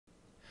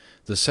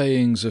The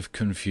Sayings of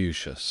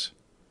Confucius,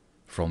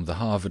 from the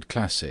Harvard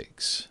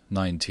Classics,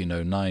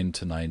 1909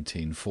 to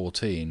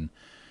 1914,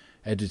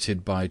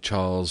 edited by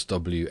Charles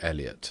W.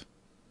 Eliot.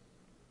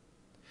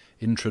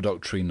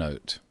 Introductory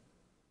Note.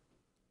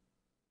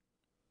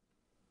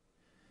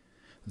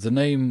 The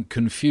name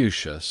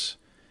Confucius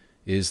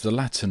is the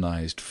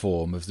Latinized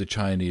form of the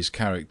Chinese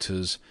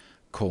characters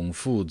Kǒng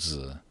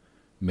Fūzǐ,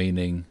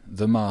 meaning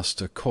the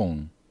Master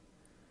Kong.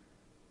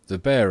 The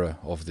bearer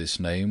of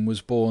this name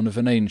was born of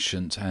an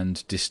ancient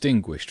and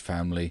distinguished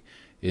family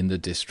in the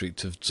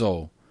district of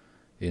Zhou,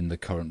 in the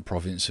current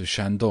province of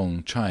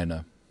Shandong,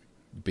 China,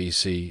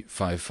 BC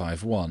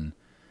 551.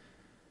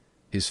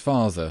 His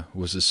father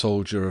was a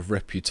soldier of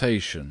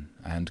reputation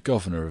and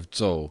governor of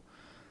Zhou,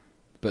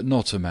 but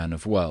not a man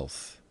of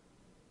wealth.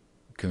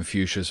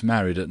 Confucius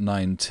married at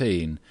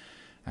 19,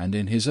 and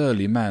in his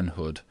early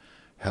manhood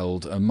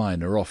held a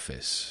minor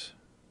office,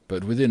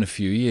 but within a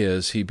few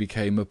years he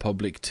became a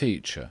public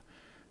teacher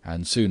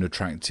and soon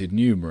attracted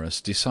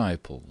numerous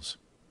disciples.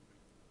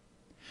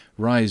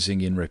 Rising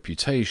in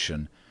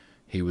reputation,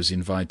 he was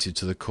invited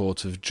to the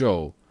court of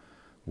Zhou,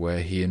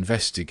 where he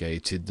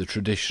investigated the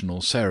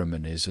traditional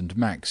ceremonies and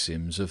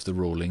maxims of the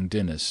ruling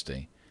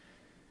dynasty,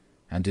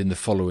 and in the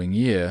following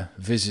year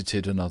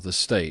visited another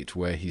state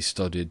where he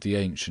studied the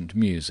ancient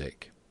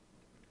music.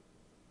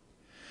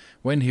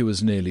 When he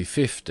was nearly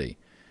 50,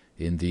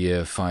 in the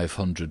year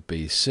 500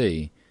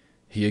 BC,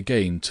 he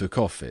again took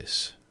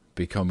office,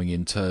 becoming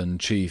in turn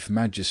chief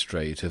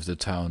magistrate of the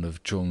town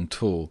of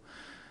Zhongtu,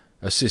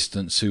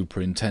 assistant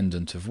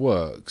superintendent of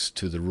works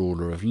to the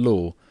ruler of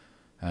Lu,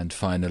 and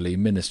finally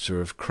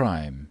minister of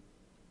crime.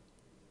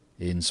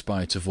 In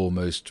spite of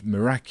almost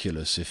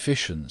miraculous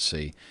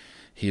efficiency,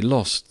 he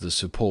lost the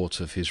support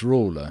of his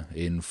ruler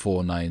in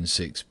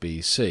 496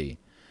 BC,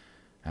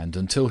 and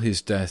until his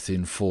death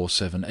in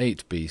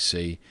 478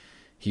 BC,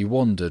 he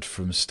wandered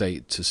from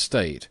state to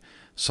state,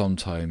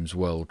 sometimes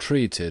well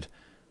treated,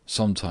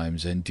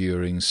 sometimes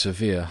enduring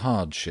severe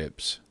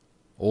hardships,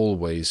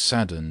 always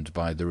saddened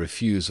by the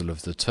refusal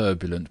of the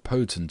turbulent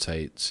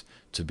potentates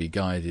to be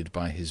guided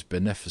by his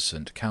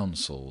beneficent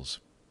counsels.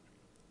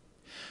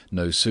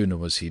 No sooner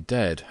was he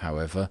dead,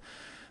 however,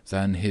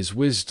 than his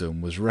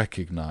wisdom was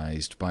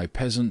recognized by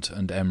peasant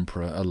and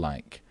emperor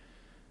alike.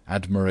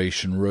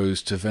 Admiration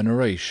rose to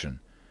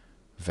veneration,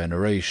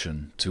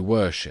 veneration to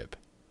worship.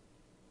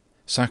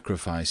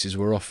 Sacrifices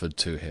were offered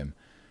to him,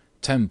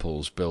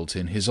 temples built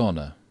in his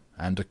honor,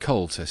 and a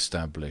cult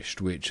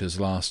established which has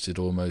lasted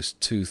almost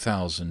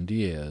 2,000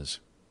 years.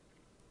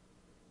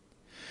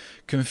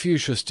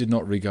 Confucius did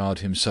not regard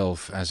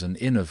himself as an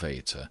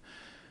innovator,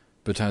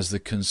 but as the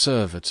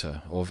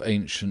conservator of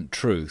ancient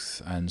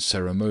truth and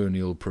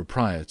ceremonial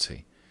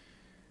propriety.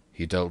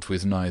 He dealt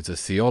with neither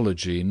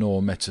theology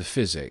nor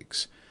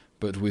metaphysics,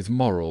 but with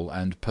moral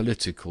and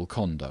political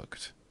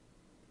conduct.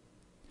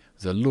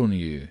 The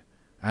Lunyu,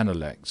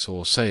 Analects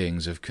or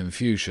sayings of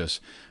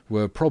Confucius,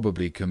 were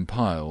probably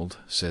compiled,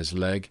 says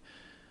Legg,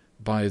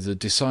 by the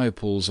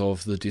disciples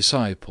of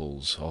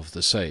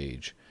the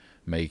sage,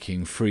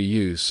 making free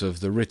use of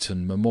the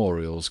written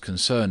memorials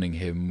concerning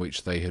him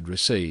which they had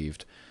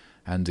received,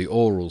 and the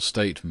oral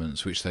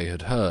statements which they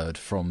had heard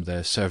from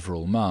their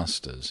several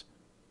masters.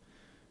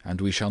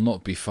 And we shall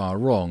not be far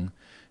wrong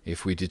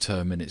if we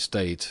determine its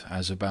date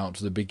as about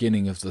the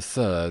beginning of the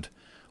 3rd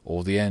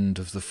or the end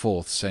of the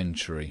 4th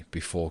century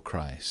before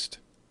Christ.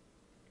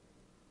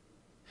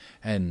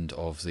 End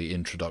of the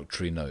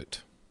introductory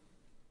note.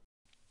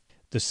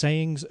 The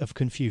Sayings of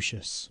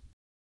Confucius.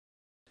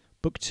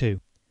 Book 2.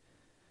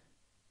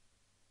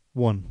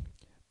 1.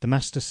 The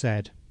Master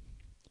said,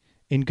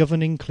 "In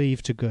governing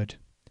cleave to good,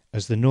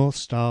 as the North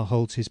Star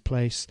holds his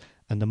place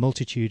and the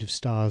multitude of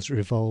stars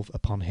revolve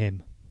upon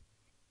him."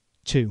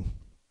 2.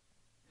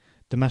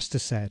 The Master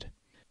said,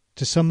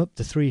 "To sum up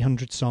the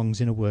 300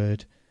 songs in a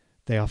word,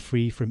 they are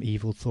free from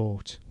evil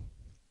thought."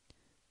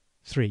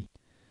 3.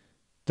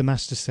 The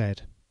Master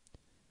said,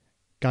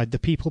 "Guide the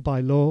people by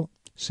law,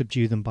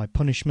 subdue them by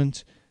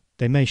punishment.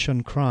 They may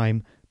shun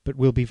crime, but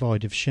will be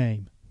void of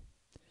shame.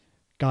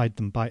 Guide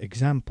them by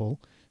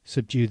example,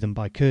 subdue them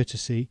by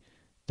courtesy.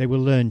 They will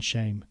learn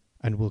shame,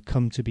 and will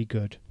come to be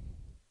good."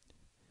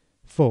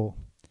 4.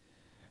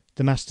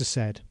 The Master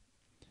said,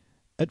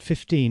 "At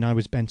 15 I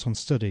was bent on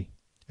study.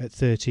 At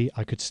 30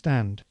 I could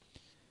stand.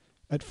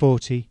 At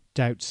 40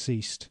 doubts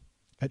ceased.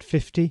 At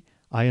 50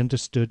 I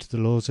understood the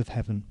laws of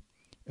heaven.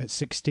 At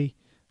 60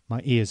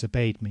 my ears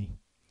obeyed me.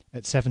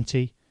 At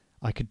 70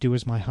 I could do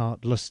as my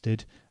heart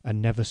lusted,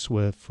 and never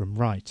swerve from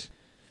right."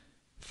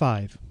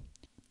 5.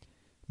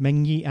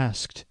 Meng Yi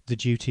asked the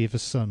duty of a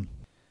son.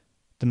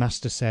 The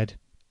Master said,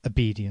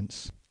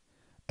 "Obedience."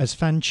 As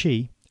Fan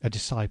Chi, a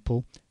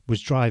disciple,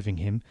 was driving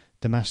him,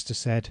 the Master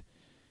said,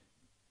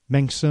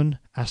 "Meng Sun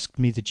asked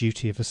me the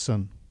duty of a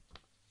son.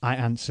 I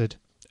answered,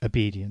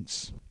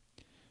 obedience."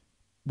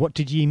 "What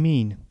did ye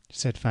mean?"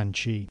 said Fan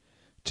Chi.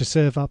 "To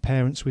serve our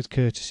parents with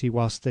courtesy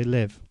whilst they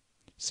live,"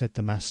 said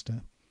the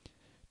Master,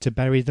 "to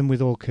bury them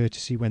with all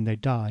courtesy when they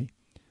die,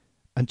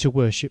 and to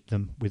worship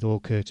them with all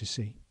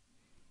courtesy."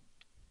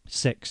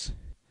 6.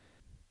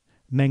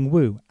 Meng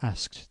Wu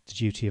asked the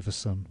duty of a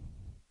son.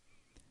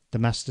 The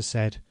master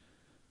said,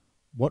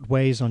 "What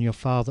weighs on your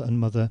father and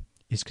mother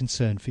is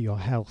concern for your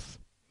health."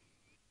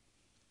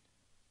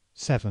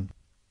 7.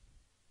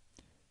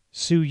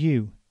 Su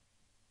Yu,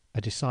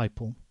 a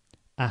disciple,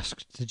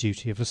 asked the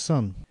duty of a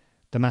son.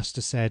 The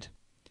master said,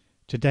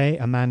 "Today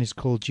a man is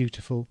called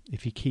dutiful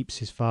if he keeps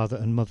his father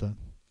and mother.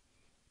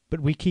 But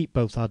we keep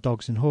both our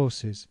dogs and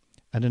horses,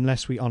 and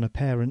unless we honour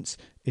parents,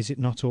 is it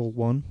not all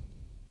one?"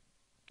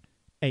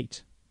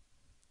 8.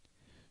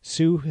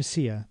 Su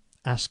Hsieh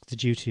asked the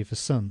duty of a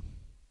son.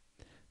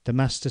 The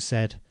master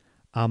said,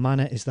 "Our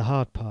manner is the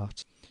hard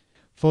part.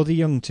 For the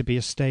young to be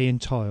a stay in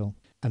toil,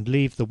 and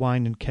leave the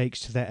wine and cakes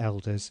to their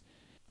elders,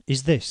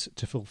 is this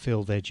to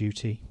fulfil their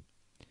duty?"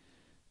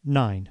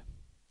 9.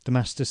 The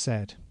master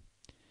said,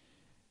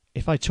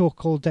 "If I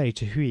talk all day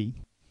to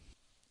Hui,"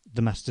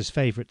 the master's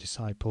favourite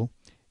disciple,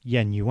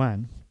 Yen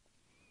Yuan,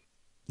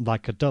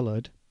 "like a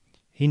dullard,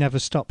 he never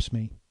stops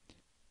me.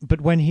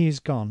 But when he is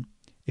gone,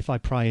 if I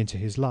pry into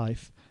his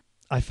life,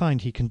 I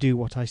find he can do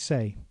what I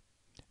say.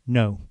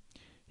 No,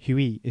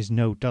 Hui is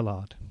no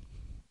dullard."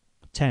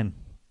 10.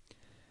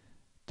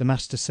 The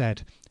master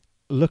said,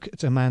 "Look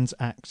at a man's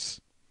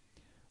acts.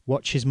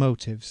 Watch his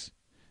motives.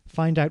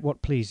 Find out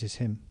what pleases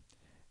him.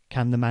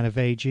 Can the man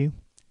evade you?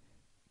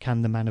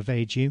 Can the man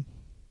evade you?"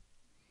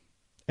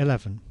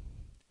 11.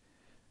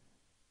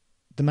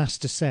 The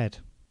master said,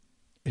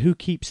 "Who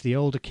keeps the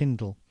older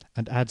kindle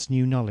and adds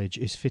new knowledge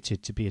is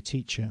fitted to be a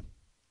teacher."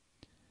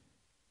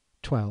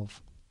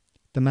 12.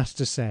 The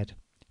master said,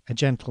 "A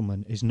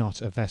gentleman is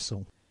not a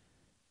vessel."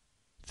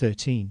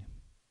 13.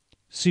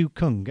 Su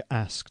Kung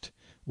asked,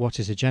 "What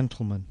is a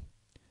gentleman?"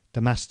 The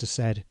master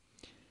said,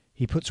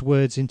 "He puts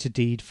words into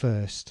deed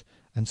first,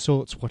 and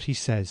sorts what he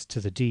says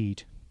to the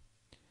deed."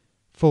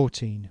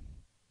 14.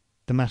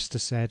 The master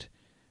said,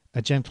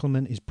 "A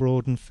gentleman is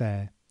broad and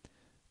fair.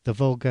 The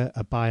vulgar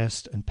are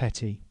biased and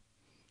petty."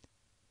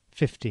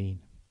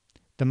 15.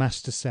 The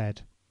master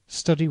said,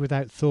 "Study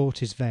without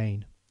thought is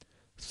vain.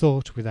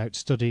 Thought without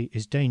study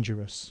is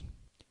dangerous."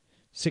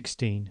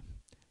 16.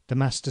 The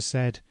master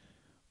said,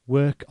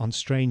 "Work on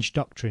strange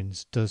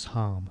doctrines does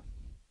harm."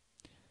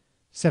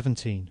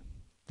 17.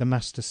 The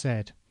master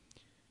said,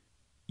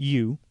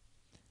 "You,"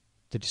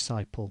 the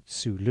disciple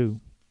Su Lu,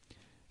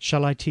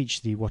 "shall I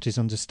teach thee what is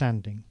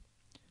understanding?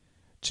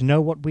 To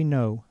know what we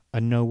know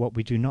and know what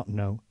we do not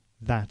know,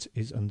 that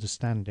is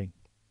understanding."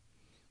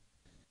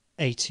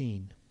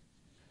 18.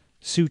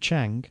 Su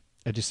Chang,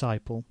 a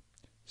disciple,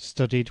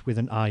 studied with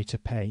an eye to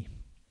pay.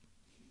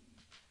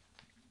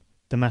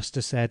 The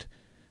master said,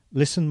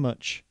 "Listen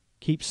much,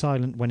 keep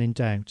silent when in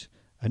doubt,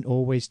 and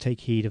always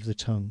take heed of the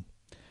tongue.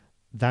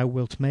 Thou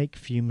wilt make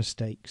few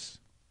mistakes.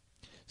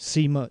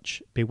 See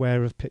much,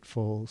 beware of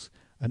pitfalls,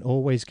 and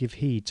always give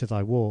heed to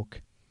thy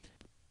walk.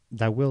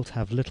 Thou wilt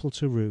have little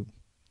to rue.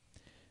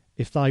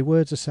 If thy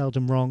words are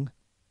seldom wrong,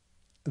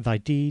 thy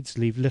deeds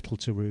leave little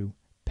to rue.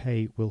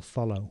 Pay will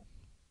follow."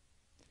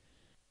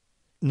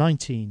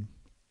 19.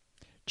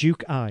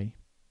 Duke Ai,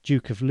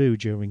 Duke of Lu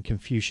during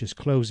Confucius'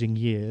 closing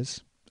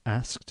years,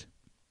 asked,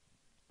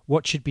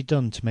 "What should be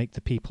done to make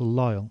the people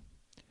loyal?"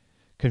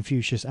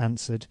 Confucius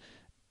answered,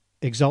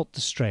 "Exalt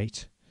the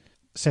straight,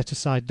 set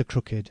aside the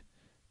crooked,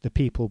 the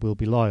people will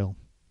be loyal.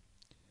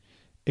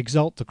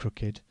 Exalt the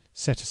crooked,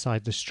 set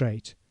aside the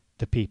straight,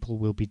 the people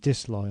will be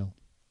disloyal."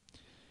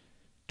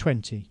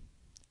 20.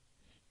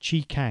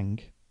 Qi Kang,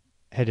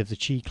 head of the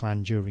Qi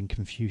clan during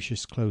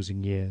Confucius'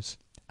 closing years,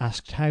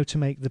 asked how to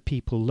make the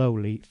people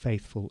lowly,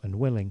 faithful, and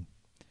willing.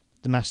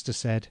 The master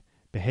said,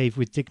 "Behave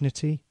with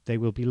dignity, they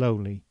will be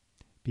lowly.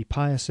 Be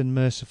pious and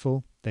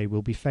merciful, they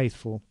will be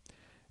faithful.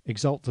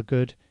 Exalt the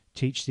good,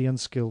 teach the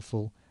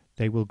unskillful,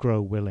 they will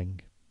grow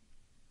willing."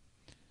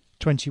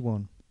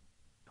 21.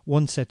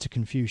 One said to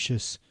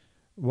Confucius,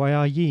 "Why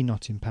are ye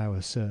not in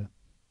power, sir?"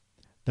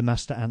 The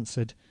master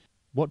answered,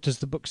 "What does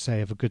the book say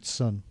of a good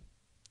son?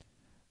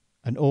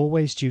 An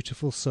always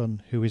dutiful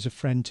son, who is a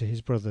friend to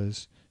his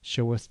brothers,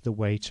 showeth the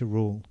way to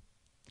rule.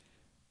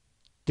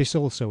 This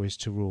also is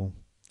to rule.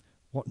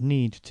 What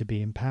need to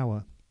be in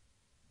power?"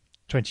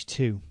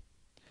 22.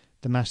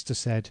 The master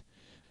said,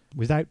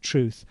 "Without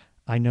truth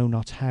I know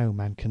not how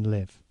man can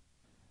live.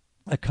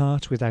 A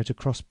cart without a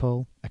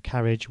crosspole, a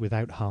carriage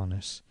without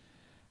harness,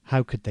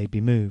 how could they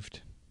be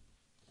moved?"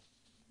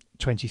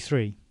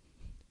 23.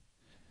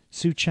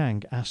 Su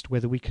Chang asked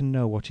whether we can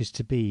know what is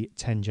to be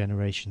 10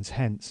 generations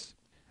hence.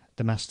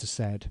 The master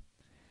said,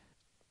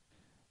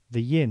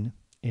 "The Yin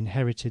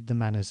inherited the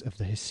manners of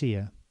the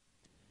Hsieh.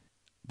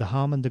 The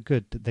harm and the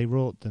good that they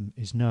wrought them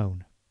is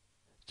known.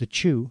 The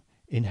Chu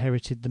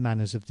inherited the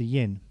manners of the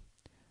Yin.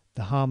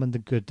 The harm and the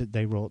good that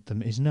they wrought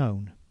them is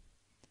known.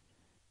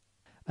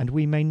 And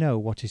we may know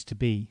what is to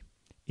be,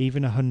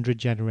 even 100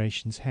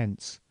 generations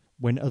hence,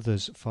 when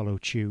others follow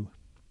Chu."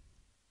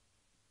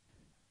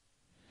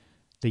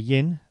 The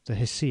Yin, the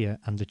Hsieh,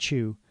 and the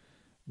Chu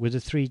were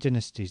the 3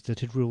 dynasties that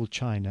had ruled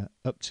China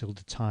up till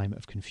the time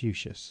of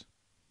Confucius.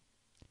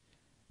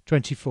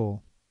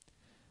 24.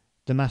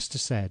 The master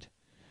said,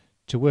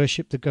 "To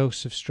worship the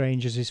ghosts of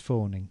strangers is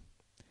fawning.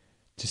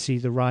 To see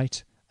the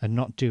right and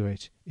not do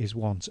it is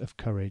want of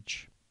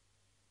courage.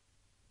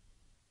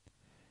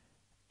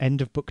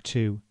 End of Book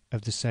 2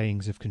 of the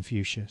Sayings of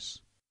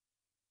Confucius.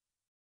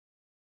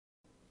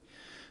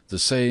 The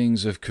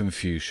Sayings of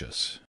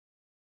Confucius,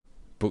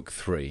 Book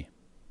 3.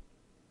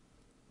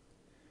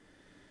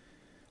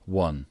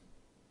 1.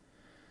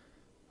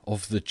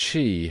 Of the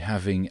Qi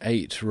having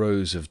 8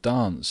 rows of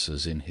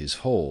dancers in his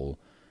hall,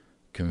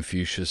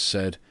 Confucius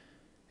said,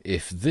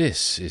 "If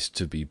this is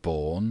to be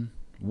borne,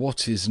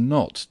 what is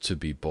not to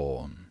be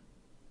borne?"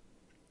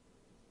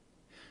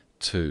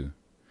 2.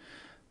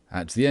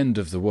 At the end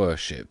of the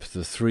worship,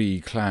 the 3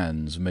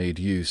 clans made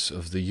use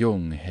of the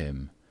Yung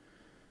hymn.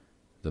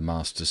 The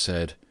master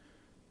said,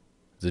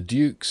 "The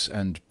dukes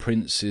and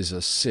princes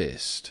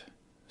assist,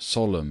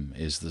 solemn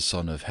is the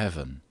Son of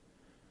Heaven.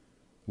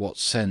 What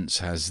sense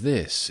has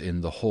this in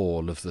the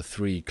hall of the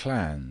 3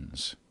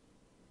 clans?"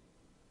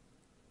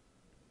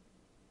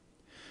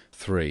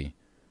 3.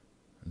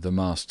 The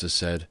master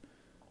said,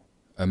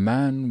 "A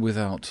man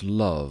without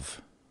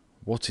love,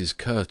 what is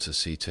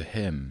courtesy to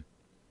him?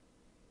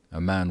 A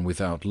man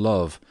without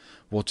love,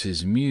 what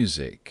is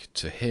music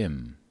to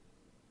him?"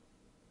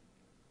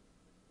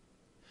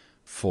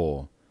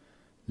 4.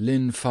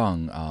 Lin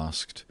Fang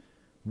asked,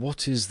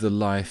 "What is the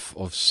life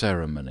of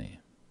ceremony?"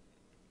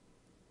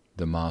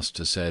 The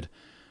master said,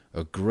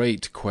 "A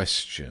great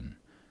question.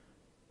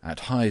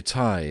 At high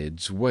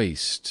tides,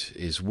 waste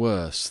is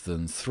worse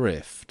than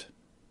thrift.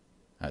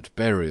 At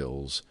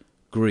burials,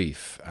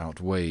 grief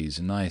outweighs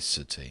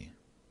nicety."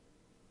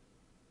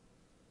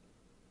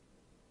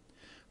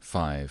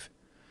 5.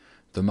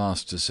 The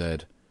master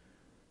said,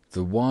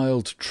 "The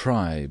wild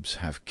tribes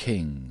have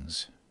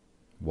kings,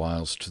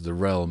 whilst the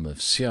realm of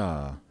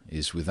Xia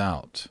is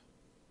without."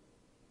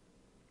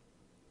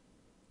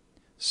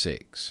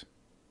 6.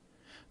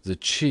 The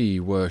Qi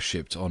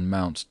worshipped on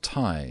Mount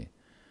Tai.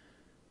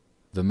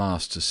 The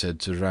master said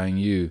to Rang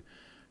Yu,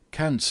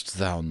 "Canst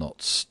thou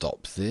not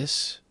stop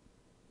this?"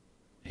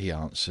 He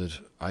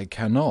answered, "I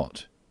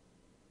cannot."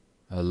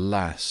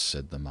 "Alas,"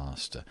 said the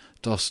master,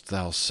 "dost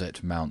thou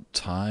set Mount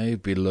Tai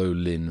below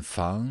Lin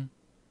Fang?"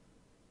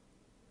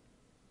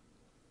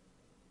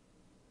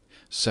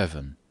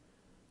 7.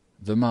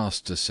 The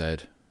master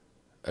said,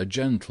 "A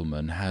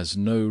gentleman has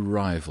no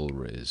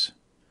rivalries,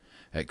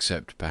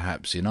 except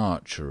perhaps in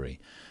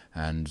archery,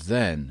 and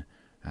then,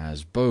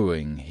 as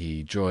bowing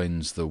he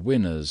joins the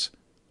winners,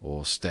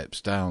 or steps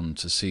down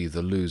to see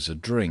the loser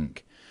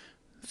drink,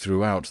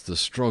 throughout the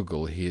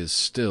struggle he is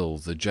still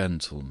the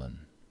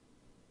gentleman."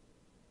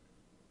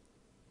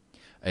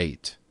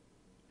 8.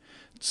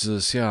 Tzu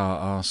Xia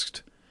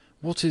asked,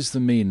 "What is the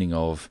meaning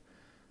of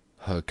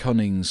 'Her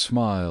cunning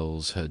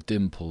smiles, her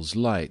dimples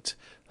light,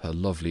 her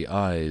lovely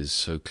eyes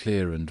so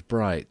clear and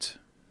bright,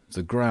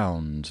 the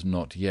ground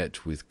not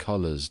yet with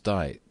colours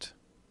dight'?"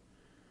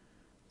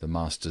 The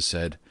master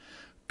said,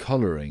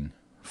 "Colouring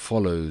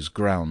follows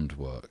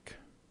groundwork."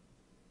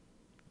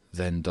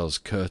 "Then does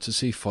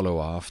courtesy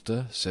follow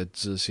after?" said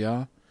Tzu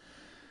Xia.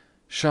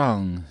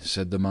 "Shang,"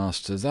 said the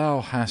master, "thou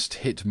hast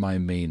hit my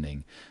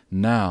meaning.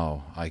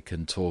 Now I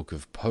can talk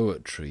of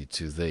poetry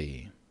to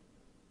thee."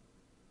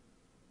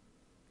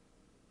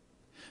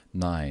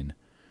 9.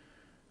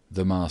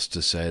 The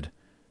master said,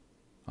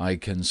 "I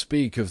can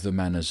speak of the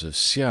manners of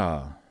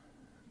Xia,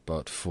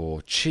 but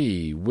for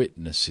Qi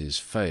witnesses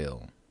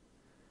fail.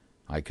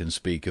 I can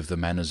speak of the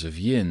manners of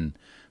Yin,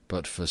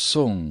 but for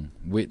Song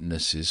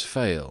witnesses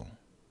fail.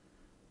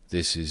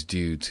 This is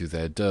due to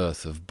their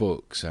dearth of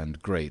books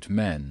and great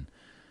men.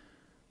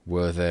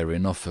 Were there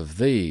enough of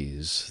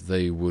these,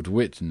 they would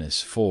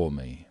witness for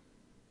me."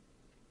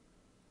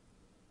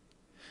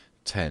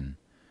 10.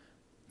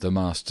 The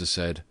master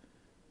said,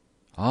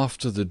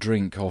 "After the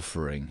drink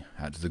offering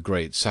at the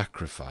great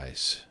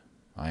sacrifice,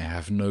 I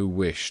have no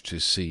wish to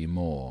see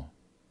more."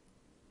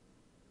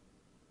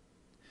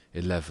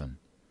 11.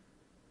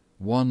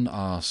 One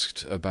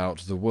asked about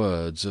the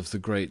words of the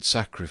great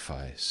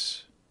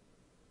sacrifice.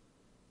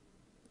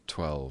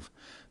 12.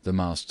 The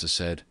master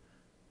said,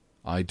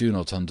 "I do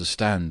not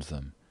understand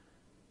them.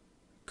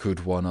 Could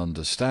one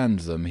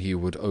understand them, he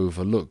would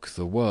overlook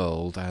the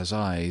world as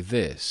I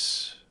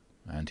this,"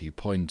 and he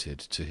pointed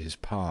to his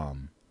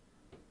palm.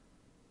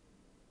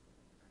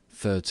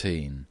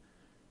 13.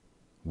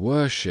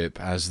 Worship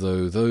as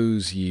though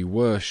those ye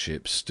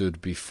worship stood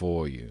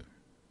before you.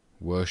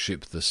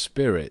 Worship the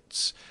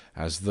spirits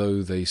as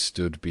though they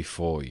stood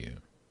before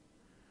you.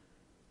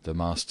 The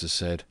master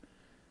said,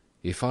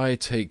 "If I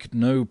take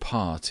no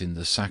part in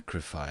the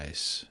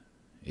sacrifice,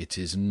 it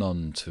is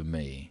none to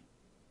me."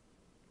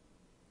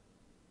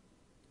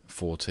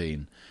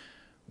 14.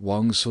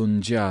 Wang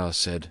Sun Jia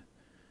said,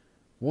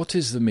 "What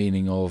is the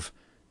meaning of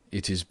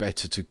 'It is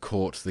better to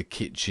court the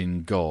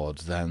kitchen god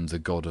than the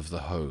god of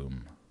the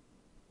home'?"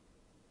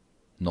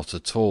 "Not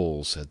at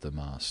all," said the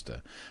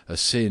master. "A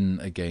sin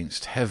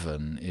against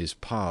heaven is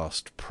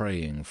past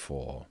praying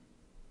for."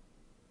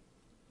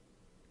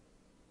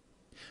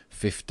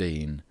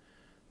 15.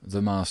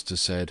 The master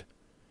said,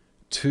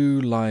 "2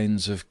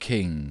 lines of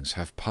kings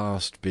have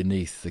passed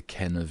beneath the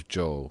ken of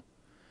Zhou.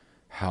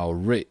 How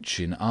rich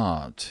in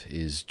art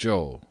is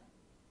Zhou.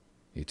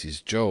 It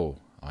is Zhou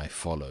I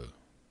follow.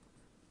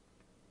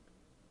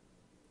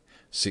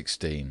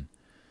 16.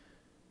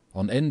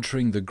 On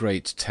entering the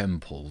great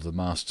temple, the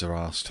master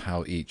asked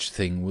how each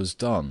thing was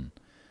done.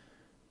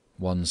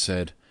 One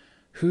said,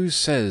 "Who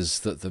says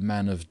that the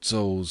man of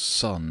Zhou's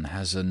son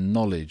has a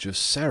knowledge of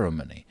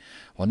ceremony?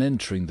 On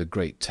entering the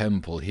great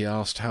temple, he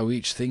asked how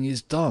each thing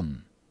is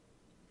done."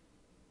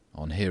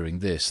 On hearing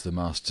this, the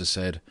master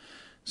said,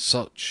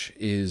 "Such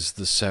is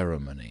the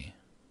ceremony."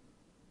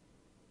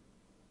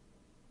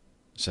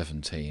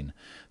 17.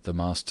 The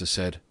master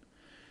said,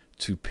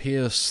 "To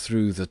pierce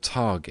through the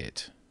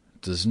target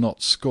does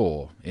not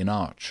score in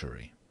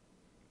archery,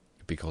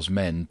 because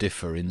men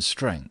differ in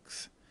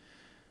strength.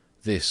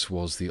 This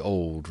was the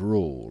old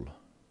rule."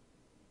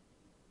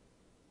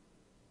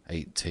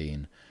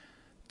 18.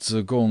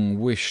 Zigong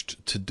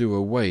wished to do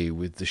away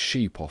with the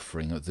sheep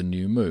offering at the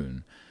new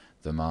moon.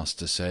 The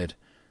master said,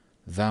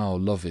 "Thou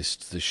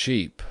lovest the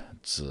sheep,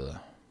 Zi.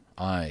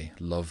 I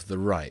love the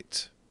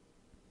right."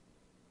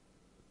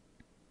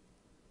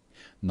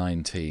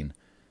 19.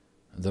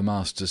 The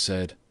master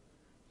said,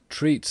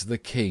 "Treat the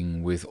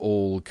king with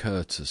all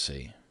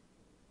courtesy."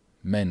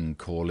 Men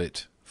call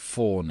it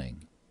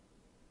fawning.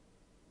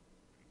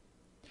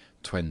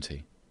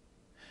 20.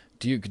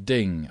 Duke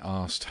Ding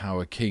asked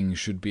how a king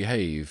should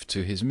behave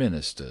to his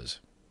ministers,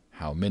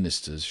 how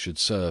ministers should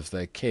serve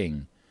their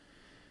king.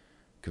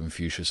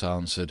 Confucius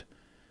answered,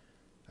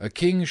 "A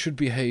king should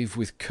behave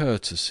with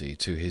courtesy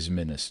to his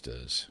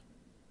ministers.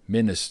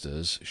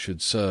 Ministers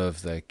should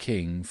serve their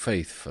king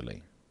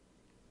faithfully."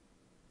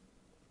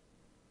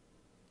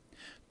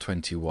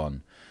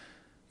 21.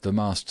 The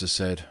master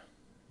said,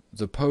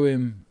 "The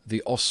poem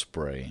The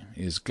Osprey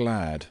is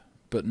glad,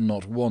 but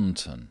not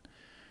wanton.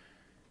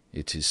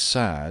 It is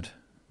sad,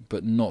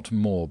 but not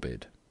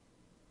morbid."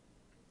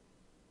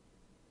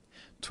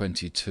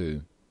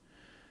 22.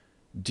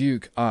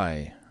 Duke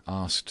Ai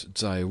asked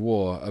Zai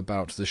Wo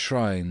about the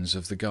shrines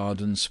of the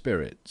garden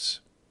spirits.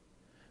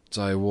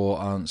 Zai Wo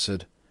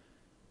answered,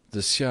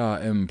 "The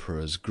Xia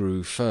emperors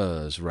grew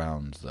firs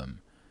round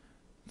them.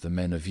 The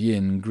men of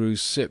Yin grew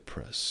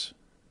cypress.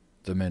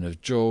 The men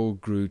of Zhou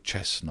grew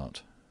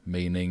chestnut,"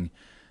 meaning,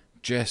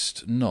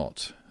 "Jest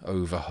not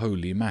over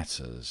holy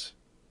matters."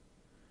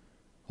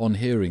 On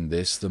hearing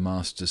this, the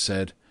master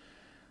said,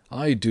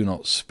 "I do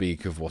not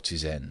speak of what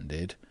is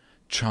ended,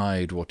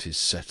 chide what is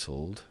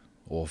settled,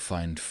 or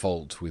find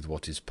fault with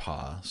what is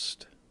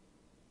past."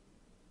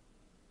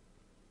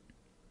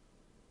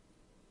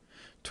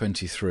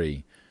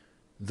 23.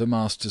 The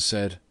master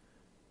said,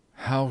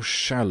 "How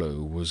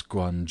shallow was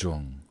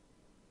Guanzhong?"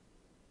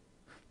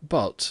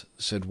 "But,"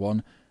 said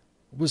one,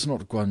 "was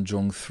not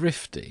Guanzhong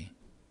thrifty?"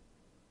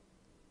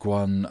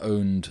 "Guan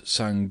owned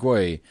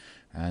Sangui,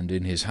 and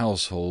in his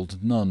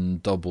household none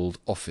doubled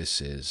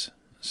offices,"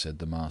 said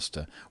the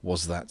master.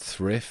 "Was that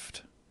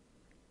thrift?"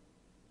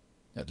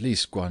 "At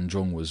least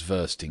Guanzhong was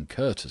versed in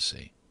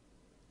courtesy."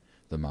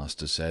 The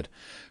master said,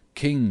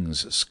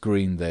 "Kings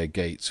screen their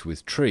gates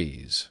with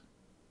trees.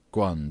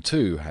 Guan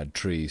too had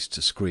trees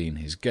to screen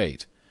his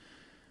gate.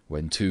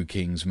 When two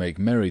kings make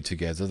merry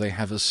together, they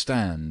have a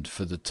stand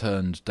for the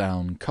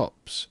turned-down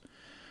cups.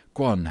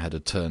 Guan had a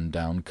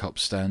turned-down cup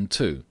stand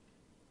too.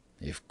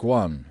 If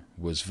Guan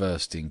was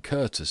versed in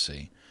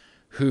courtesy,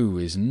 who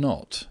is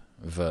not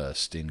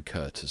versed in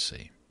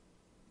courtesy?"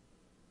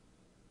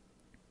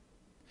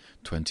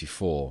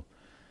 24.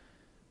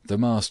 The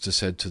master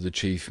said to the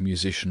chief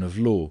musician of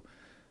Lu,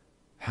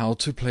 "How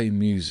to play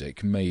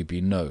music may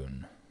be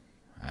known.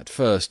 At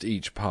first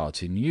each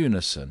part in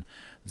unison,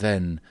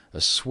 then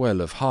a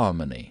swell of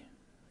harmony,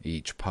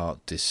 each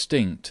part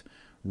distinct,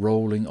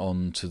 rolling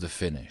on to the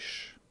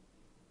finish."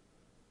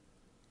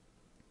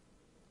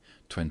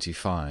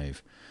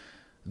 25.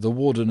 The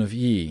warden of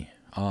Yi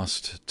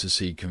asked to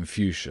see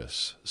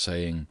Confucius,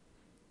 saying,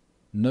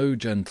 "No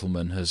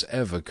gentleman has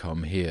ever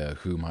come here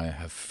whom I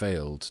have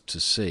failed to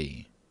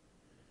see."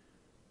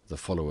 The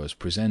followers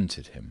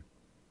presented him.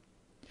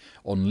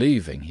 On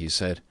leaving, he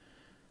said,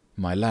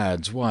 "My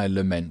lads, why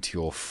lament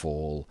your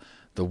fall?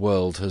 The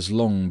world has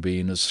long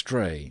been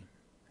astray.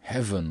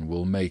 Heaven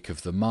will make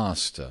of the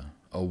master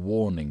a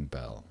warning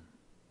bell."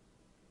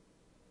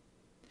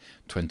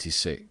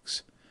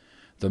 26.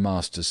 The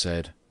master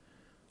said,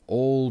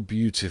 "All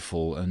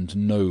beautiful and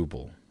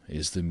noble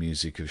is the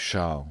music of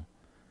Shao.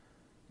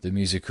 The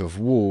music of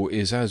Wu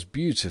is as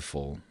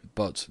beautiful,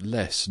 but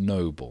less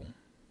noble."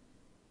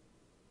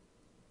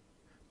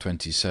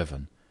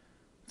 27.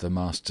 The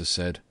master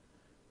said,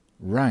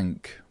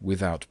 "Rank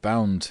without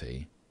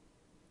bounty,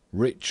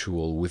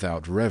 ritual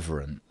without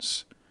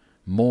reverence,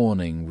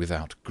 mourning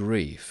without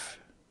grief,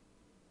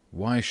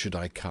 why should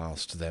I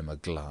cast them a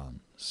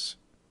glance?"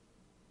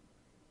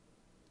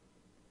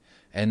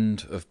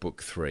 End of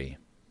Book 3.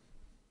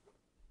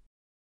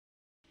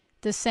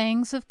 The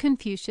Sayings of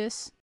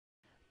Confucius,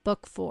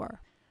 Book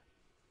 4.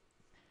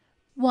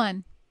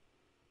 1.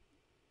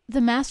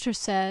 The Master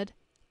said,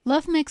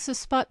 "Love makes a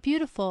spot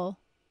beautiful.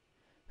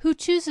 Who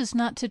chooses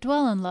not to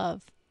dwell in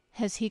love,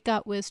 has he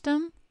got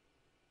wisdom?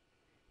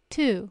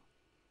 2.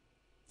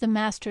 The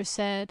Master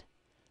said,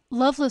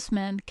 "Loveless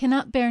men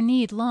cannot bear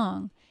need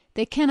long,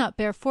 they cannot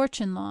bear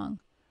fortune long.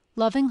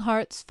 Loving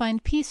hearts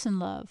find peace in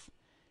love,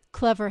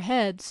 clever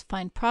heads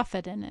find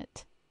profit in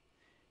it."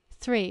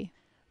 3.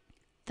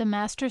 The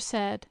Master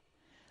said,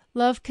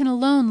 "Love can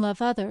alone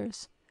love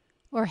others,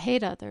 or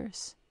hate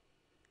others."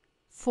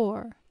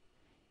 4.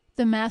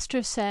 The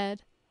Master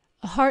said,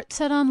 "A heart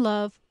set on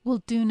love will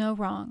do no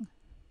wrong."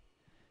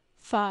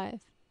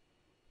 5.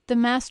 The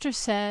Master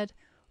said,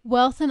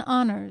 "Wealth and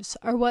honors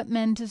are what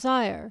men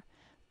desire,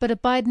 but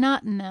abide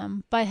not in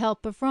them by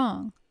help of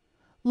wrong.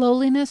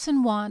 Lowliness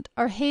and want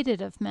are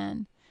hated of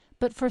men,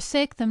 but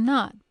forsake them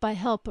not by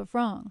help of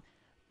wrong.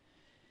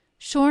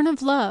 Shorn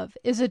of love,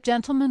 is a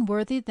gentleman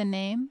worthy the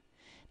name?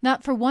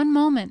 Not for one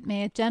moment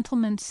may a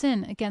gentleman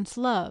sin against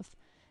love,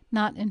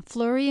 not in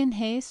flurry and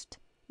haste,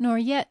 nor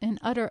yet in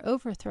utter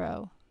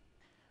overthrow."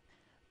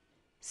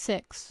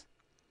 6.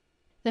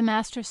 The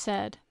Master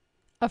said,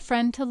 "A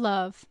friend to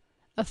love,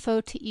 a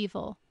foe to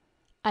evil,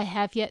 I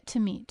have yet to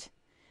meet.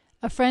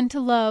 A friend to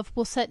love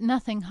will set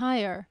nothing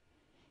higher.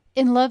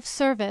 In love's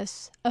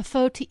service, a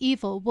foe to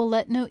evil will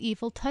let no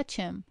evil touch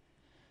him.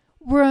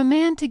 Were a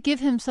man to give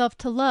himself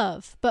to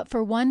love but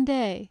for one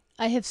day,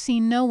 I have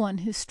seen no one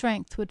whose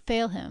strength would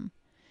fail him.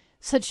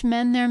 Such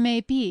men there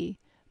may be,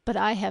 but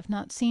I have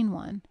not seen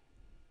one."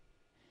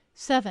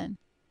 7.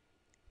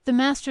 The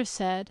Master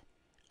said,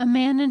 "A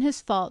man and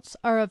his faults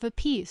are of a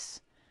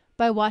piece.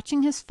 By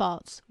watching his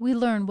faults we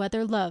learn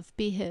whether love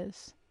be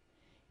his."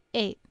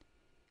 8.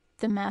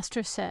 The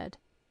Master said,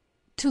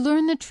 "To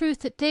learn the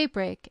truth at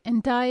daybreak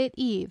and die at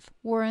eve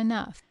were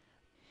enough."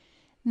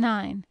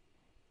 9.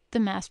 The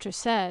Master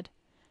said,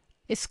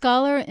 "A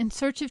scholar in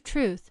search of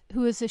truth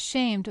who is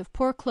ashamed of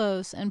poor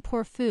clothes and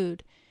poor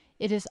food,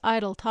 it is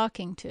idle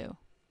talking to."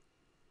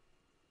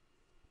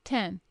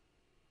 10.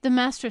 The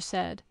Master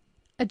said,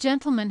 "A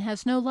gentleman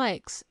has no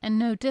likes and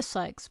no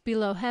dislikes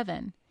below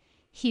heaven.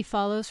 He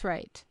follows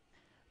right."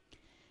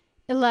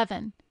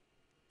 11.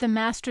 The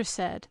Master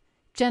said,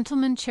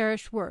 "Gentlemen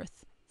cherish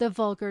worth, the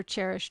vulgar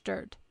cherish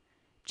dirt.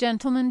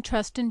 Gentlemen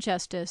trust in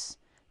justice,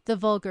 the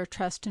vulgar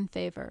trust in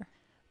favor."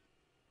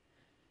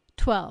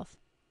 12.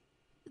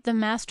 The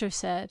Master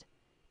said,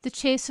 "The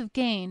chase of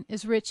gain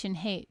is rich in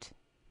hate."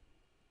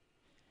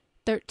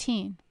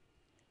 13.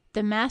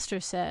 The Master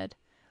said,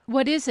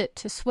 "What is it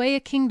to sway a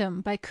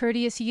kingdom by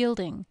courteous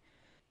yielding?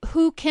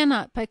 Who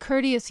cannot by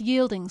courteous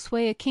yielding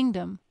sway a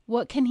kingdom,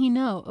 what can he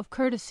know of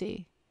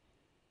courtesy?"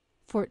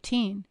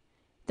 14.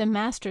 The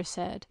Master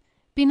said,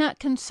 "Be not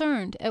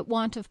concerned at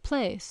want of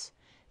place.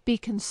 Be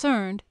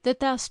concerned that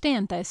thou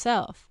stand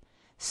thyself.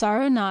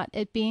 Sorrow not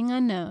at being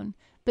unknown,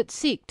 but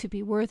seek to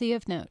be worthy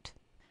of note."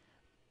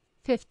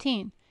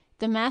 15.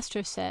 The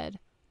Master said,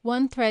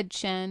 "One thread,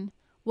 Shen,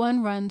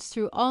 one runs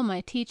through all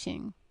my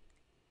teaching."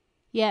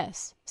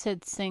 "Yes,"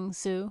 said Tsing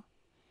Tsu.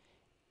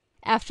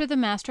 After the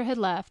Master had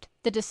left,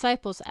 the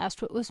disciples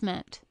asked what was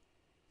meant.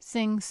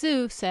 Tsing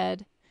Tsu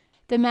said,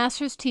 "The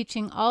Master's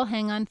teaching all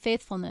hang on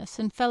faithfulness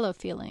and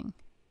fellow-feeling."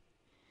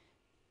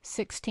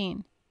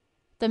 16.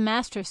 The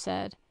Master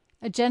said,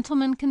 "A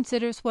gentleman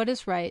considers what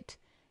is right,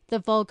 the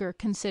vulgar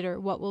consider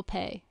what will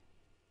pay."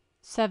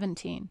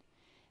 17.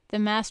 The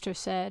Master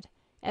said,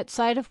 "At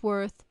sight of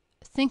worth,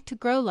 think to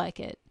grow like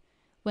it.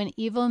 When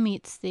evil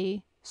meets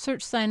thee,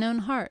 search thine own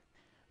heart."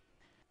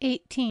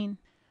 18.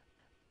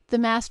 The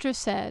Master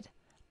said,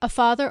 "A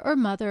father or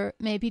mother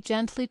may be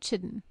gently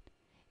chidden.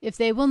 If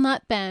they will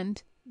not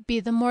bend, be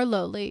the more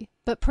lowly,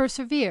 but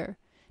persevere,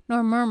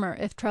 nor murmur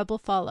if trouble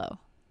follow."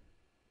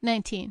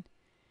 19.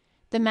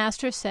 The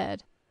Master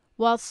said,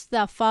 "Whilst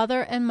thou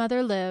father and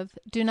mother live,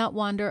 do not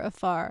wander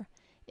afar.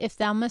 If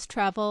thou must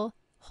travel,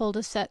 hold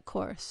a set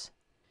course."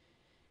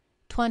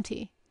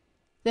 20.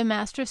 The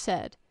Master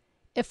said,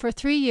 "If for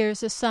 3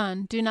 years a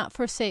son do not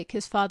forsake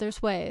his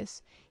father's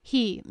ways,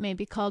 he may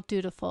be called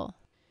dutiful."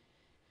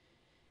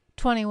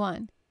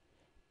 21.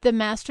 The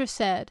Master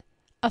said,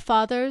 "A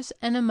father's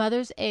and a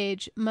mother's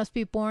age must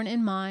be borne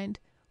in mind,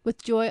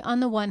 with joy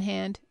on the one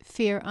hand,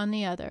 fear on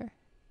the other."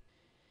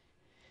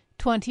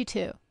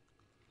 22.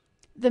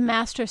 The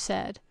Master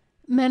said,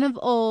 "Men of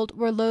old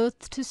were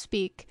loath to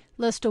speak,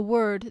 lest a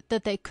word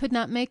that they could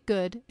not make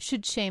good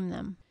should shame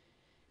them."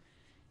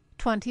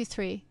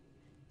 23.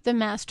 The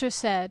Master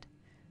said,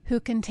 "Who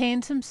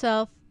contains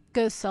himself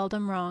goes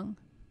seldom wrong."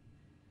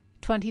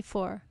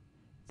 24.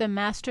 The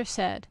Master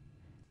said,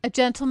 "A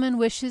gentleman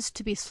wishes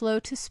to be slow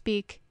to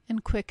speak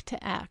and quick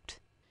to act."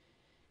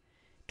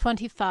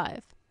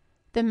 25.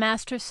 The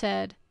Master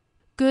said,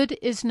 "Good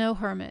is no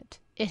hermit,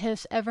 it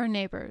has ever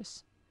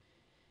neighbors."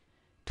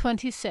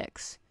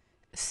 26.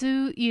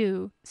 Su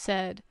Yu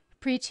said,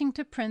 "Preaching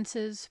to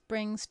princes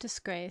brings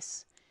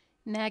disgrace,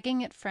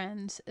 nagging at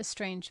friends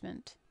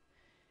estrangement."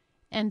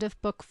 End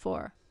of Book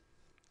 4.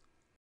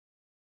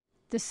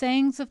 The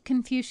Sayings of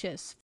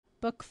Confucius,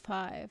 Book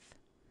 5.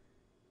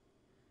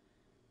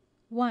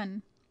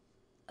 1.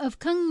 Of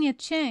Kung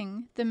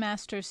Ye-cheng the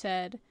Master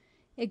said,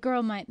 "A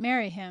girl might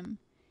marry him.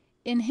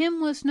 In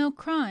him was no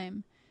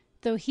crime,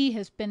 though he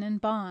has been in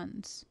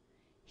bonds.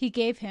 He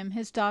gave him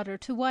his daughter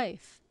to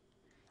wife.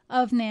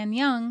 Of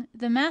Nanyang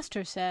the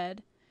master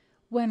said,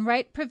 "When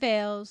right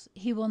prevails,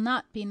 he will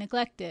not be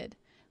neglected.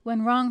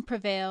 When wrong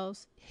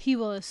prevails, he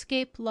will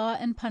escape law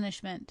and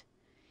punishment."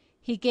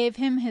 He gave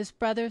him his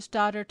brother's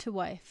daughter to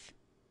wife.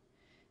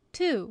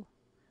 2.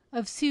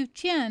 Of Hsu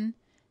Chien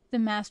the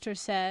master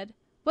said,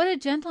 "What a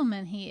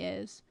gentleman he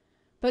is!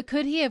 But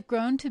could he have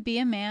grown to be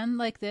a man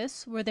like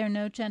this were there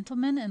no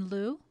gentleman in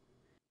Lu?"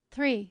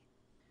 3.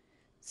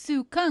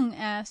 Hsu Kung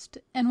asked,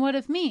 "And what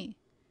of me?"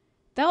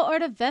 "Thou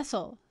art a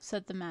vessel,"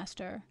 said the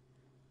master.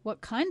 "What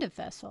kind of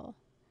vessel?"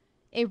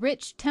 "A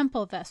rich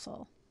temple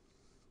vessel."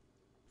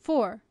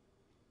 4.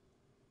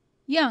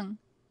 "Young,"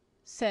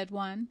 said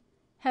one,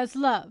 "has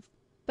love,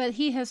 but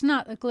he has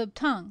not a glib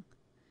tongue."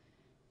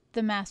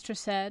 The master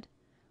said,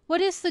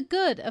 "What is the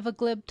good of a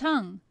glib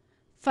tongue?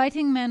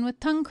 Fighting men with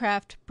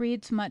tonguecraft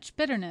breeds much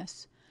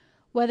bitterness.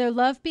 Whether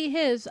love be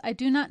his I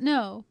do not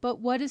know, but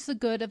what is the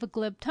good of a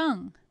glib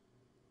tongue?"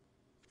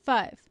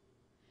 5.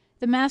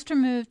 The master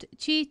moved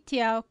Chi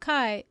Tiao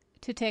Kai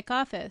to take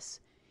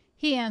office.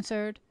 He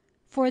answered,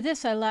 "For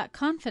this I lack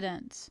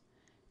confidence."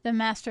 The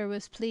master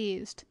was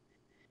pleased.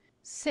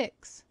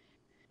 6.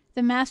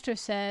 The master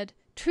said,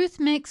 "Truth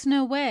makes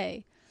no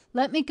way.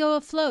 Let me go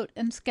afloat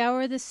and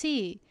scour the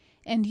sea,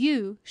 and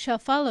you shall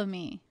follow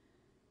me."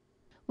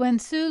 When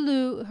Tzu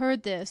Lu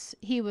heard this,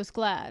 he was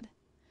glad.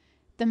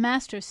 The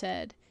master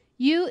said,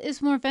 "Yu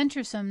is more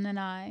venturesome than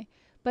I,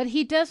 but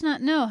he does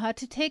not know how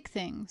to take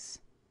things."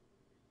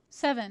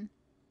 7.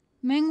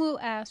 Mengwu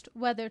asked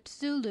whether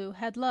Tzu Lu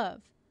had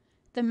love.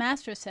 The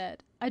master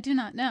said, "I do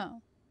not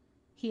know."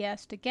 He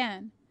asked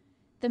again.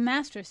 The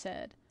master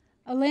said,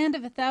 "A land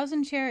of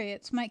 1,000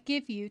 chariots might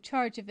give you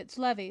charge of its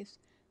levies,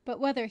 but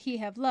whether he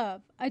have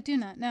love, I do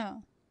not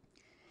know."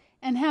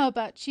 "And how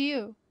about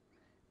Chiu?"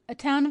 "A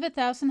town of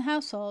 1,000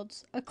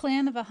 households, a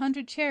clan of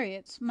 100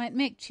 chariots might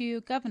make Chiu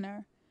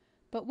governor,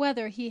 but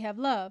whether he have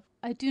love,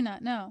 I do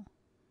not know."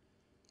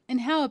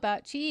 "And how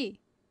about Ch'i?"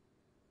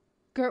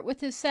 "Girt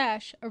with his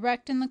sash,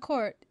 erect in the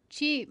court,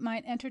 Ch'i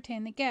might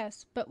entertain the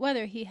guests, but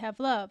whether he have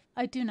love,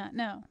 I do not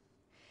know."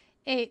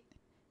 8.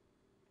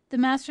 The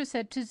master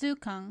said to Tzu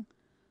Kung,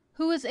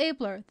 "Who is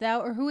abler,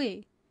 thou or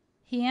Hui?"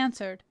 He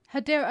answered,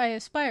 "How dare I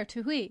aspire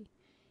to Hui?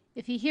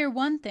 If he hear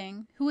one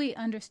thing, Hui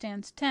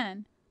understands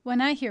 10.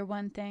 When I hear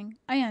one thing,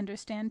 I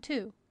understand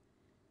 2.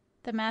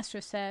 The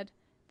master said,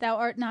 "Thou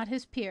art not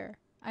his peer.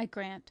 I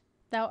grant,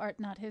 thou art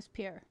not his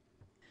peer."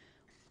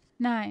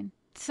 9.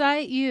 Tsai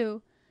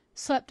Yu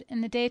slept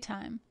in the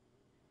daytime.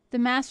 The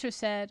master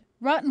said,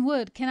 "Rotten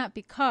wood cannot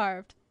be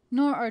carved,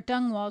 nor are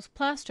dung walls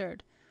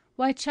plastered.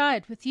 Why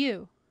chide with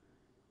you?"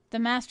 The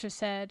master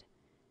said,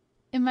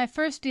 "In my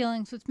first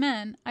dealings with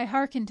men, I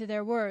hearkened to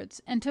their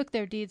words, and took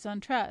their deeds on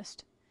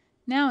trust.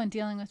 Now in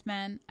dealing with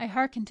men, I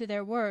hearken to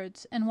their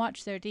words, and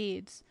watch their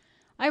deeds.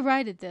 I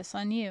righted this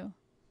on you."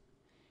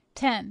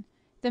 10.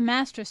 The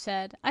master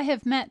said, "I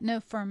have met no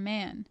firm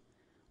man."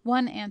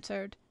 One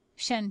answered,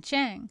 "Shen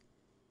Chang."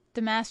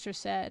 The master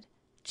said,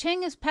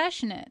 "Chang is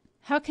passionate.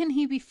 How can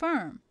he be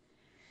firm?"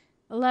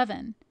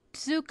 11.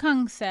 Tzu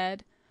Kung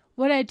said,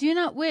 "What I do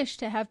not wish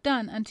to have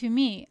done unto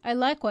me, I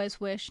likewise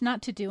wish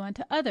not to do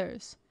unto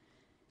others."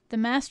 The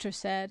master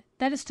said,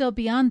 "That is still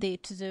beyond thee,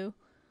 Tzu."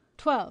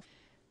 12.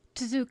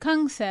 Tzu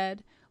Kung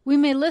said, "We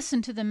may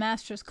listen to the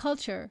master's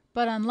culture,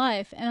 but on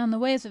life and on the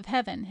ways of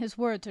heaven his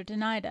words are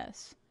denied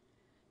us."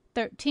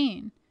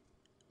 13.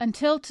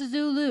 Until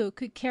Tzu Lu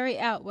could carry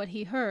out what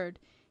he heard,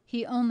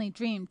 he only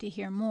dreamed to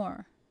hear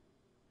more.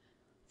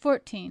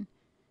 14.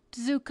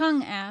 Tzu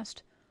Kung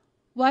asked,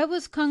 "Why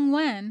was Kung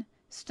Wen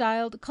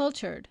styled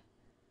cultured?"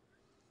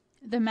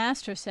 The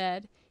master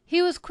said,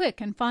 "He was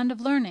quick and fond of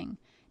learning,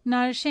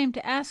 not ashamed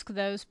to ask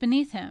those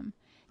beneath him.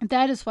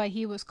 That is why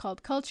he was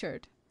called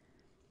cultured."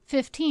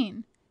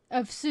 15.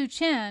 Of Hsu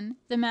Chen,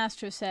 the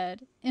master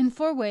said, "In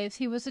 4 ways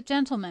he was a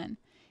gentleman.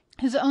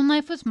 His own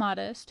life was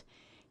modest.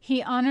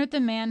 He honored the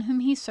man whom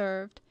he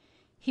served.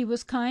 He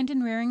was kind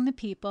in rearing the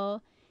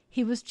people.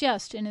 He was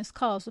just in his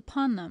calls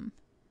upon them."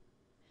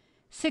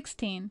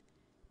 16.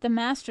 The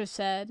master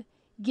said,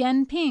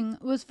 "Yen Ping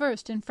was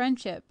versed in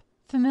friendship.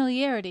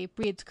 Familiarity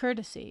breeds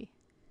courtesy."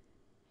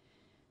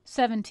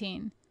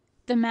 17.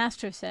 The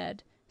master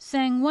said,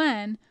 "Sang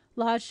Wen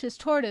lodged his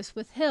tortoise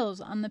with hills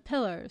on the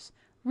pillars,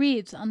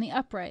 reeds on the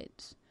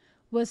uprights.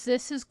 Was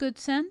this his good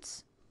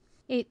sense?"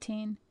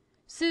 18.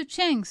 Hsu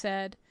Cheng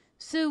said,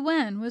 "Hsu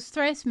Wen was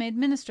thrice made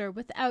minister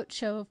without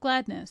show of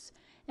gladness,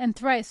 and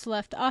thrice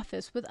left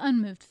office with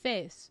unmoved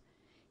face.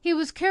 He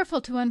was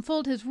careful to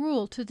unfold his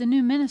rule to the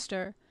new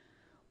minister.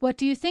 What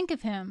do you think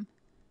of him?"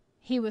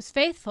 "He was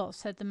faithful,"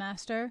 said the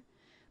master.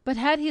 "But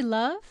had he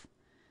love?"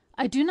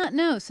 "I do not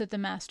know," said the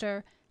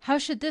master. "How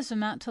should this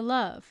amount to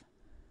love?"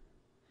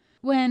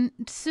 When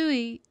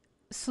Tsui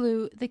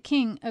slew the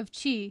king of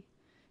Qi,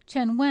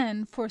 Chen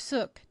Wen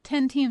forsook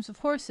 10 teams of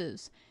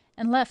horses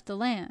and left the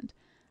land.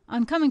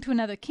 On coming to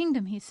another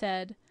kingdom, he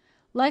said,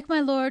 "Like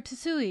my lord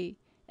Tsui,"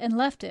 and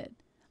left it.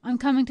 On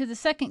coming to the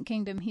second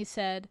kingdom, he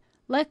said,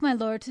 "Like my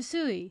lord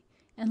Tsui,"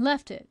 and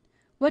left it.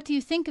 What do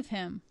you think of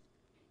him?"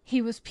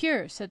 "He was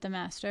pure," said the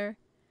master.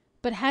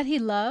 "But had he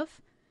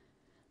love?"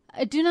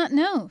 I do not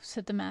know,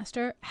 said the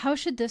master. How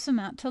should this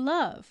amount to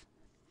love?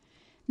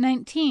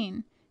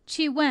 19.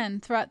 Chi Wen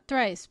thought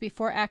thrice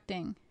before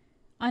acting.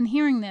 On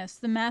hearing this,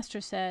 the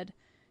master said,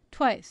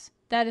 Twice,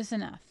 that is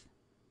enough.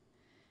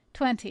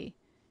 20.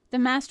 The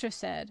master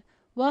said,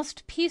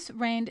 Whilst peace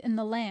reigned in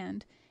the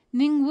land,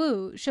 Ning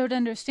Wu showed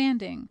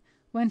understanding.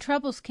 When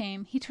troubles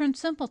came, he turned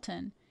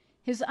simpleton.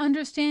 His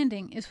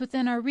understanding is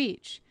within our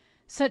reach.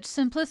 Such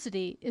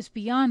simplicity is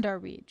beyond our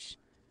reach.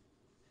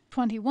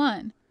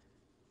 21.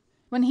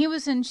 When he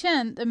was in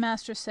Chen, the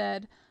master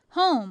said,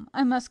 Home,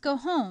 I must go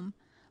home.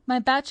 My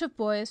batch of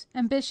boys,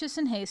 ambitious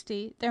and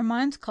hasty, their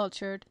minds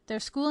cultured, their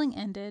schooling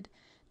ended,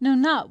 know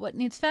not what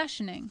needs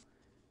fashioning.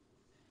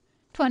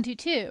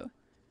 22.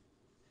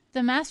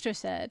 The master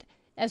said,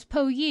 As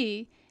Po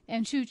Yi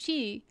and Shu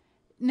Qi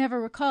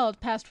never recalled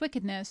past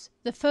wickedness,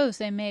 the foes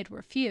they made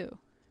were few.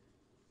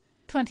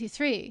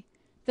 23.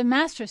 The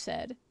master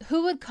said,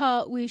 Who would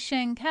call Wei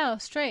Sheng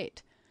Cao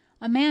straight?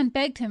 A man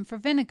begged him for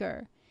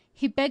vinegar.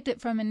 He begged it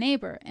from a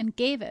neighbor and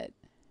gave it.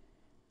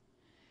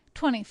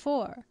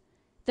 24.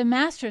 The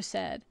master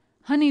said,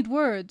 Honeyed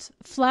words,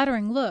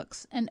 flattering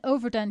looks, and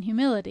overdone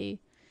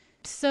humility.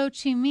 So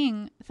Chi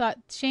Ming thought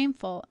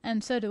shameful,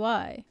 and so do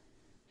I.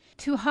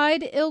 To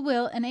hide ill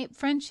will and ape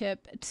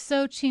friendship,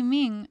 so Chi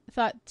Ming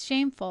thought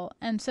shameful,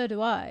 and so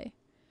do I.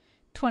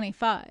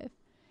 25.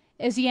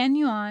 As Yan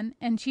Yuan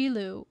and Chi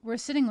Lu were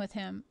sitting with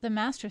him, the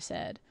master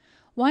said,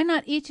 Why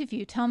not each of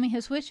you tell me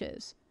his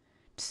wishes?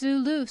 Tzu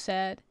Lu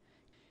said,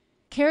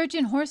 Carriage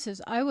and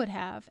horses I would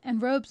have,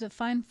 and robes of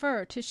fine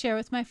fur to share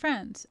with my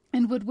friends,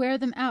 and would wear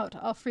them out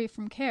all free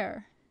from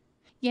care.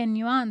 Yan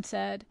Yuan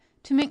said,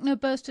 To make no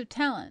boast of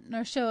talent,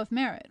 nor show of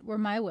merit, were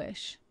my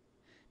wish.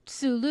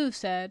 Tzu Lu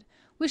said,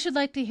 We should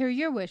like to hear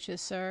your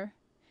wishes, sir.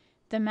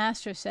 The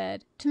master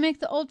said, To make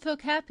the old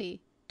folk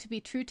happy, to be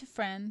true to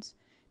friends,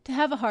 to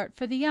have a heart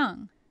for the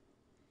young.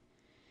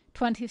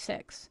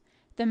 26.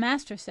 The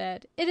master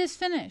said, It is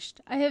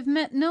finished. I have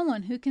met no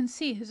one who can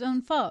see his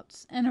own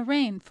faults, and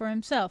arraign for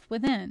himself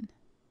within.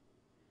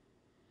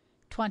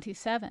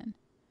 27.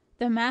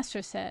 The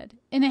master said,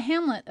 In a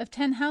hamlet of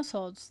 10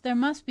 households there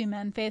must be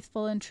men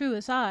faithful and true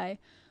as I.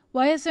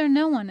 Why is there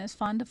no one as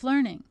fond of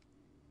learning?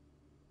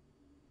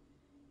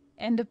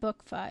 End of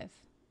Book 5.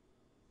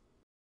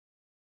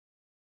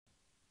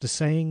 The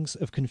Sayings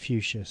of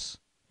Confucius.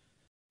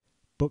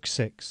 Book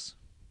 6.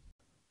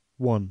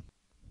 1.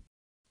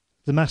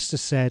 The master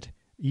said,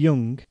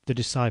 Young, the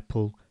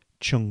disciple,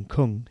 Chung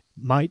Kung,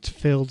 might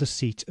fill the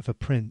seat of a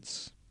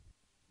prince.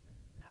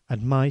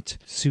 And might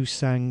Su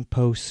Sang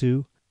Po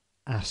Su?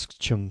 Asked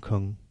Chung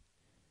Kung.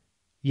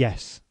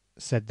 Yes,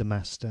 said the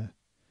master,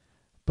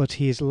 but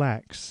he is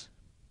lax.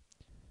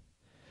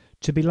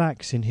 To be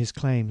lax in his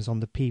claims on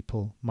the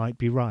people might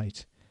be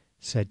right,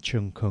 said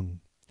Chung Kung,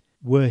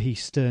 were he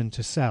stern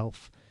to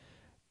self,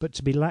 but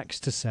to be lax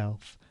to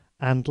self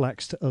and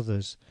lax to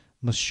others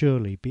must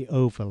surely be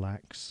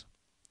over-lax.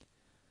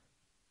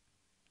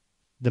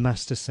 The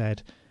master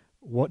said,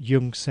 What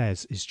Jung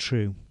says is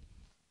true.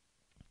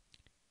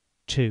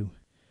 2.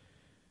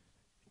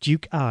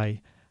 Duke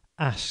Ai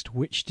asked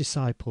which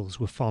disciples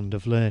were fond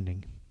of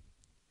learning.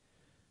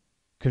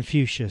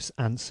 Confucius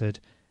answered,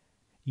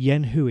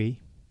 Yen Hui,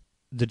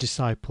 the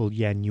disciple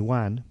Yen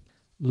Yuan,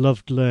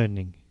 loved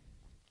learning.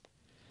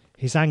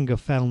 His anger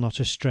fell not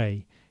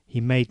astray,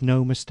 he made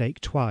no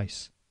mistake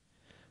twice.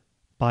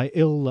 By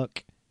ill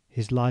luck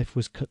his life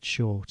was cut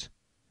short.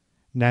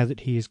 Now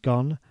that he is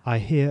gone, I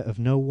hear of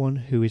no one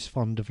who is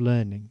fond of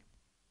learning.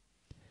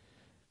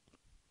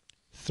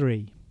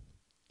 3.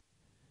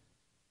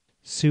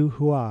 Su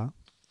Hua,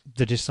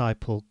 the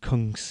disciple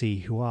Kung Si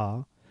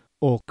Hua,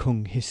 or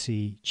Kung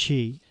Hisi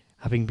Chi,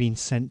 having been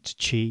sent to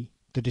Chi,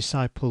 the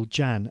disciple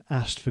Jan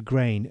asked for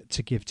grain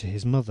to give to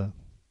his mother.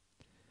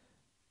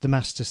 The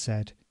master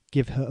said,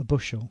 Give her a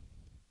bushel.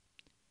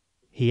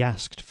 He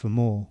asked for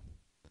more.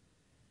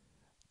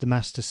 The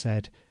master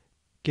said,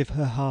 Give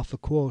her half a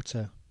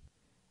quarter.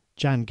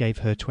 Jan gave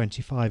her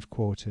 25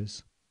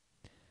 quarters.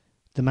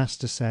 The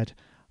master said,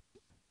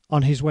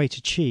 On his way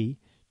to Chi,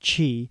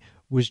 Chi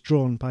was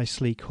drawn by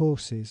sleek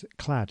horses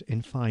clad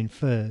in fine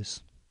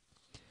furs.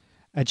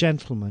 A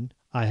gentleman,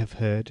 I have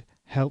heard,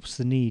 helps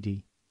the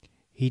needy.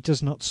 He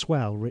does not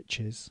swell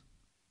riches.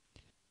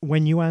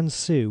 When Yuan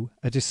Su,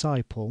 a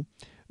disciple,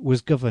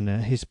 was governor,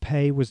 his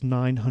pay was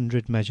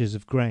 900 measures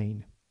of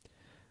grain.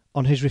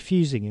 On his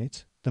refusing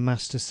it, the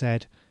master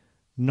said,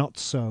 Not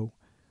so.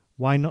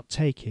 Why not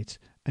take it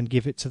and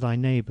give it to thy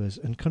neighbours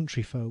and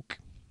country folk?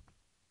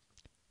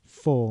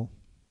 4.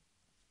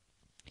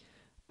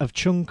 Of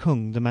Chung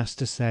Kung the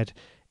master said,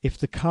 If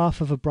the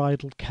calf of a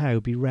bridled cow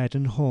be red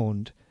and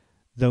horned,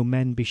 though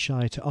men be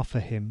shy to offer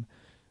him,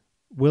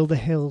 will the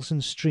hills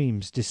and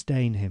streams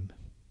disdain him?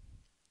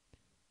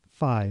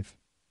 5.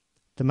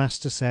 The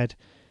master said,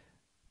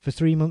 For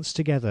 3 months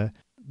together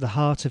the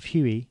heart of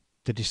Hui,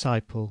 the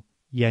disciple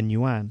Yen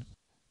Yuan,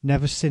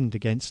 never sinned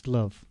against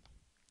love.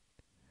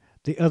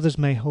 The others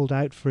may hold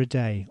out for a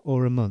day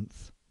or a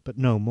month, but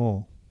no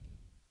more.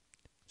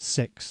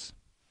 6.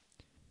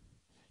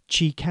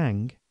 Chi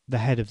Kang, the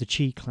head of the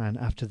Qi clan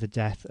after the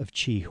death of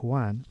Qi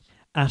Huan,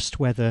 asked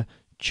whether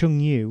Chung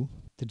Yu,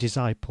 the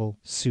disciple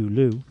Su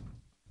Lu,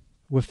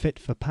 were fit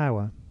for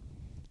power.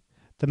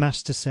 The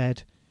master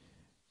said,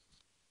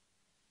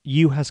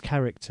 Yu has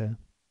character.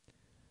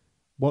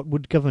 What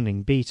would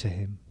governing be to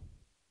him?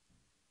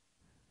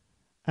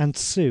 And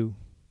Su,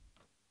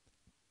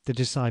 the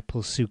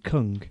disciple Su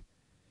Kung,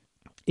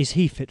 is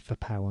he fit for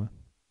power?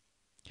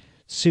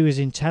 Su is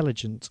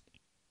intelligent.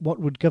 What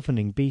would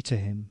governing be to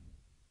him?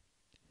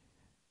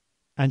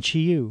 And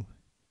Chiyu,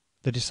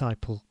 the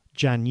disciple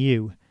Jan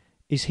Yu,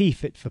 is he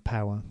fit for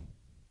power?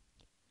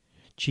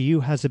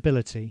 Chiyu has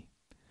ability.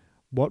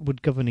 What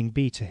would governing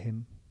be to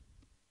him?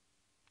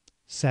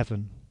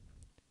 7.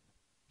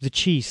 The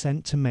Qi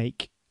sent to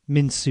make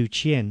Min Su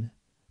Qian,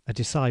 a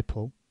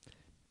disciple,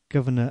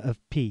 governor of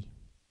Pi.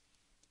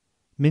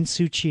 Min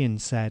Su Qian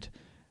said,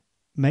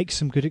 Make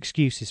some good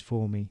excuses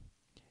for me.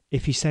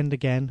 If you send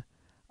again,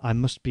 I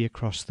must be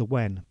across the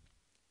Wen.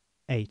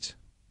 8.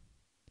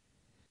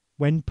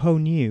 When Po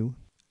Niu,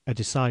 a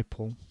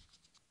disciple,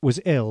 was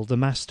ill, the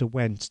master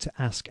went to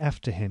ask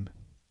after him.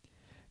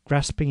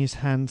 Grasping his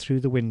hand through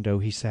the window,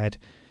 he said,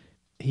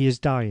 He is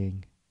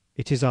dying.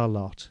 It is our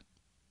lot.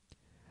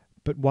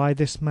 But why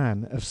this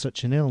man of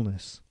such an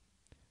illness?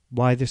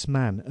 Why this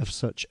man of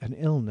such an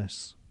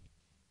illness?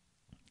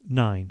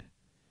 9.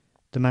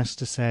 The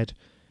master said,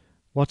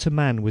 What a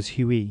man was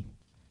Hui,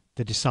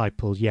 the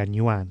disciple Yan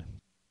Yuan.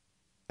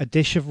 A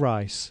dish of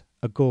rice,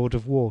 a gourd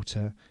of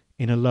water,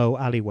 in a low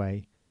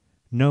alleyway.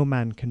 No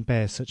man can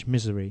bear such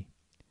misery.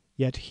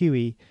 Yet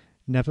Hui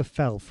never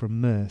fell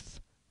from mirth.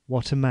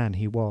 What a man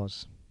he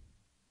was.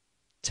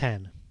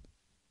 10.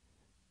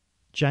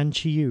 Jan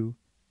Chiyu,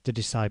 the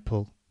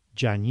disciple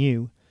Jan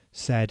Yu,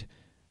 said,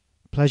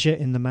 Pleasure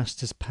in the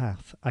master's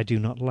path I do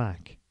not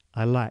lack.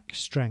 I lack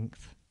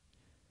strength.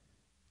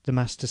 The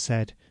master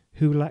said,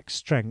 Who lacks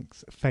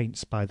strength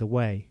faints by the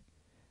way.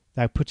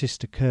 Thou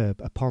puttest a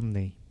curb upon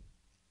thee.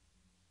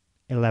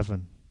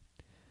 11.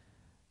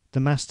 The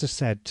master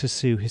said to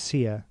Su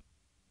Hsia,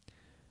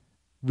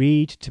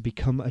 Read to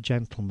become a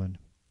gentleman.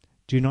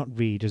 Do not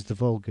read as the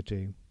vulgar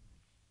do.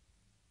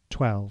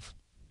 12.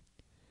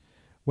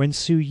 When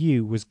Su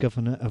Yu was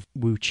governor of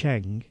Wu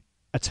Cheng,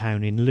 a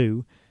town in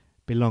Lu,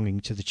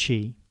 belonging to the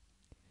Qi,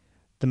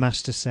 the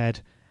master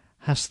said,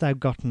 Hast thou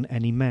gotten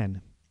any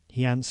men?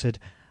 He answered,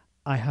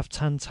 I have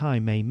Tan Tai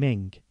Mei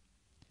Ming.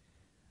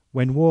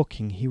 When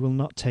walking he will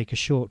not take a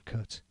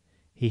shortcut.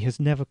 He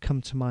has never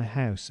come to my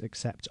house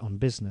except on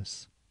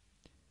business.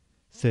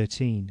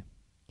 13.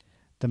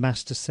 The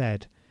master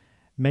said,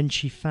 Men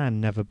Chi Fan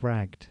never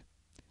bragged.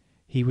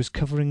 He was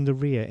covering the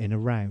rear in a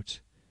rout.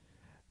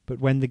 But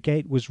when the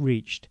gate was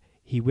reached,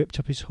 he whipped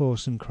up his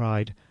horse and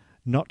cried,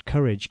 Not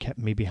courage kept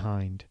me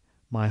behind.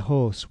 My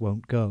horse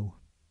won't go.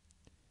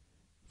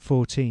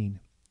 14.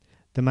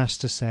 The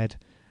master said,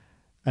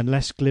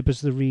 Unless glib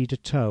as the reed a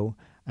toe,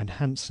 and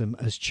handsome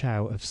as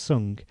Chow of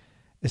Sung,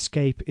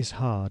 escape is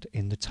hard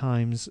in the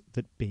times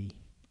that be.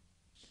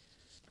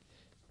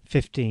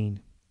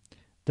 15.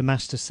 The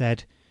master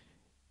said,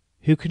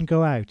 Who can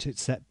go out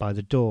except by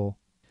the door?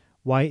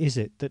 Why is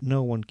it that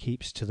no one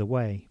keeps to the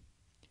way?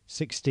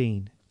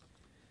 16.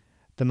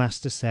 The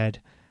master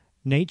said,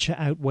 Nature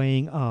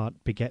outweighing art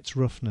begets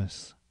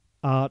roughness.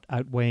 Art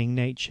outweighing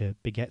nature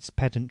begets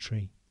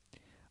pedantry.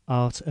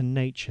 Art and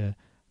nature,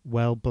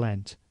 well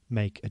blent,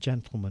 make a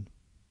gentleman.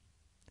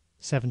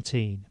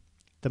 17.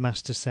 The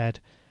master said,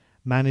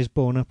 Man is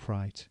born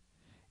upright.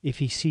 If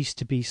he cease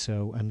to be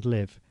so and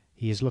live,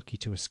 he is lucky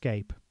to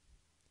escape.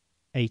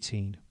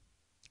 18.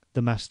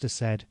 The master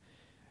said,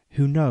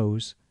 Who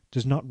knows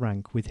does not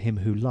rank with him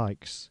who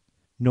likes,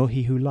 nor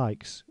he who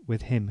likes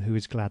with him who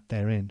is glad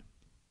therein.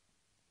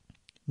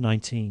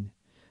 19.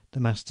 The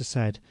master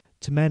said,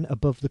 To men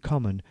above the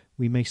common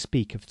we may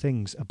speak of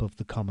things above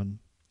the common.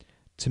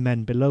 To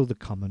men below the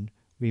common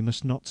we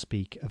must not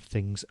speak of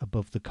things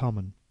above the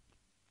common.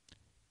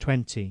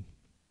 20.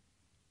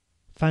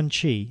 Fan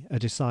Chi, a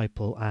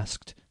disciple,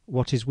 asked,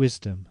 What is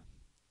wisdom?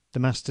 The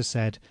master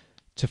said,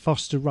 To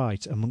foster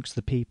right amongst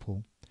the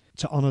people,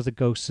 to honour the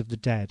ghosts of the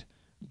dead,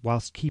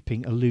 whilst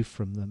keeping aloof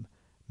from them,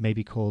 may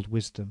be called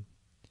wisdom.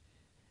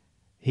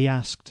 He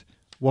asked,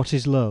 What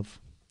is love?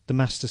 The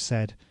master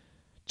said,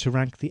 To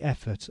rank the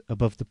effort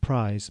above the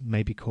prize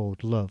may be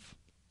called love.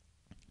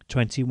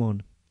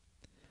 21.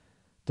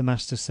 The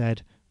master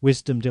said,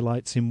 Wisdom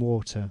delights in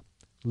water,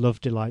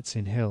 love delights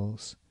in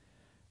hills.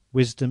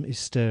 Wisdom is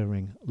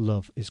stirring,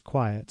 love is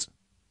quiet.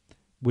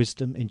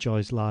 Wisdom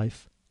enjoys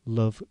life,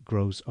 love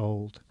grows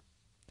old.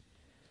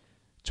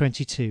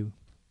 22.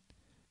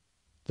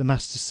 The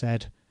master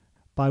said,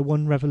 By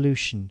one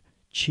revolution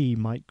Qi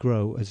might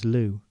grow as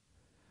Lu.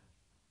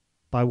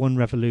 By one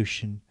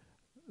revolution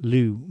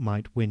Lu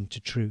might win to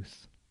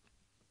truth.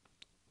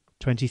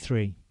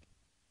 23.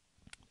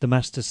 The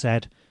master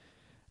said,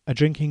 A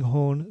drinking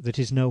horn that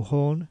is no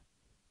horn?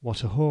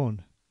 What a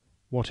horn!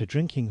 What a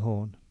drinking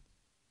horn!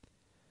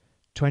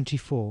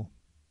 24.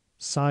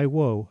 Sai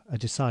Wo, a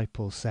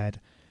disciple, said,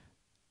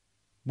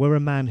 Were a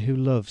man who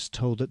loves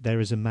told that there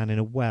is a man in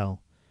a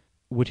well,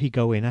 would he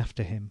go in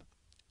after him?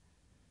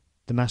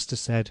 The master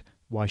said,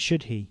 why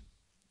should he?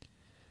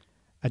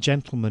 A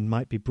gentleman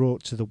might be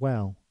brought to the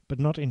well, but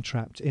not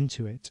entrapped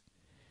into it.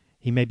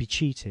 He may be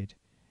cheated,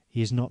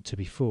 he is not to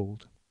be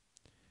fooled.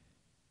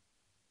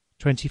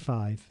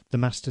 25. The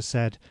master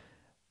said,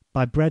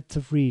 by breadth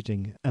of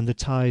reading and the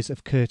ties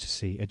of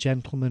courtesy a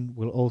gentleman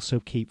will also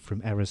keep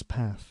from error's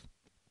path.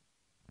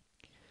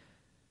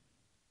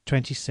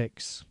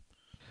 26.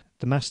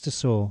 The master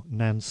saw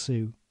Nan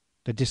Su,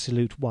 the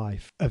dissolute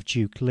wife of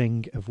Duke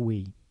Ling of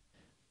Wei.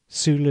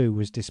 Su Lu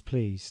was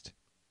displeased.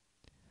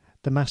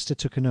 The master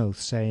took an oath,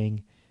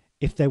 saying,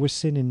 if there was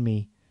sin in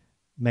me,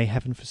 may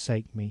heaven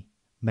forsake me,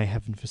 may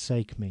heaven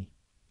forsake me.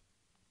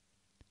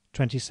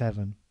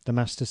 27. The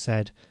master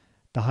said,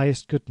 the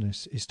highest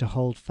goodness is to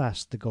hold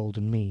fast the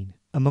golden mean.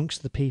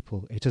 Amongst the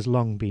people it has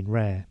long been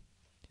rare.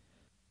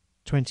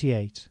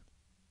 28.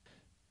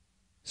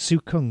 Su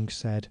Kung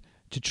said,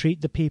 to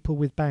treat the people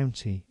with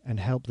bounty and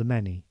help the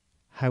many.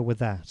 How were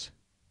that?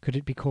 Could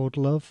it be called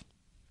love?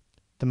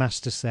 The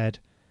master said,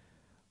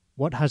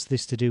 what has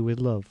this to do with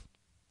love?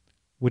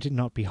 Would it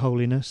not be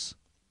holiness?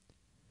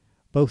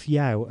 Both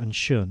Yao and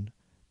Shun,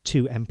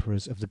 two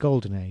emperors of the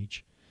Golden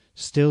Age,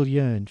 still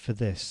yearned for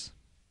this.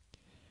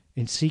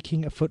 In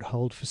seeking a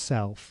foothold for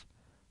self,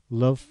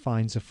 love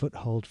finds a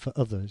foothold for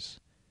others.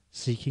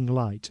 Seeking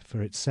light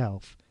for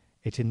itself,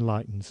 it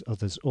enlightens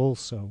others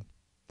also.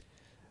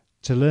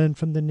 To learn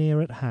from the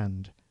near at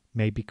hand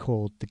may be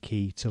called the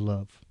key to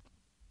love.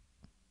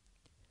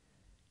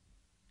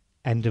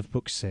 End of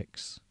Book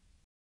 6.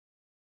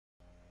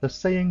 The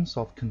Sayings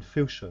of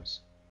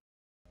Confucius,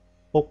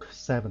 Book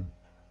 7.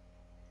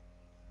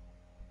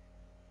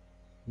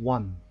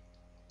 1.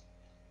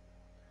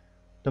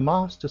 The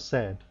master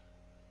said,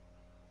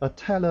 a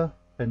teller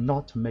and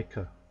not a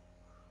maker,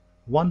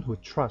 one who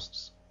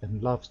trusts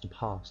and loves the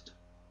past.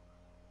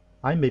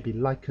 I may be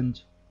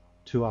likened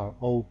to our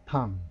old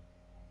Tang.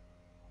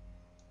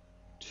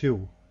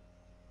 2.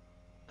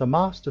 The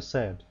master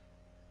said,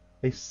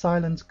 a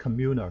silent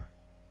communer,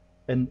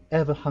 an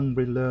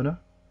ever-hungry learner,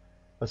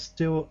 a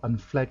still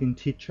unflagging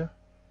teacher.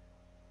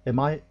 Am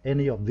I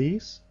any of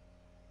these?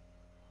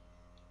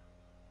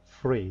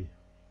 3.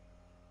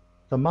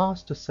 The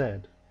master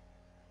said,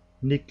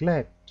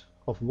 neglect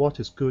of what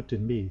is good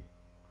in me,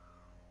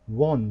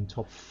 want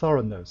of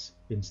thoroughness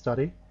in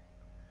study,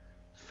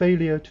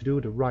 failure to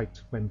do the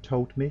right when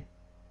told me,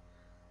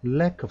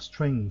 lack of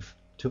strength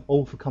to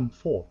overcome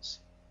faults.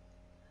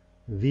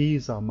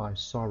 These are my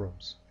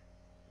sorrows.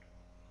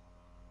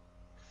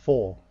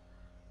 4.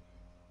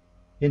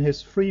 In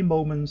his free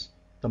moments,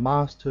 the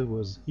master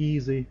was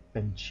easy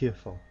and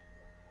cheerful.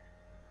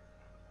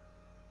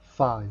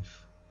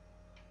 5.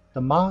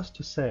 The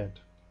master said,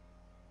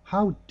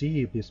 how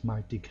deep is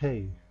my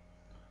decay!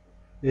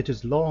 It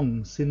is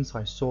long since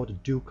I saw the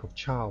Duke of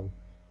Chao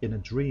in a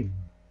dream.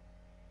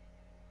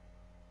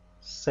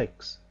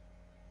 6.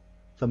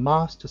 The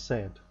master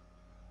said,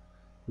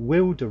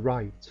 will the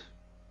right,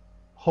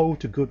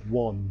 hold the good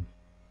one,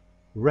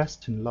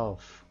 rest in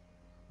love,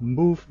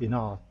 move in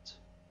art.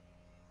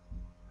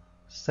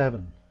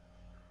 7.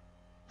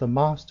 The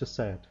master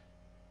said,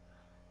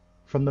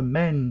 from the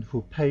men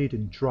who paid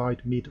in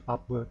dried meat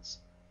upwards,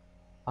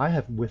 I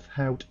have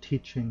withheld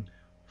teaching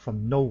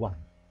from no one.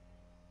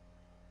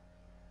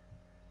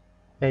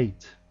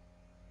 8.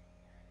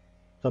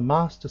 The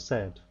master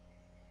said,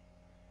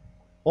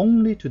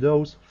 only to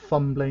those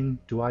fumbling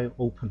do I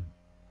open.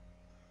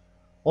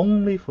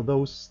 Only for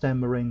those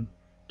stammering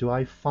do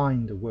I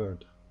find the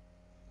word.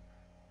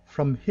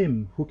 From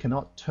him who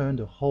cannot turn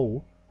the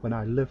whole when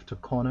I lift a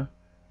corner,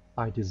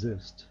 I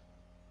desist.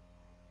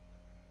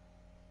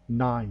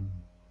 9.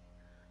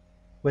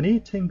 When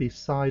eating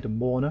beside a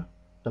mourner,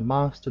 the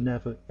master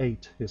never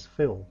ate his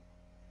fill.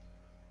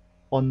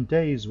 On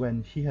days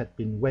when he had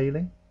been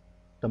wailing,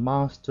 the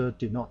master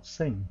did not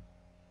sing.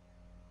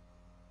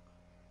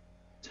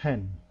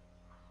 10.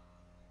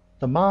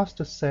 The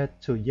master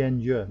said to Yan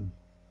Yuan,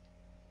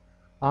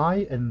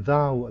 I and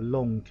thou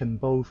alone can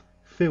both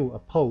fill a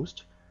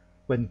post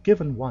when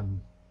given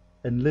one,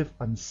 and live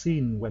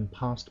unseen when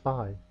passed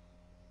by.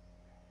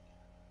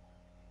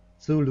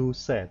 Zulu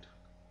said,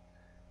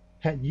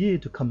 had ye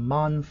to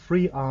command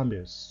 3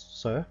 armies,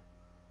 sir,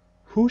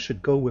 who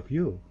should go with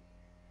you?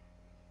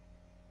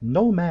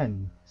 No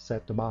man,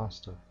 said the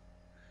master,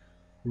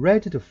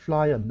 ready to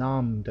fly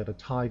unarmed at a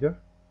tiger,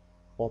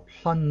 or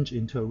plunge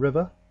into a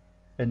river,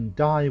 and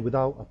die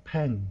without a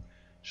pang,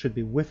 should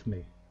be with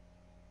me.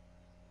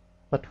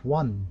 But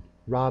one,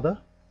 rather,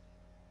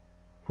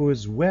 who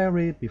is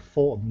wary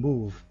before a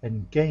move,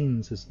 and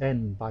gains his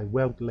end by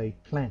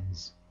well-laid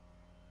plans.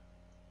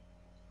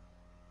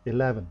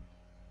 11.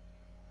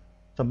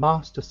 The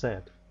master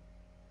said,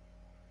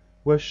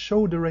 were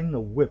shouldering a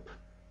whip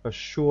a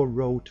sure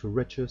road to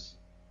riches,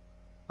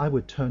 I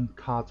would turn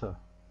carter.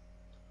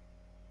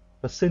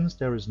 But since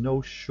there is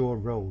no sure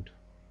road,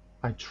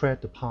 I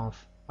tread the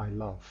path I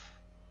love.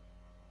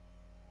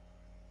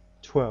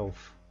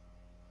 12.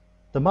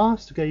 The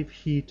master gave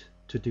heed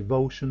to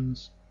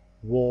devotions,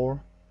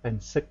 war,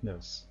 and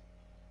sickness.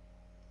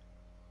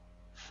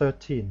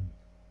 13.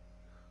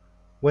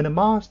 When the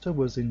master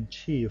was in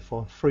Qi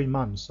for 3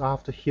 months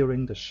after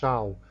hearing the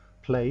shao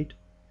played,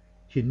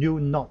 he knew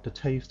not the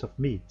taste of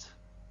meat.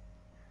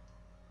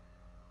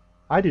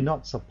 I did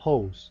not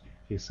suppose,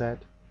 he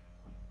said,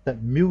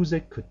 that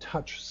music could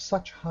touch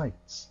such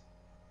heights.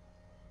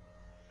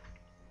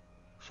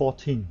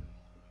 14.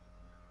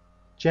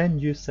 Jen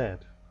Yu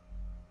said,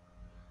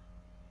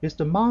 "Is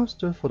the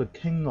master for the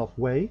king of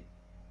Wei?"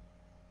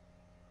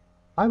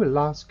 "I will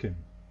ask him,"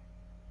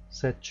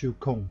 said Chu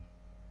Kong.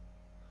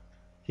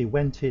 He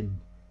went in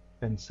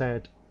and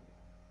said,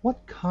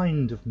 "What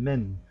kind of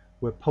men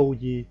were Po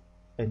Yi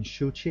and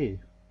Shu Qi?"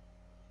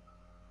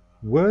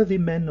 "Worthy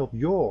men of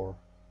yore,"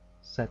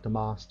 said the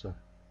master.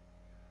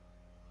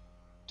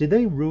 "Did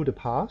they rule the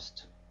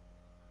past?"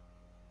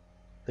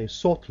 "They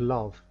sought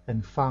love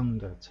and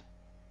found it.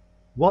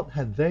 What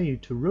had they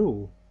to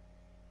rule?"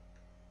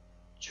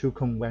 Chu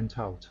Kong went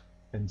out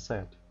and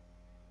said,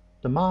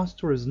 "The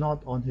master is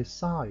not on his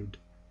side."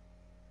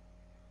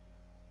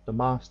 The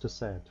master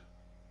said,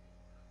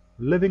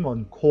 "Living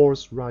on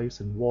coarse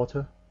rice and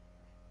water,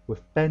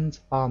 with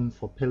bent arm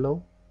for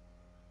pillow,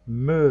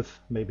 mirth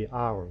may be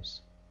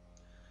ours,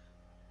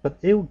 but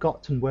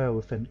ill-gotten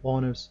wealth and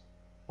honors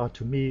are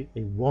to me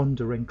a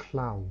wandering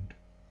cloud."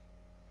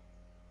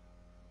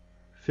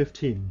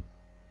 15.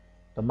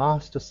 The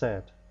master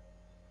said,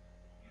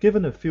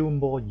 "Given a few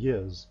more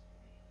years,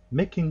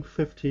 making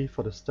 50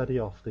 for the study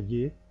of the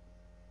year,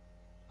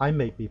 I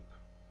may be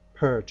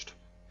purged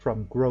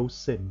from gross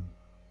sin."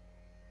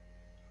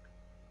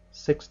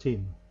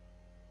 16.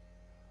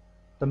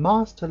 The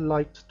master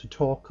liked to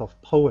talk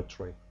of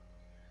poetry,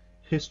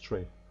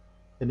 history,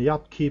 and the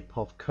upkeep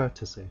of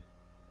courtesy.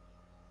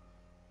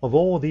 Of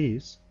all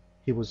these,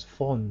 he was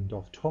fond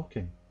of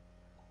talking.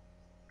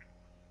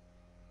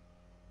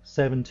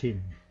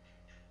 17.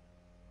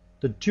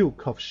 The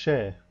Duke of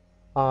She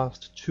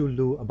asked Chu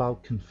Lu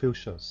about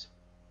Confucius.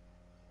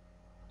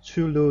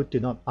 Chu Lu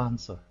did not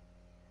answer.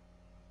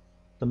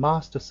 The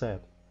master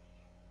said,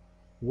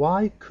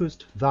 "Why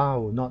couldst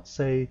thou not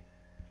say,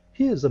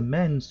 'Here is a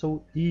man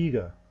so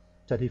eager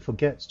that he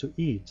forgets to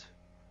eat,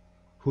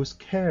 whose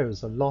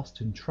cares are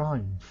lost in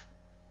triumph,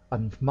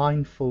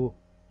 unmindful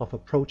of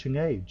approaching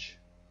age'?"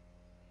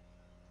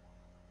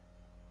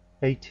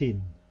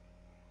 18.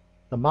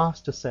 The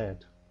master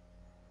said,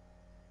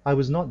 "I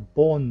was not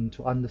born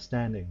to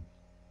understanding.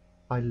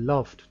 I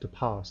loved the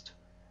past,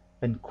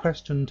 and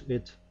questioned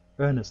it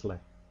earnestly."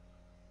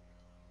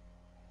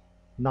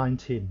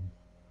 19.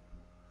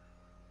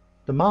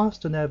 The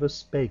master never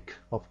spake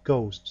of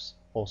ghosts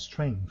or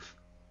strength,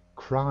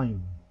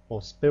 crime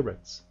or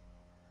spirits.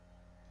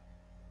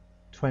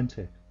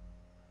 20.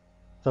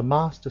 The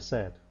master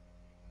said,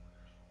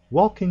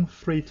 "Walking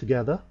 3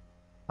 together,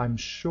 I'm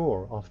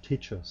sure of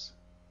teachers.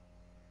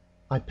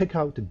 I pick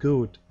out the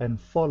good and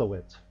follow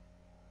it.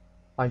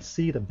 I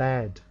see the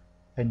bad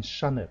and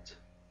shun it."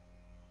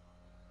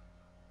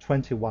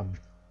 21.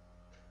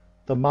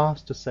 The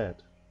master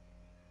said,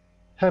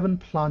 "Heaven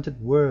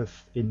planted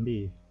worth in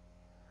me.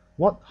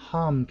 What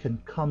harm can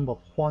come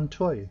of Huan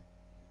Tui?"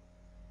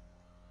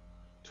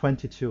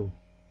 22.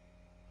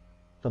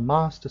 The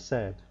master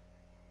said,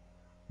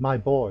 "My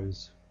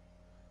boys,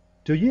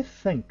 do ye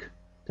think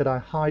that I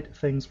hide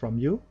things from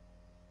you?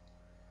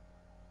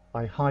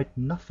 I hide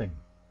nothing.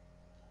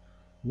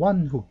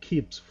 One who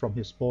keeps from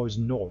his boys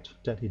naught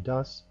that he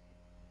does,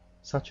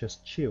 such as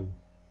Chiu."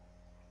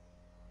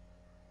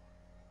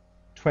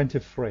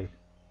 23.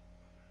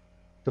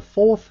 The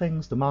 4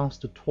 things the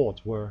master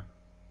taught were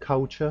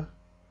culture,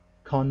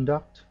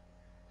 conduct,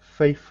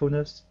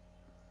 faithfulness,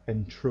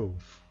 and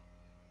truth.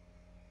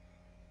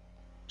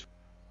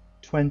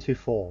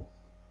 24.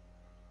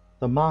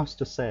 The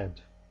master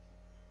said,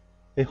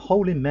 "A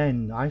holy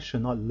man I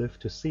shall not live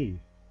to see.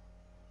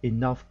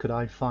 Enough could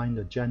I find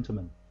a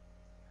gentleman.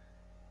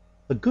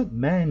 A good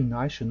man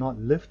I shall not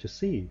live to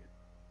see.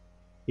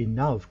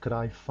 Enough could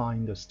I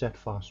find a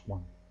steadfast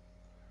one.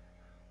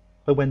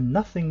 But when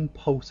nothing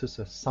poses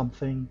as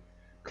something,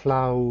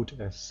 cloud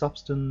as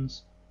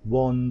substance,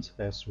 want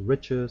as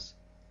riches,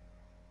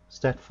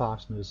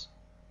 steadfastness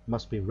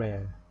must be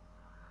rare."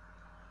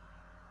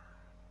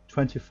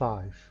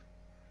 25.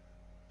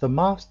 The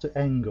master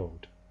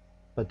angled,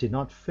 but did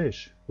not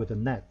fish with a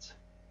net.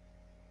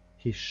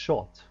 He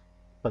shot,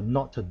 but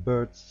not at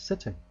birds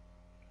sitting.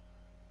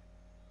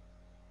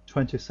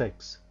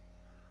 26.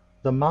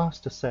 The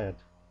master said,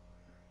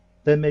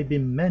 "There may be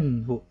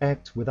men who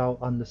act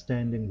without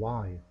understanding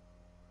why.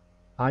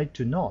 I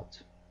do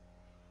not.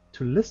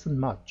 To listen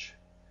much,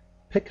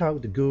 pick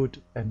out the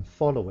good and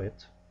follow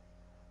it,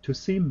 to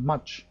see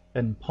much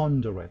and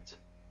ponder it,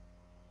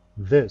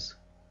 this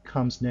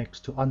comes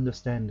next to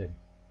understanding."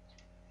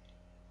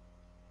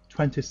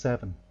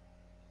 27.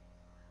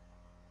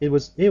 It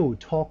was ill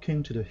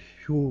talking to the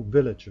Hu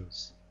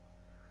villagers.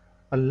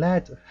 A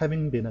lad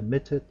having been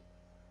admitted,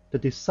 the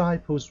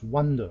disciples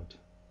wondered.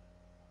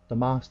 The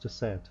master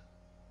said,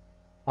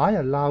 "I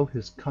allow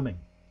his coming,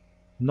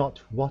 not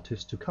what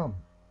is to come.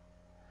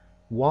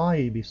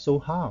 Why be so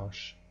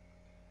harsh?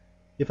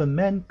 If a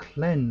man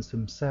cleanse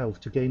himself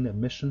to gain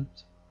admission,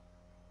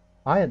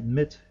 I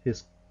admit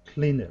his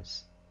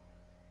cleanness,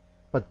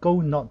 but go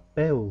not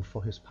bail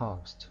for his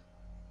past.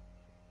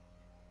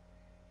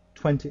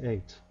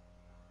 28.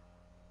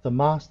 The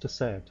Master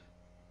said,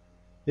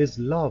 Is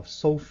love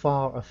so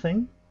far a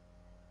thing?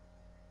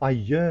 I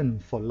yearn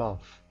for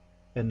love,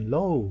 and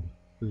lo,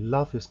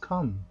 love is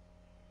come.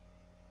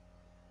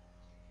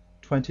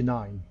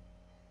 29.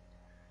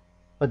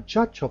 A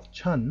judge of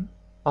Ch'en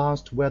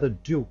asked whether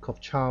Duke of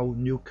Chao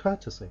knew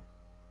courtesy.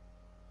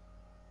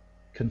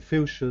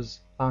 Confucius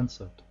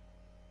answered,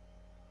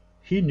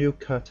 He knew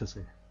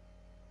courtesy.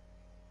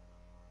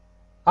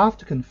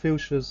 After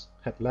Confucius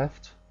had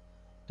left,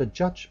 the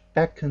judge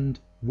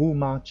beckoned Wu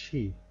Ma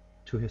Chi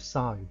to his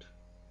side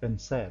and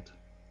said,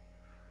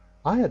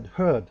 I had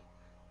heard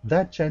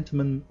that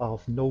gentlemen are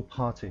of no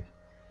party,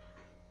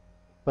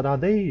 but are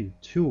they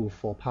too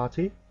for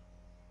party?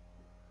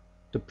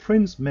 The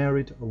prince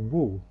married a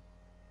Wu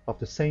of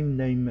the same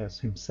name as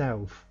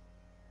himself,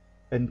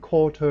 and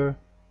called her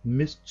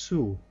Miss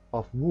Tzu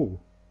of Wu.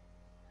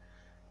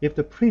 If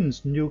the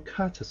prince knew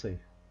courtesy,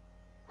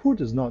 who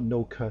does not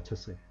know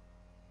courtesy?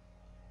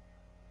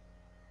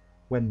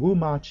 When Wu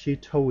Ma Chi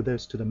told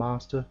this to the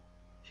master,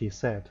 he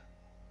said,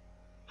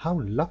 How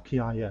lucky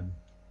I am!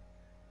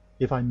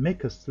 If I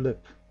make a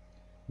slip,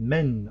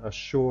 men are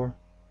sure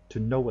to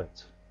know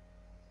it.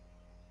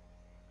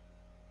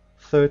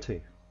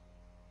 30.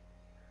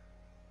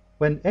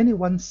 When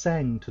anyone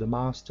sang to the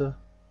master,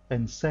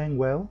 and sang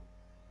well,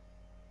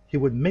 he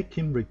would make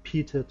him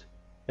repeat it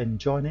and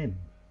join in.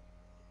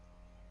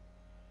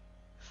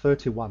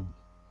 31.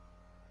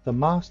 The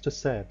master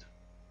said,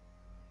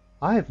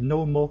 I have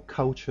no more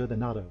culture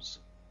than others.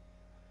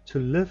 To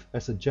live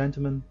as a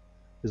gentleman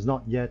is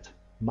not yet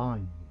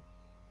mine.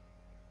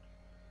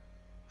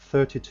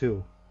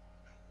 32.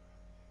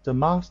 The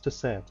master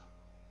said,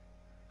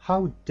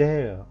 How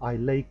dare I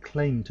lay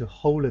claim to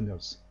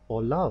holiness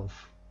or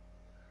love?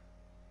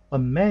 A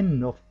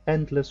man of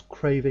endless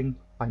craving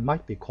I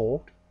might be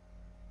called,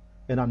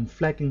 an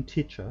unflagging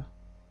teacher,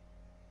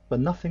 but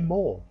nothing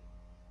more.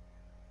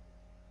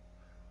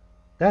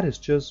 That is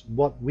just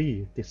what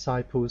we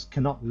disciples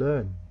cannot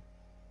learn,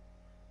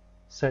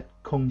 said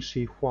Kǒng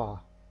Fūzǐ.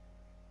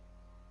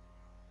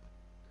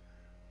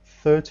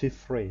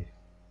 33.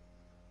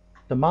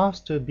 The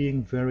master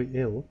being very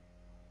ill,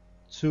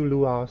 Tzu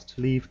Lu asked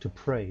leave to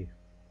pray.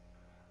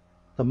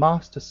 The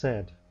master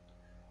said,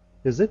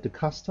 Is it the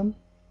custom?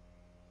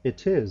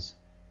 It is,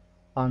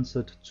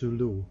 answered Tzu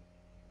Lu.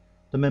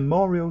 The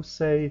memorials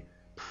say,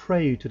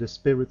 Pray to the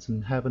spirits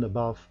in heaven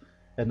above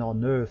and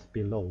on earth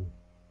below.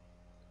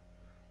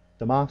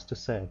 The master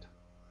said,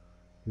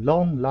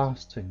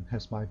 Long-lasting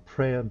has my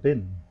prayer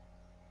been.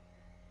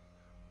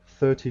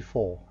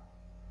 34.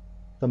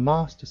 The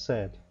master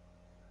said,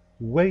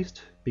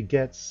 Waste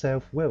begets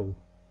self-will,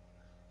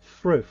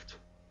 thrift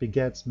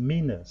begets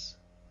meanness,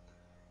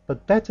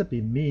 but better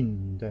be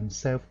mean than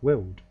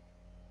self-willed.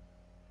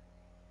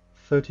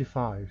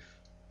 35.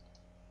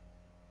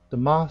 The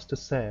master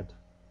said,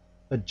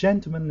 A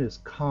gentleman is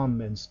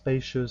calm and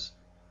spacious,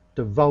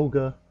 the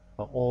vulgar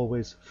are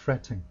always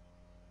fretting.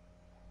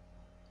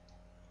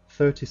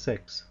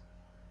 36.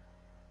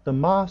 The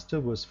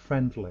master was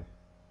friendly,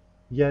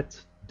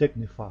 yet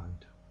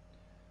dignified.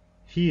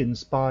 He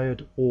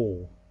inspired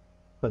awe,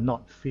 but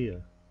not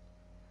fear.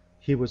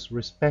 He was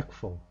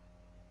respectful,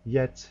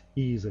 yet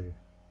easy.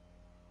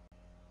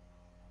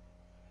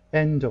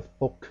 End of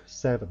Book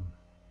 7.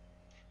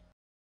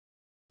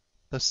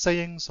 The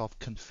Sayings of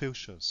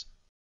Confucius,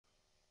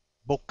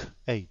 Book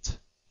 8.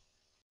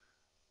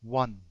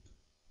 1.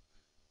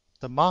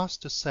 The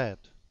master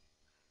said,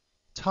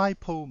 Tai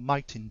Po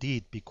might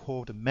indeed be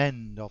called a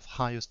man of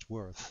highest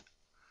worth.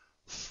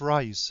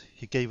 Thrice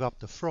he gave up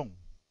the throne.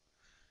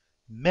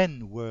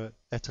 Men were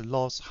at a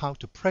loss how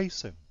to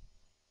praise him.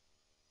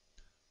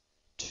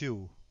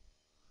 2.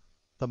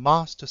 The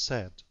master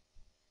said,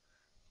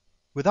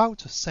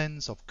 Without a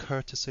sense of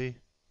courtesy,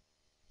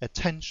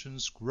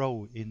 attentions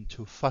grow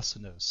into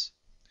fussiness.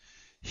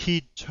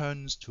 Heed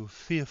turns to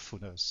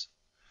fearfulness.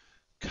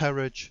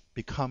 Courage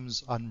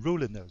becomes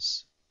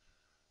unruliness.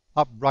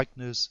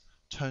 Uprightness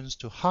turns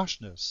to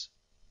harshness.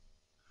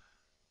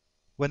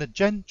 When the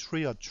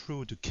gentry are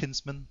true to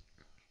kinsmen,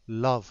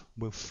 love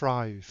will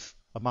thrive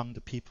among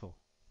the people.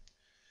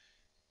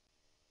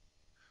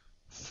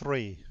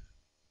 3.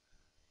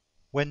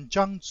 When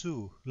Zhang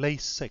Zhu lay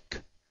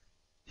sick,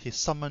 he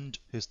summoned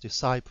his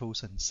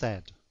disciples and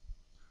said,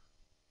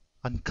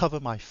 Uncover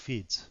my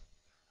feet,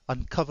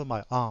 uncover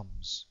my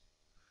arms.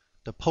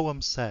 The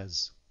poem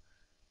says,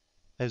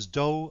 As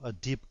though a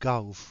deep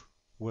gulf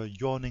were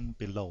yawning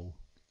below,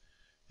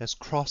 as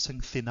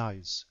crossing thin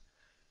ice,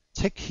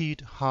 take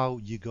heed how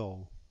ye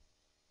go.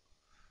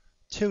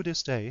 Till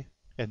this day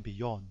and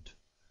beyond,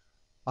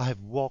 I have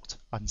walked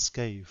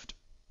unscathed,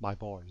 my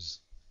boys.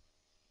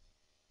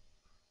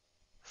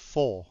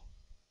 4.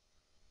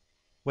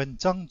 When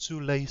Zhang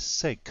Zhu lay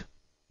sick,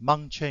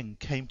 Mang Chen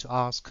came to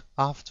ask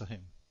after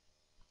him.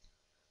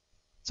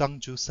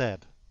 Zhang Zhu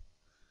said,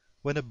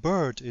 When a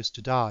bird is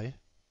to die,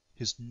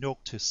 his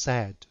note is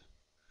sad.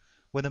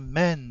 When a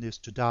man is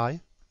to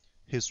die,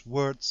 his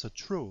words are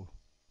true.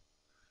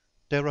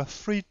 There are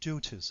 3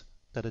 duties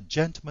that a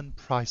gentleman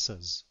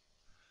prizes: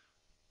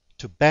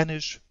 to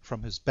banish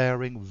from his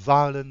bearing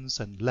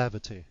violence and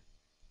levity,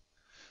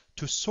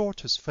 to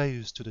sort his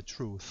face to the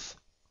truth,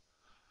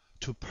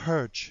 to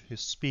purge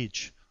his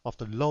speech of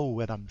the low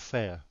and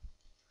unfair.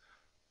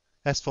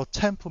 As for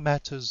temple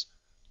matters,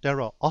 there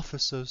are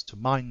officers to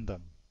mind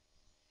them.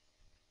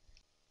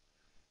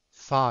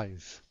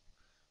 5.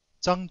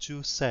 Zhang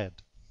Zhu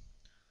said,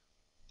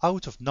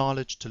 "Out of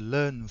knowledge to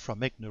learn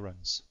from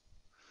ignorance,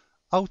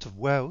 out of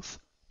wealth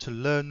to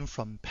learn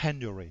from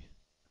penury,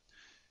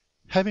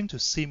 having to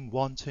seem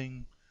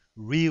wanting,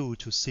 real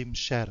to seem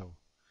shadow,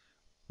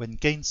 when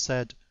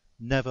gainsaid,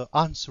 never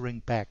answering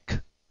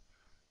back."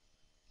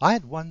 I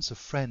had once a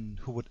friend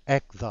who would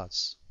act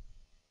thus.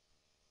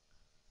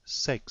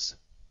 6.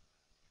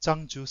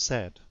 Zhang Zhu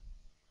said,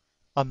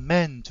 "A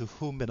man to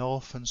whom an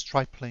orphan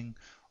stripling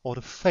or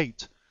the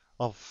fate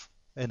of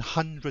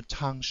 100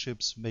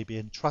 townships may be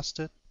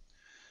entrusted,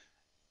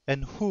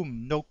 and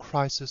whom no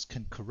crisis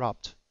can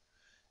corrupt,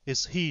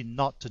 is he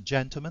not a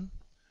gentleman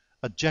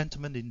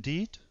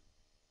indeed?"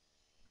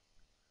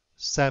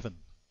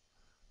 7.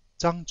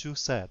 Zhang Zhu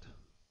said,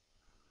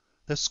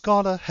 "The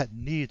scholar had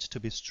need to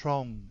be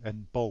strong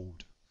and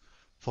bold,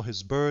 for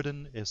his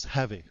burden is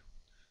heavy,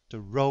 the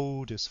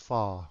road is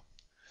far.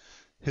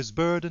 His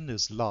burden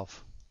is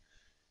love.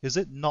 Is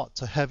it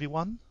not a heavy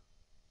one?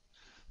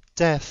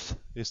 Death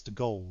is the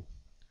goal.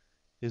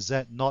 Is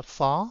that not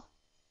far?"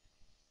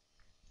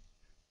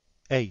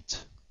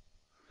 8.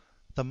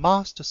 The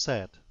master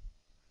said,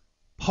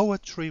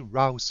 "Poetry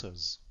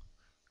rouses,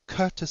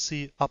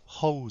 courtesy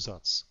upholds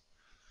us,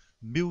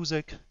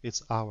 music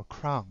is our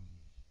crown."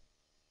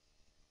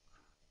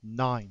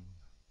 9.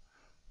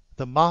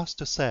 The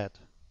master said,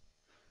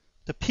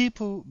 "The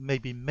people may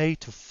be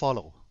made to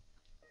follow,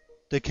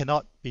 they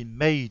cannot be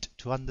made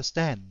to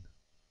understand."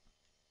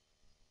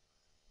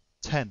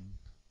 10.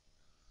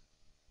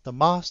 The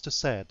master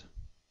said,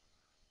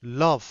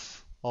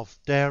 "Love of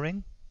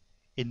daring,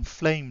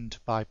 inflamed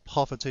by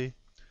poverty,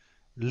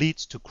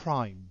 leads to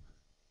crime.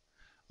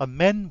 A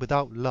man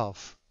without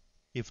love,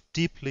 if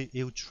deeply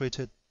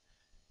ill-treated,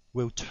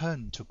 will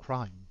turn to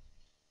crime."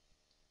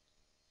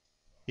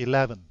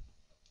 11.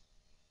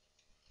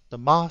 The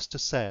master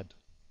said,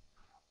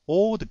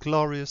 "All the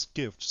glorious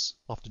gifts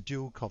of the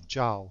Duke of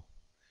Zhao,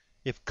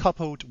 if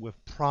coupled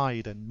with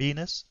pride and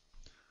meanness,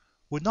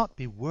 would not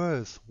be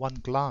worth one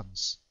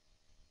glance."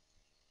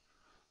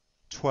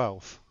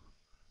 12.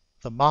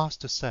 The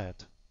master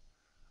said,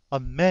 "A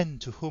man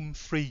to whom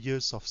 3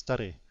 years of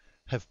study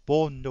have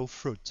borne no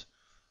fruit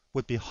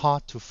would be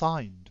hard to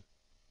find."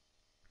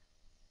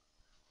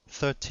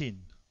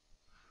 13.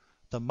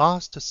 The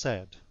master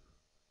said,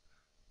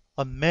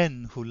 "A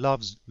man who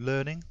loves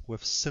learning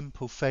with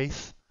simple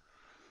faith,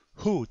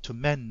 who to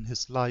mend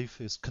his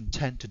life is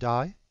content to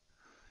die,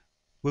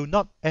 will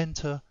not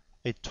enter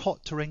a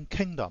tottering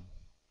kingdom,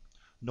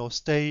 nor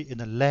stay in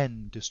a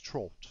land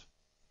distraught.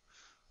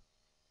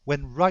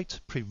 When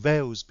right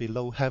prevails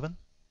below heaven,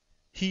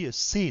 he is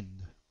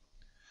seen.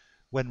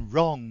 When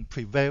wrong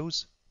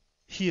prevails,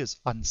 he is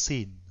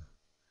unseen.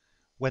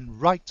 When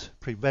right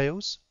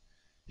prevails,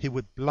 he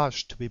would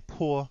blush to be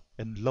poor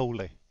and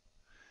lowly.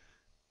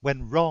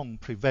 When wrong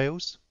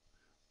prevails,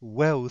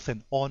 wealth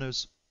and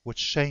honors would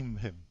shame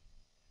him."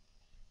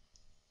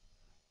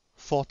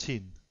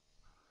 14.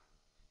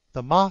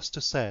 The master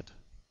said,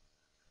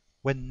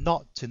 "When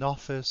not in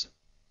office,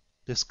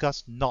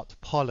 discuss not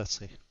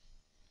policy."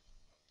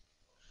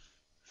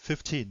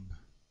 15.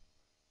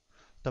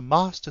 The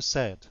master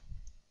said,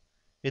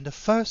 "In the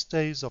first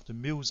days of the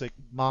music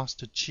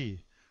master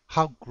Qi,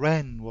 how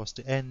grand was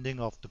the ending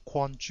of the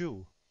Quan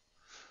Ju!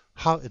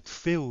 How it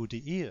filled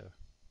the ear!"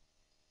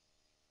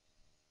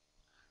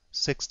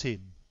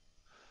 16.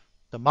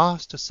 The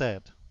master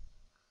said,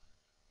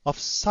 "Of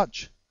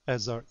such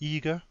as are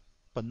eager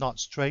but not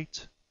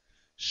straight,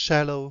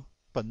 shallow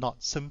but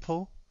not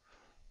simple,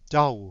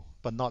 dull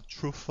but not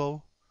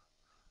truthful,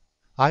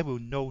 I will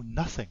know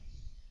nothing."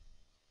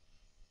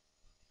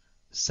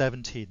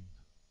 17.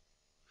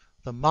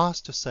 The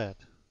master said,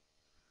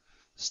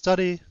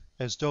 "Study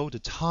as though the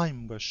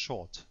time were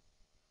short,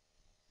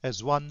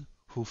 as one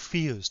who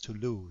fears to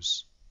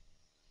lose."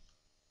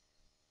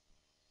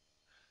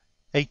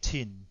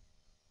 18.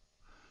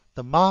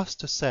 The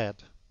master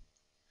said,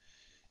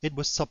 "It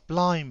was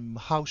sublime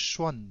how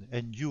Xuan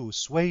and Yu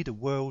swayed the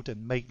world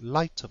and made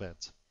light of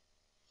it."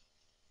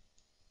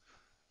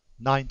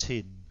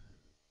 19.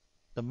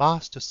 The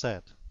master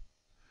said,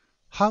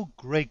 "How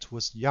great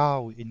was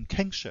Yao in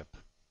kingship!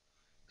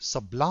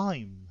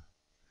 Sublime!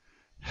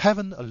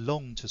 Heaven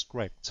alone 'tis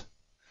great.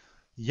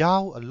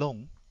 Yao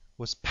alone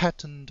was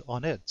patterned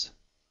on it.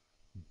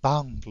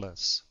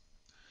 Boundless!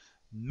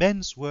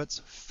 Men's words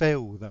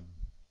fail them.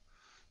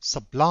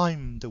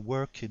 Sublime the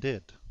work he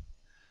did,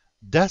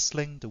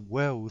 dazzling the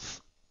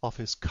wealth of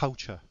his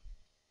culture."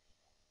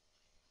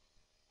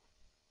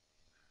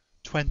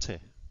 20.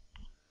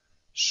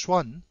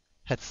 Xuan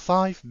had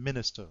 5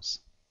 ministers,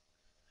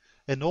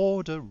 and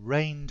order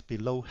reigned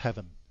below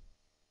heaven.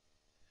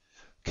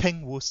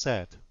 King Wu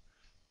said,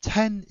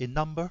 10 in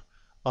number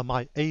are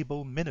my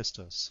able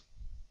ministers.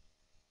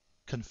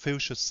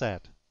 Confucius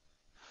said,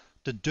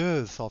 the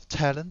dearth of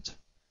talent,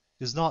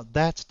 is not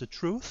that the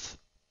truth?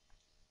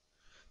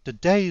 The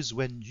days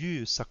when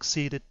you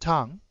succeeded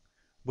Tang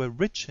were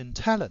rich in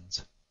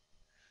talent,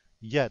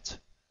 yet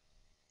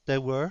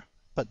there were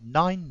but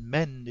 9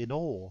 men in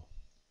all,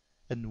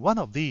 and one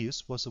of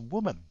these was a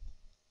woman.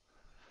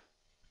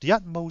 The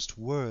utmost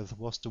worth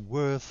was the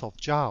worth of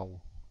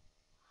Zhao.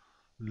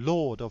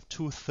 Lord of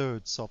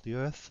 2/3 of the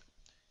earth,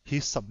 he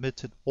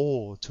submitted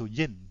all to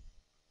Yin.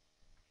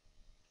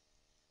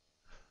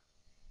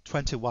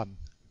 21.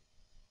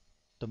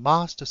 The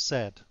master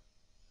said,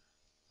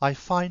 I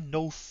find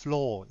no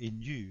flaw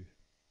in you.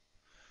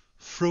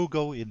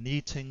 Frugal in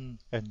eating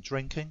and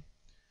drinking,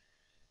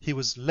 he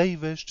was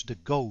lavish to the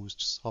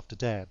ghosts of the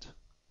dead.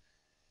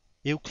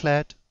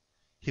 Ill-clad,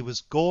 he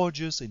was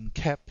gorgeous in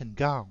cap and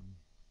gown.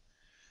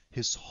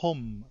 His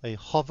home a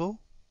hovel,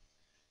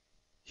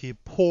 he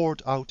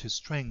poured out his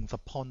strength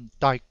upon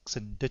dikes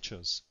and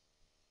ditches.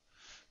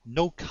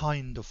 No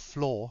kind of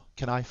flaw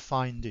can I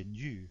find in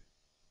you.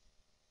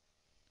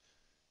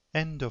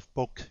 End of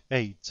Book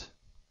 8.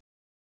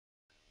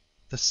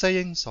 The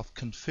Sayings of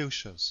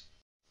Confucius,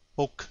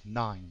 Book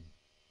 9.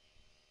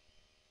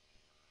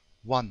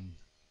 1.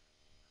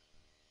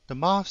 The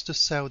master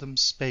seldom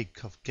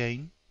spake of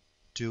gain,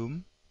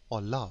 doom, or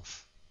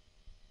love.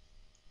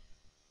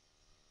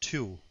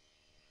 2.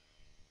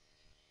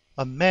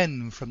 A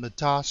man from the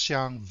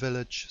Daxiang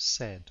village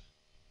said,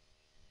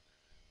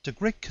 the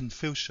great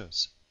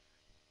Confucius,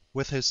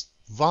 with his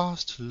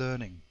vast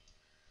learning,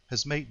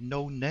 has made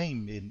no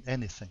name in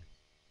anything.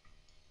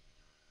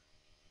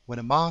 When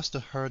the master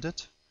heard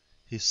it,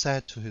 he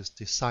said to his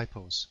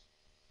disciples,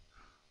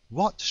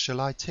 what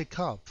shall I take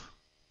up?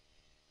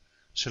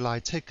 Shall I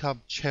take up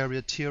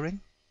charioteering?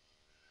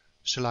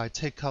 Shall I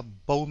take up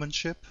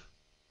bowmanship?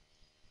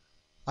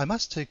 I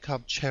must take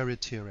up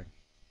charioteering.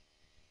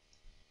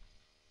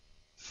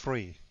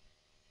 3.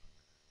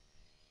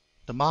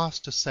 The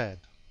master said,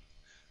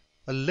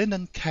 a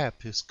linen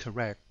cap is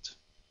correct.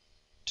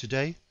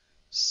 Today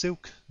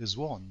silk is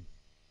worn.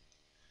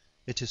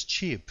 It is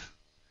cheap,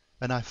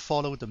 and I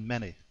follow the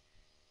many.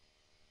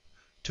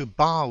 To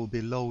bow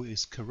below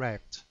is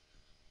correct.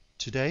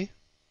 Today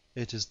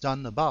it is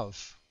done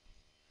above.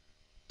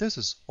 This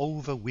is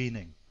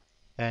overweening,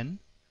 and,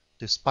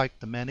 despite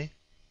the many,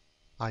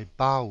 I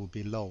bow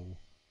below.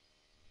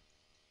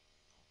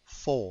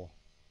 4.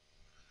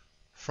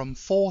 From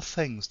 4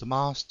 things the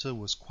master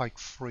was quite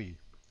free.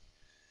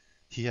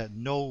 He had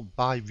no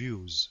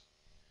by-views.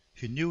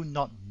 He knew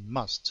not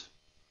must,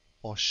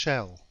 or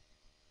shall,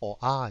 or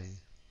I.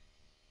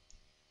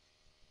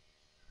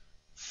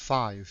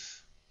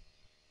 5.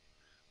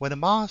 When the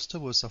master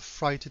was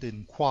affrighted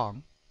in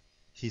Kwang,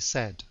 he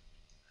said,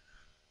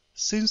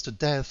 since the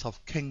death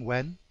of King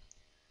Wen,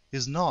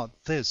 is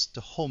not this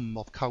the home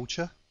of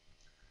culture?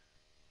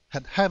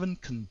 Had heaven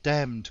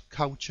condemned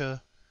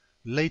culture,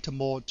 later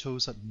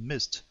mortals had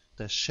missed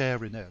their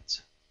share in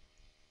it.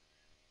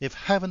 If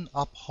heaven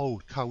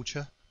uphold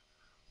culture,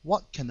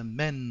 what can the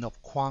men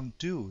of Kwang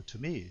do to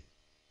me?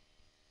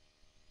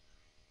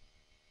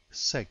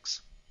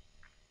 6.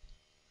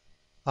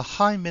 A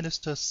high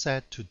minister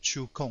said to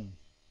Chu Kong,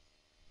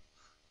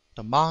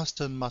 the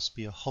master must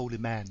be a holy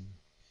man.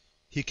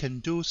 He can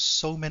do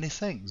so many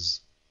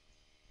things.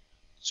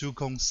 Chu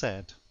Kong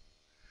said,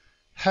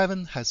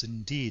 heaven has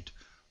indeed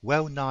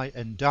well nigh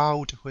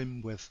endowed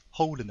him with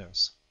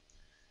holiness,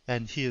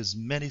 and he is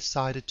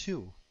many-sided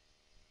too.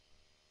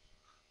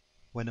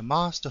 When the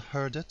master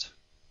heard it,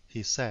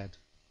 he said,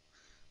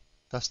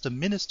 does the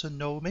minister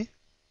know me?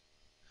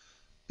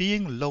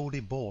 Being lowly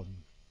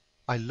born,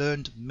 I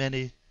learned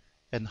many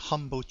an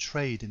humble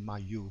trade in my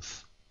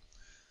youth.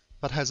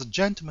 But has a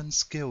gentleman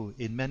skill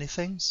in many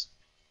things?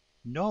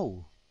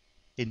 No,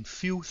 in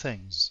few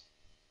things.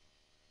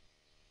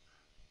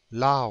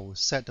 Lao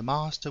said the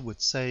master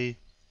would say,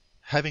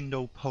 having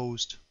no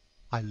post,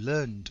 I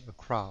learned a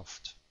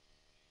craft.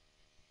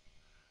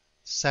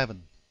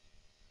 7.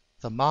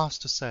 The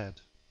master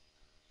said,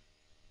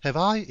 have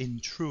I in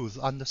truth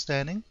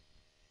understanding?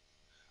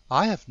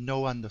 I have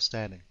no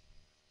understanding.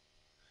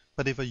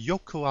 But if a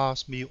yokel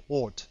asks me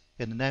aught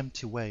in an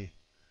empty way,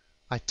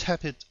 I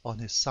tap it on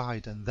his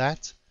side and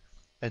that,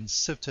 and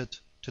sift it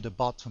to the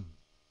bottom.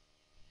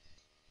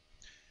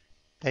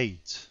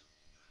 8.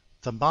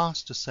 The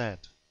master said,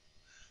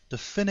 the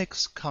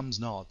phoenix comes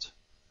not,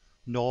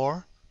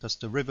 nor does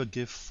the river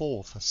give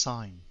forth a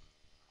sign.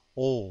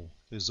 All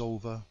is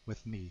over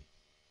with me.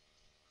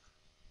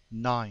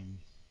 9.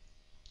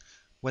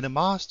 When the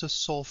master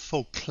saw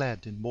folk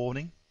clad in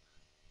mourning,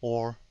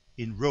 or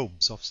in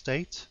robes of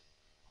state,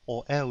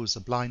 or else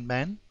a blind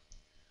man,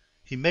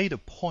 he made a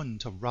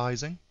point of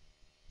rising,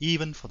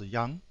 even for the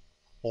young,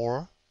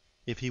 or,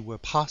 if he were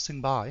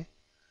passing by,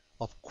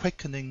 of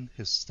quickening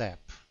his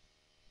step.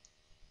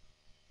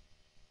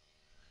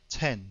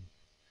 10.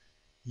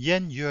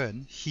 Yen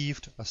Yuan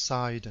heaved a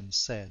sigh and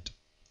said,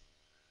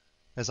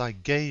 As I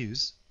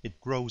gaze, it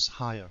grows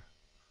higher,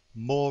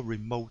 more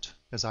remote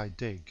as I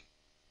dig.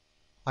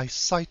 I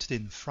sight it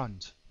in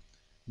front,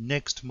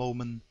 next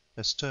moment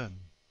astern.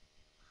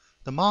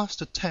 The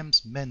master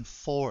tempts men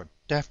forward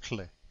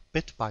deftly,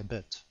 bit by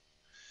bit.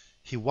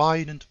 He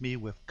widened me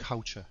with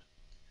culture.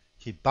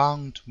 He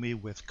bound me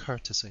with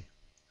courtesy.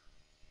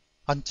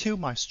 Until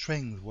my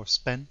strength was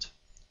spent,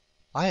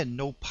 I had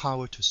no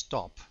power to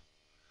stop.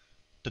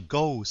 The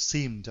goal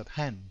seemed at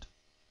hand.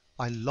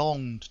 I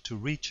longed to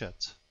reach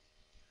it,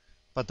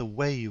 but the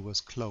way was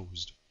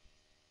closed.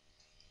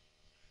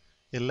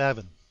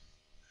 11.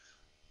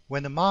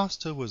 When the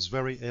master was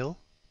very ill,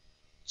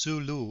 Tzu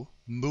Lu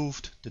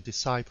moved the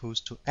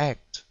disciples to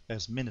act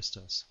as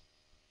ministers.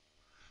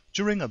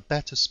 During a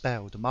better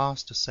spell, the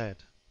master said,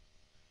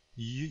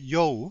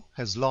 "Yu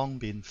has long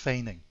been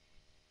feigning.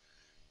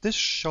 This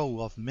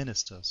show of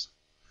ministers,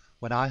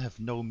 when I have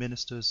no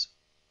ministers,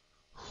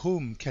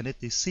 whom can it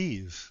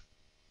deceive?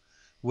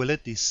 Will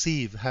it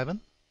deceive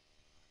heaven?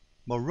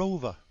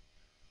 Moreover,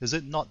 is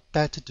it not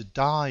better to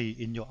die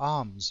in your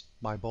arms,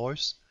 my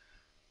boys,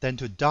 than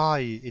to die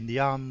in the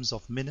arms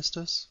of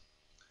ministers?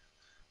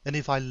 And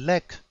if I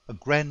lack a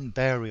grand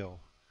burial,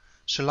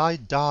 shall I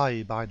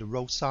die by the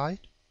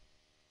roadside?"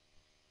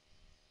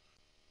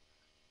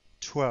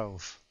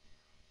 12.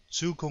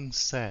 Tzu Kung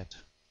said,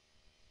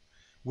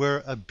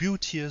 "Were a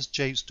beauteous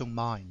jadestone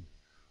mine,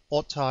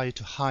 ought I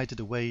to hide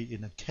it away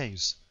in a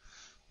case,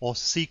 or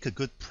seek a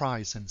good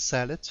price and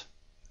sell it?"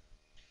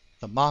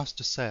 The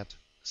master said,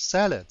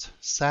 "Sell it,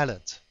 sell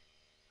it.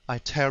 I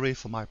tarry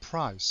for my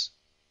price."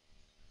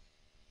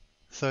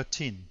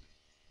 13.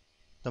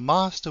 The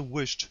master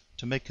wished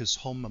to make his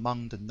home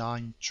among the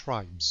 9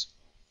 tribes.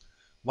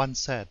 One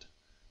said,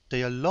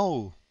 "They are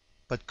low,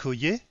 but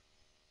could ye?"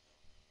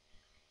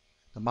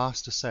 The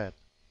master said,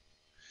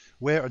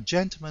 "Where a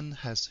gentleman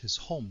has his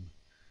home,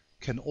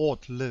 can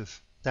aught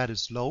live that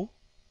is low?"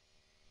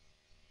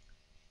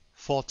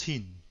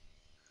 14.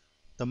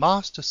 The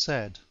master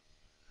said,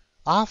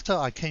 "After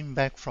I came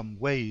back from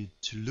Wei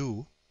to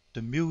Lu,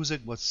 the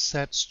music was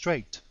set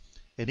straight,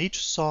 and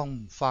each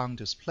song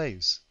found its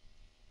place."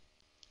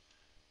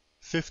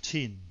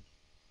 15.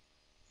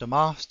 The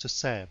master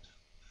said,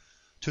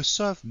 "To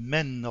serve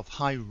men of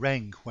high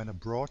rank when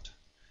abroad,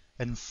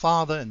 and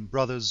father and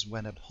brothers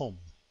when at home.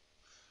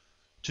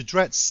 To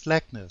dread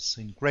slackness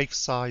in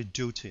graveside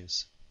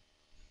duties,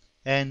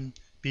 and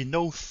be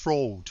no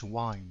thrall to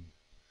wine.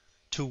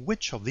 To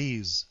which of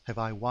these have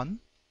I won?"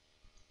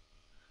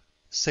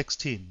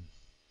 16.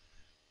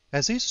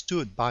 As he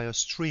stood by a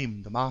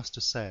stream, the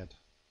master said,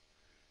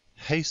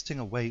 "Hasting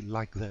away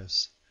like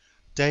this,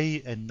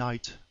 day and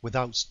night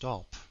without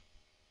stop."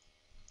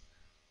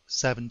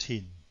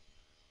 17.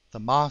 The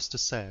master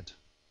said,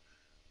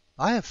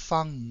 "I have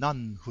found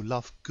none who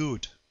love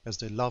good as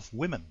they love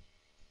women."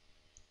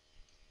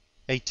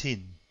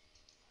 18.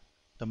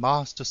 The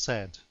master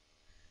said,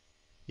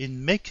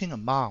 "In making a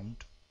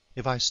mound,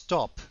 if I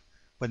stop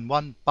when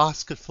one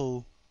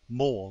basketful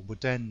more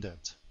would end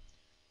it,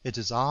 it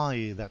is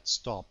I that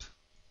stop.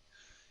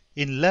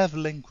 In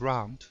leveling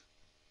ground,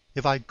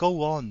 if I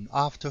go on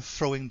after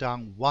throwing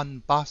down one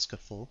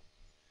basketful,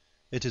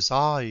 it is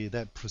I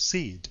that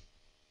proceed."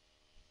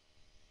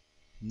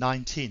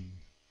 19.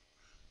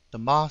 The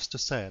master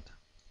said,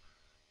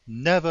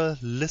 "Never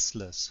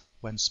listless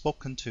when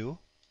spoken to."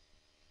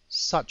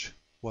 Such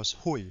was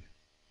Hui.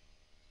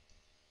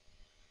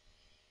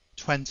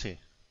 20.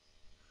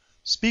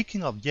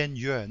 Speaking of Yen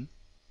Yuan,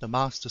 the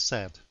master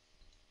said,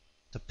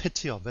 "The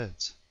pity of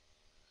it!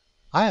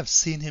 I have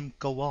seen him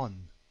go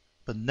on,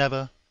 but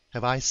never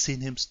have I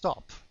seen him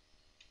stop."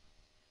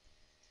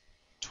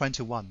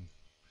 21.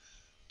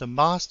 The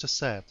master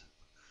said,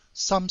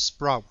 "Some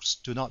sprouts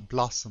do not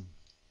blossom,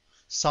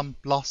 some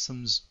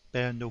blossoms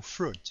bear no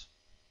fruit."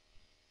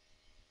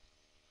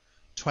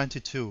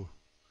 22.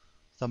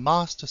 The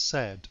master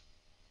said,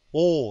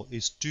 "All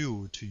is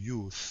due to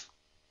youth."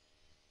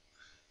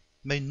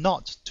 May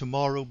not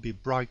tomorrow be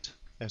bright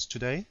as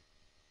today?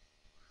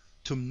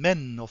 To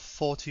men of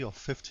 40 or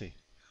 50,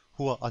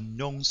 who are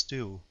unknown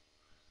still,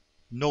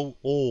 no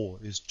all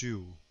is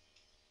due.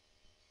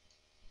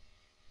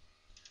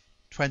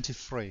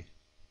 23.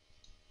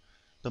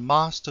 The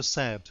master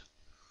said,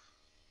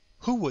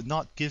 "Who would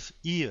not give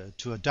ear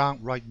to a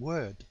downright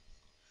word?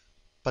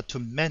 But to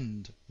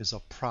mend is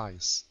of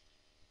price.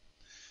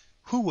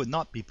 Who would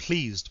not be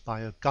pleased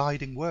by a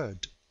guiding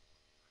word?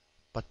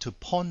 But to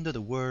ponder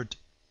the word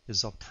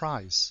is of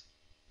price.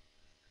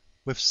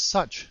 With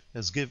such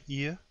as give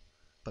ear,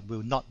 but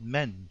will not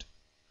mend,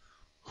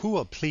 who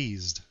are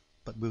pleased,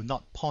 but will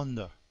not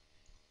ponder,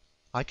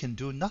 I can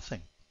do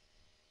nothing."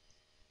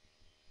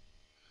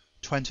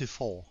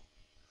 24.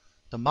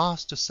 The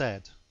master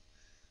said,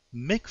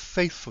 "Make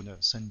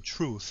faithfulness and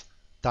truth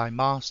thy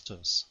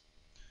masters.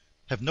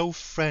 Have no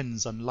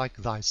friends unlike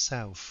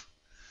thyself.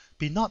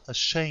 Be not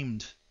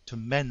ashamed to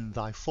mend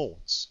thy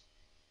faults."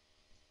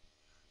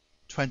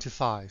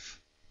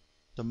 25.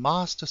 The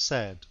master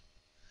said,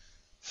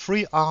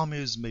 "Free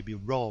armies may be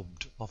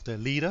robbed of their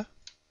leader.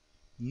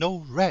 No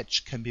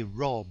wretch can be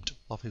robbed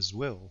of his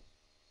will."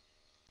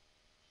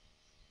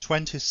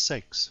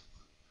 26.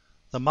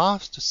 The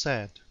master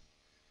said,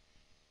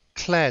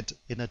 clad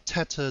in a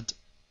tattered,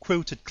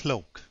 quilted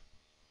cloak,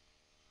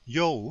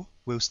 "You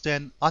will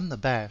stand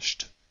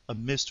unabashed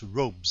amidst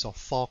robes of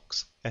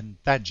fox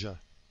and badger.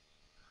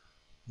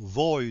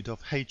 Void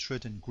of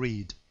hatred and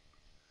greed,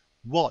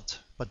 what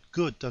but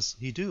good does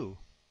he do?"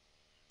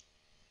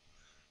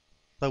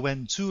 But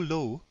when Tzu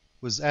Lu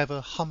was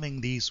ever humming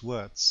these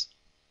words,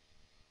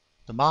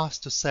 the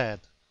master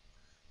said,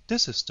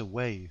 "This is the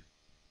way,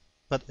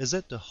 but is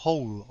it the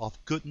whole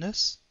of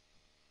goodness?"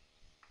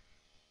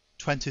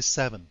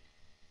 27.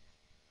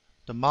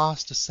 The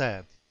master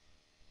said,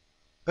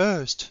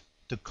 "Erst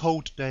the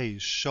cold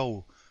days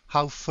show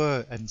how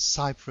fir and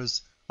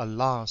cypress are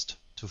last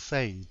to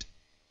fade."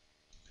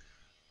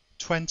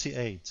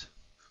 28.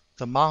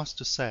 The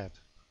master said,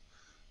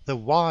 "The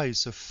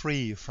wise are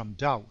free from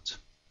doubt.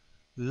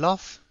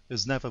 Love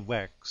is never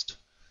vexed.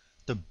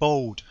 The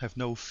bold have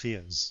no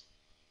fears."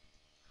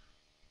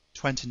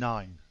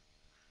 29.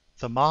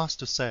 The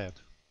master said,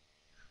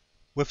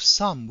 "With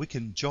some we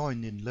can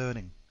join in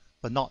learning,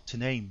 but not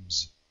in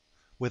aims.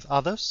 With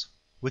others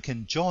we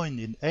can join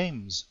in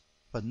aims,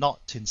 but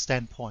not in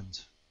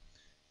standpoint.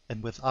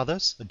 And with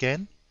others,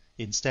 again,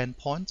 in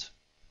standpoint,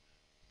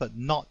 but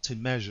not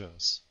in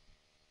measures."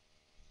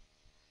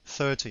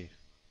 30.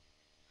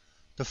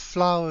 The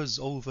flowers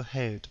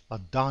overhead are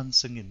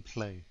dancing in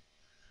play.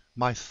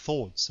 My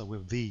thoughts are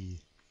with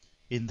thee,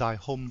 in thy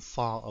home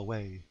far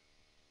away.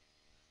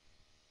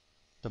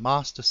 The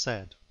master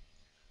said,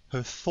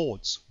 her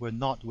thoughts were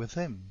not with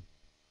him,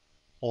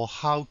 or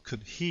how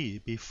could he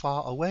be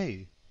far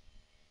away?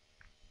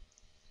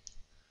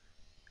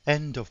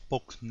 End of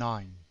Book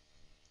 9.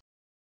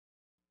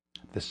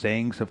 The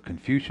Sayings of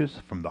Confucius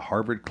from the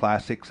Harvard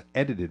Classics,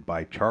 edited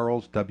by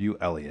Charles W.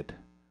 Eliot.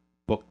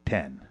 Book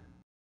 10.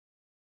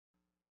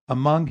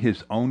 Among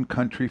his own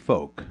country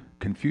folk,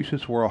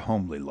 Confucius wore a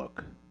homely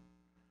look,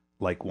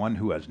 like one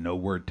who has no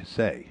word to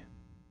say.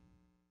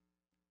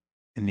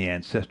 In the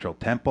ancestral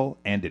temple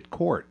and at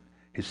court,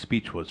 his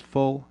speech was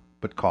full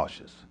but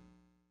cautious.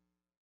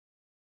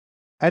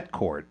 At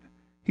court,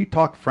 he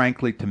talked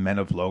frankly to men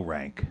of low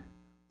rank,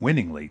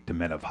 winningly to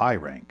men of high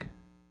rank.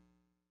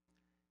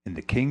 In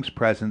the king's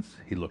presence,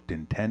 he looked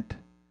intent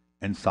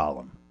and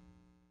solemn.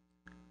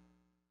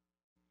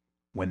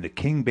 When the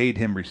king bade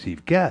him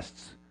receive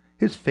guests,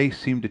 his face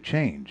seemed to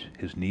change,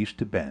 his knees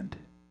to bend.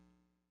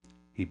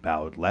 He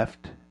bowed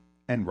left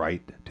and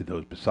right to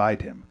those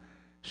beside him,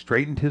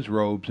 straightened his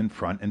robes in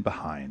front and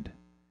behind,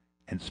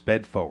 and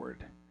sped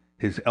forward,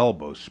 his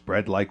elbows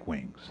spread like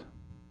wings.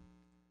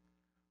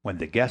 When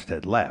the guest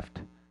had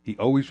left, he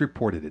always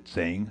reported it,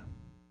 saying,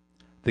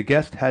 "The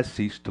guest has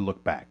ceased to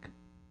look back."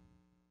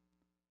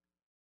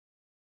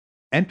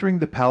 Entering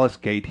the palace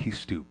gate, he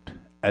stooped,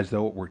 as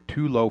though it were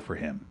too low for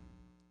him.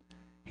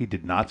 He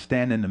did not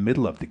stand in the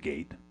middle of the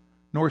gate,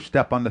 nor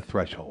step on the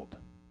threshold.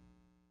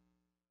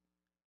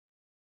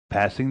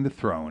 Passing the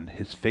throne,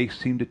 his face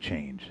seemed to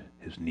change,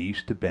 his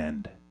knees to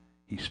bend.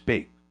 He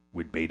spake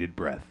with bated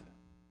breath.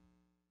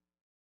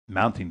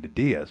 Mounting the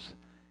dais,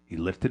 he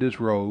lifted his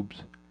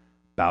robes,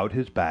 bowed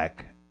his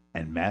back,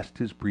 and masked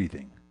his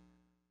breathing,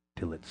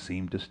 till it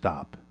seemed to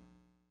stop.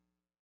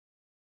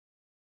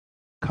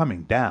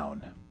 Coming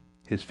down,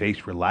 his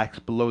face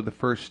relaxed below the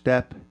first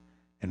step,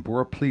 and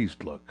bore a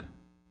pleased look.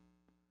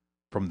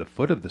 From the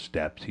foot of the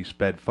steps he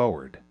sped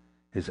forward,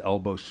 his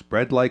elbows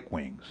spread like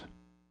wings,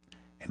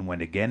 and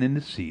when again in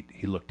his seat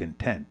he looked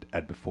intent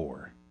as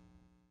before.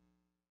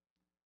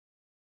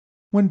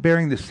 When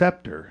bearing the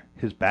scepter,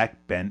 his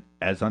back bent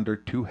as under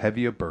too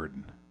heavy a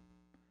burden.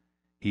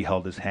 He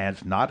held his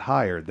hands not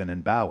higher than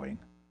in bowing,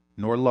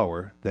 nor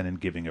lower than in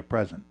giving a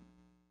present.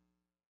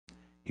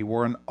 He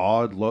wore an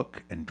awed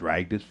look and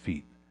dragged his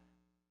feet,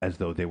 as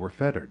though they were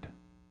fettered.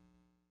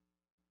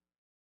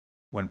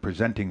 When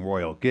presenting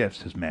royal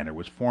gifts, his manner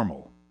was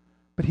formal,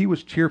 but he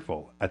was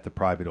cheerful at the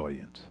private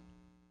audience.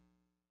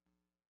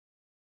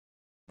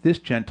 This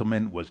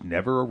gentleman was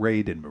never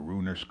arrayed in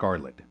maroon or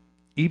scarlet.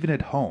 Even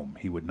at home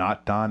he would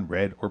not don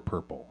red or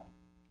purple.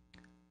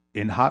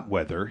 In hot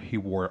weather he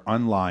wore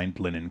unlined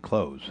linen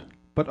clothes,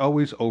 but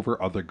always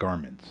over other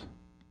garments.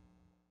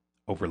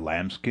 Over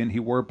lambskin he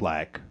wore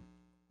black,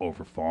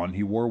 over fawn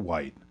he wore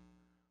white,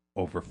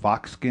 over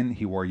foxskin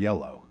he wore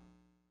yellow.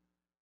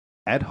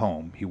 At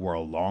home he wore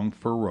a long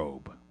fur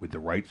robe with the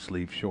right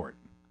sleeve short.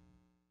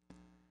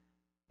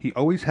 He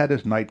always had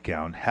his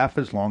nightgown half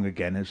as long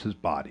again as his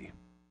body.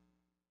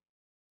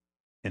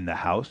 In the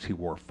house he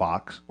wore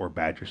fox or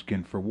badger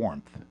skin for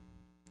warmth.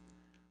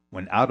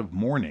 When out of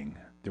mourning,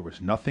 there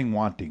was nothing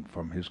wanting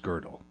from his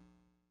girdle.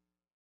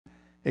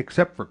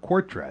 Except for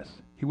court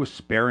dress, he was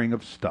sparing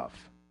of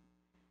stuff.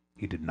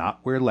 He did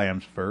not wear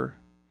lamb's fur,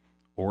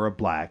 or a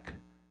black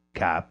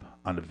cap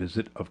on a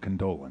visit of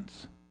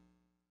condolence.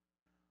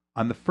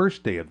 On the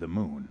first day of the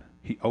moon,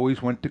 he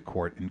always went to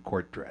court in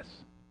court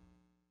dress.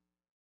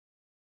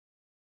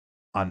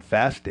 On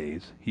fast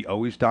days, he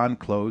always donned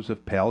clothes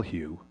of pale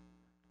hue,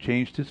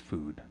 changed his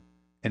food,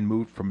 and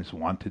moved from his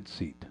wonted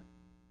seat.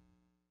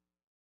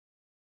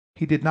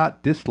 He did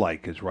not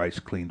dislike his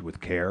rice cleaned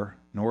with care,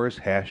 nor his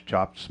hash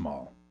chopped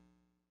small.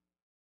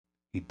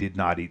 He did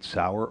not eat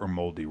sour or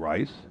moldy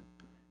rice,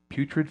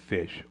 putrid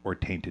fish, or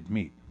tainted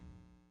meat.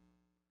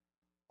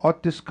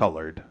 Aught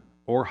discolored,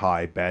 or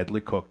high,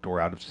 badly cooked, or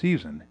out of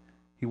season,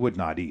 he would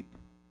not eat.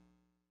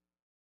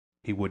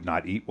 He would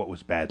not eat what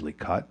was badly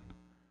cut,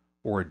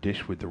 or a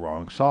dish with the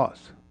wrong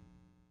sauce.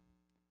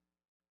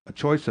 A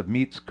choice of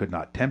meats could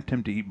not tempt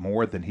him to eat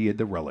more than he had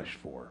the relish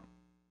for.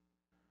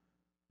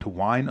 To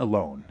wine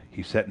alone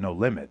he set no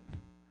limit,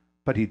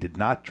 but he did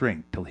not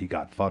drink till he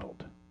got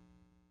fuddled.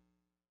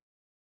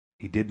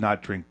 He did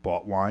not drink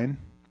bought wine,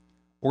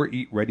 or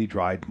eat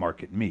ready-dried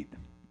market meat.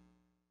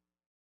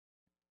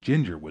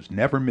 Ginger was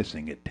never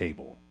missing at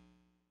table.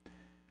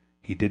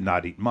 He did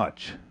not eat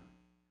much.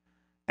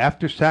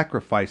 After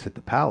sacrifice at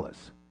the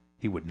palace,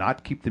 he would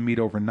not keep the meat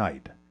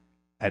overnight,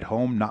 at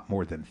home not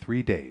more than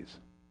 3 days.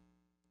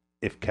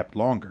 If kept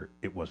longer,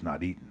 it was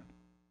not eaten.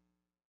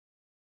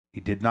 He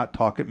did not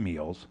talk at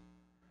meals,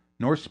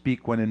 nor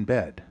speak when in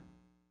bed.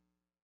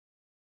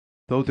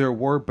 Though there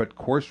were but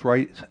coarse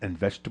rice and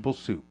vegetable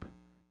soup,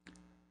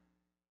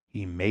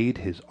 he made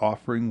his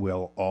offering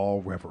will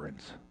all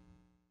reverence.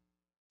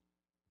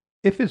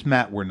 If his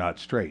mat were not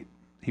straight,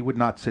 he would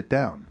not sit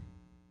down.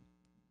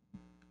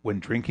 When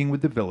drinking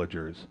with the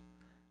villagers,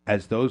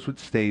 as those with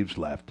staves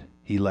left,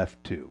 he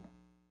left too.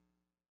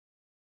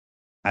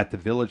 At the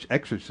village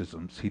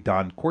exorcisms he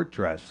donned court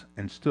dress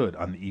and stood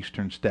on the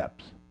eastern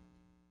steps.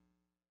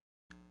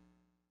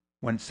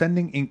 When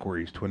sending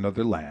inquiries to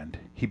another land,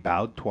 he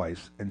bowed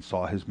twice and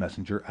saw his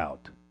messenger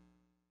out.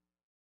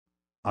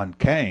 On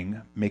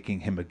Kang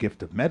making him a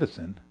gift of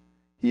medicine,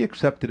 he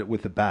accepted it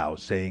with a bow,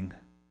 saying,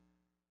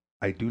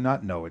 "I do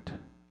not know it.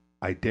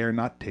 I dare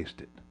not taste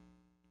it."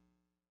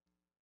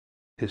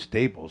 His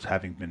stables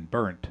having been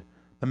burnt,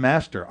 the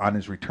master on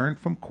his return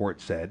from court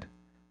said,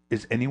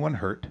 "Is anyone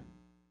hurt?"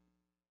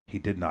 He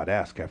did not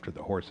ask after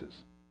the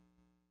horses.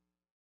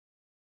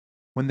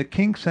 When the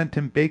king sent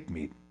him baked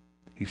meat,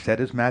 he set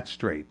his mat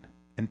straight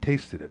and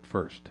tasted it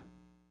first.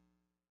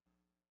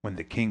 When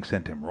the king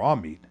sent him raw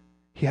meat,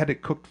 he had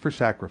it cooked for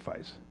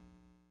sacrifice.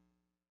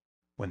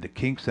 When the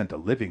king sent a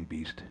living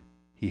beast,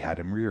 he had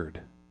him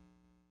reared.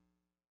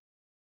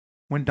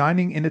 When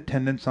dining in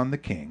attendance on the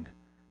king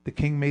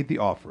made the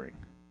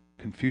offering.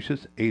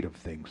 Confucius ate of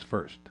things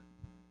first.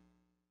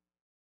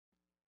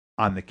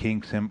 On the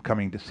king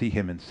coming to see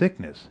him in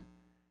sickness,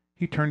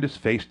 he turned his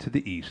face to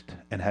the east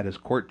and had his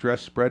court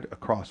dress spread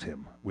across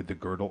him with the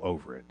girdle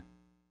over it.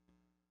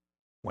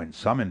 When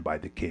summoned by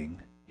the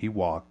king, he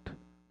walked,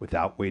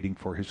 without waiting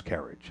for his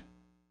carriage.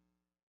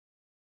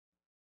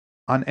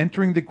 On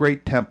entering the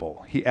great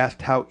temple, he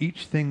asked how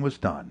each thing was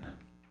done.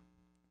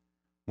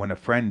 When a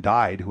friend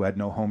died who had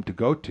no home to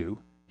go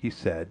to, he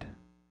said,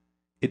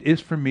 "It is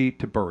for me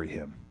to bury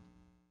him."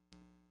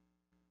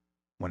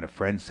 When a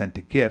friend sent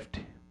a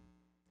gift,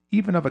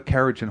 even of a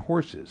carriage and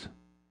horses,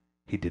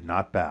 he did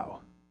not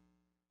bow.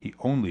 He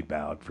only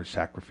bowed for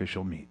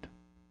sacrificial meat.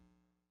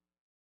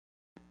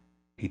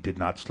 He did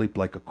not sleep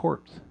like a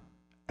corpse.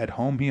 At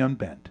home he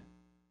unbent.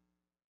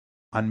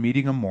 On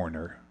meeting a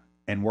mourner,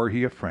 and were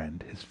he a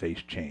friend, his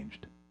face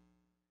changed.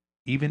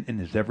 Even in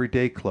his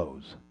everyday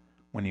clothes,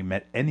 when he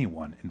met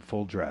anyone in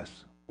full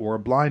dress, or a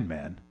blind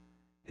man,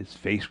 his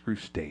face grew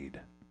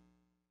staid.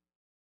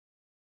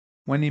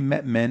 When he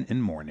met men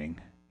in mourning,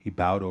 he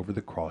bowed over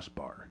the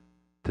crossbar.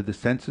 To the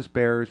census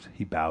bearers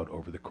he bowed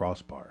over the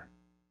crossbar.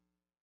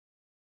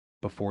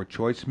 Before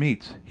choice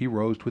meats he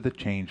rose with a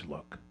changed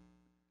look.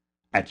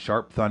 At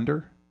sharp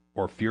thunder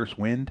or fierce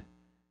wind,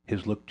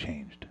 his look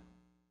changed.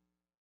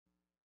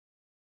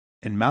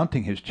 In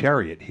mounting his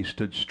chariot he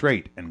stood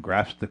straight and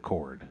grasped the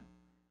cord.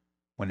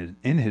 When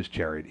in his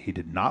chariot he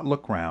did not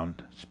look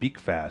round, speak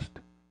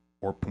fast,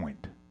 or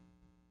point.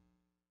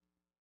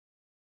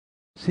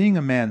 Seeing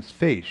a man's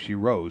face, she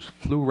rose,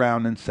 flew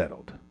round, and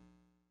settled.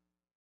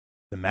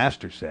 The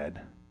master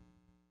said,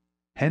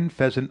 "Hen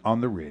pheasant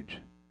on the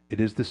ridge, it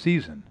is the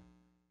season,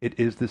 it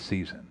is the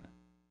season."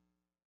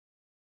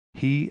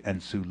 He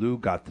and Sulu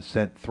got the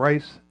scent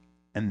thrice,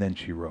 and then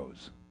she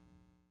rose.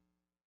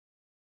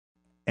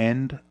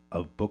 End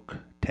of Book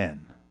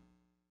 10.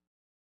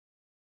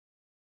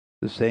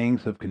 The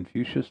Sayings of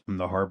Confucius from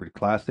the Harvard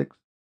Classics,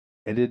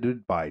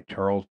 edited by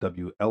Charles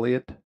W.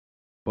 Eliot,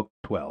 Book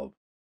 12.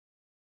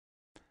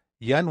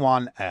 Yan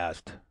Wan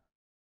asked,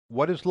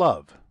 "What is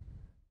love?"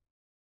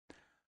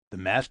 The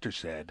master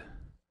said,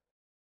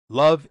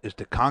 "Love is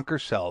to conquer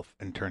self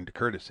and turn to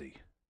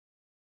courtesy.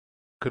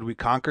 Could we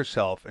conquer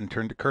self and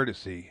turn to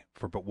courtesy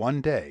for but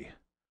one day,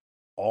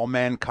 all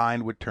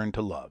mankind would turn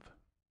to love.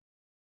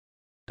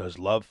 Does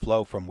love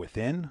flow from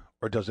within,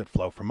 or does it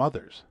flow from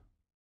others?"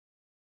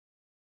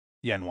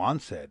 Yan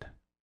Wan said,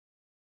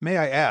 "May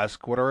I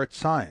ask what are its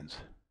signs?"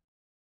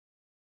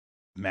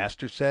 The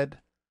master said,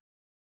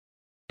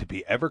 "To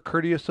be ever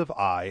courteous of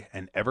eye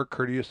and ever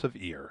courteous of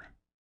ear,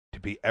 to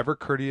be ever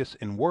courteous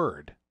in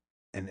word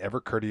and ever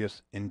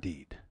courteous in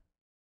deed."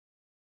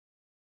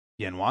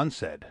 Yan Wan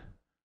said,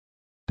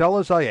 "Dull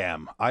as I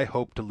am, I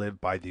hope to live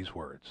by these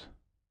words."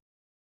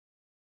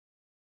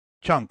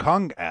 Chung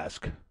Kung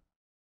asked,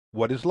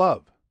 "What is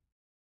love?"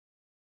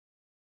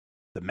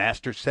 The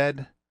master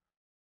said,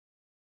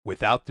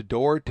 "Without the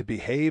door to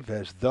behave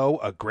as though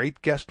a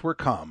great guest were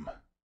come,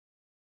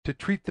 to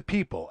treat the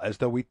people as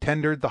though we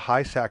tendered the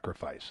high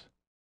sacrifice,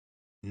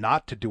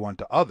 not to do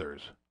unto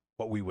others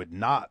what we would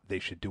not they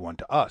should do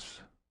unto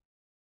us,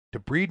 to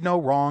breed no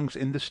wrongs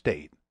in the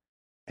state,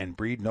 and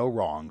breed no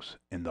wrongs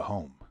in the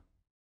home."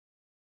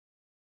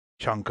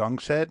 Chung Kung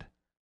said,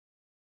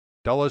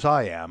 "Dull as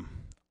I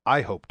am,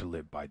 I hope to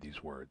live by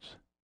these words."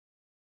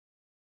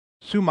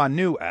 Su Man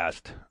Nu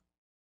asked,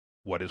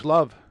 "What is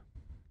love?"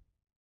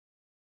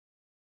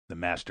 The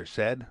master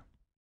said,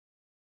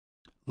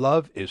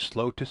 "Love is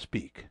slow to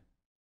speak."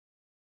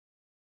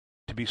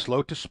 To be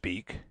slow to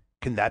speak,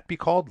 can that be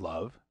called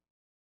love?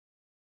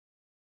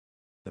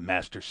 The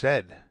master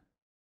said,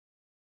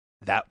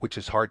 "That which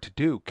is hard to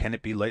do, can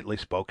it be lightly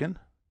spoken?"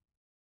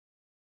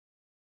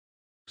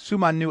 Su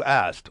Man Nu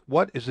asked,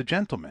 "What is a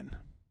gentleman?"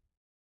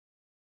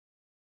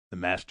 The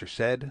master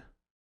said,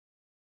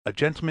 "A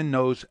gentleman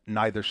knows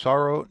neither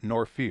sorrow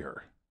nor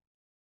fear."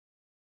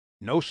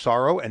 No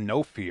sorrow and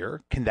no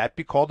fear, can that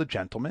be called a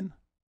gentleman?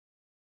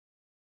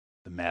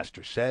 The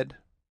master said,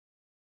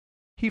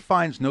 "He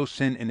finds no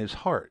sin in his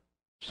heart,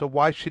 so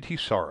why should he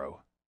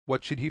sorrow?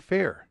 What should he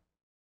fear?"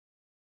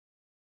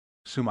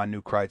 Su Man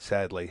Nu cried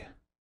sadly,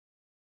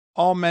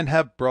 "All men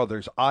have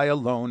brothers, I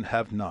alone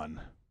have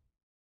none."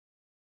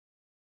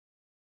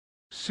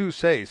 Su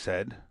Se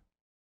said,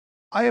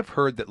 "I have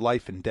heard that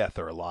life and death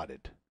are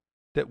allotted,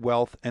 that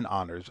wealth and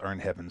honors are in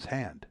heaven's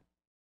hand.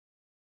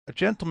 A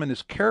gentleman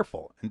is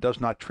careful and does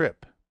not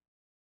trip.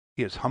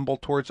 He is humble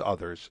towards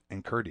others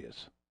and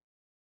courteous.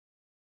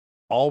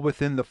 All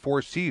within the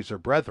 4 seas are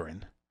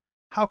brethren.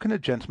 How can a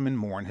gentleman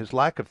mourn his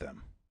lack of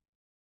them?"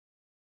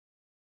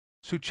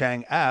 Su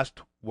Chang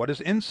asked, "What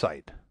is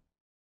insight?"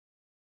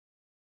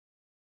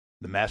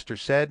 The master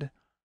said,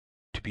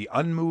 "To be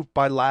unmoved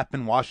by lap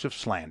and wash of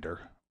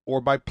slander, or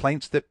by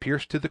plaints that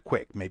pierce to the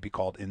quick, may be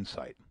called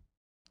insight.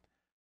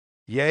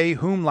 Yea,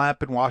 whom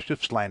lap and wash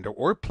of slander,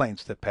 or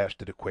plaints that pass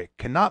to the quick,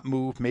 cannot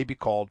move, may be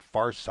called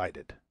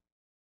far-sighted."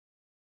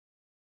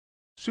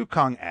 Su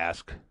Kung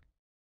asked,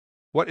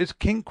 "What is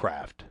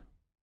kingcraft?"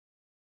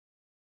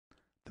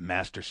 The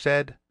master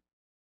said,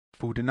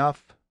 "Food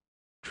enough,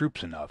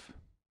 troops enough,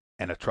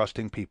 and a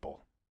trusting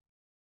people."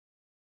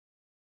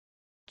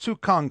 Su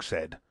Kung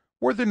said,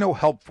 "Were there no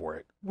help for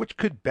it, which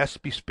could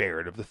best be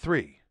spared of the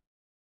 3?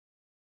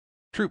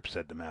 "Troops,"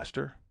 said the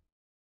master.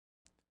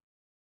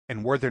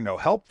 "And were there no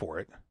help for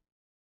it,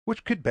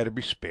 which could better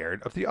be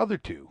spared of the other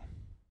 2?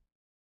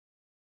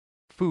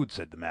 "Food,"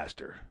 said the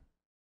master.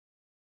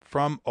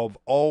 "From of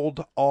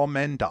old all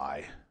men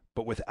die,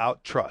 but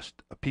without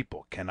trust a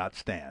people cannot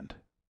stand."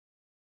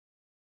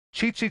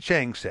 Chi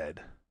Chang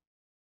said,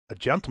 "A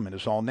gentleman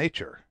is all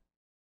nature.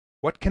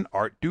 What can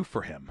art do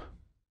for him?"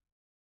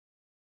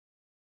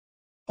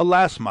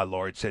 "Alas, my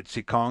lord," said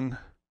Si Kung,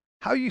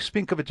 "how ye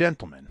speak of a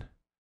gentleman!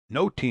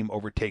 No team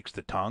overtakes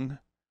the tongue.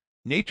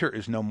 Nature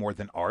is no more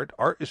than art,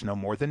 art is no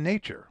more than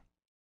nature.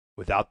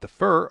 Without the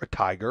fur, a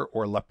tiger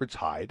or a leopard's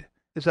hide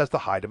is as the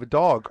hide of a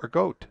dog or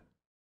goat."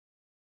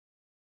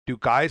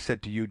 Duke Ai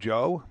said to Yu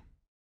Zhou,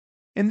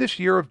 "In this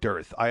year of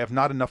dearth I have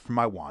not enough for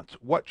my wants.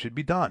 What should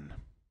be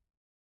done?"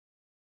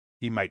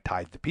 "Ye might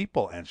tithe the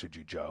people," answered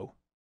Yu Zhou.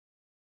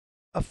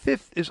 "A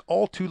fifth is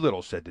all too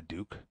little," said the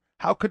Duke.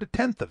 "How could a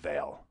tenth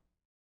avail?"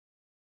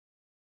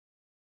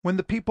 "When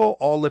the people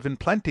all live in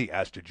plenty,"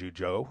 answered Yu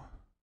Zhou,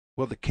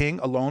 "will the king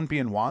alone be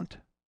in want?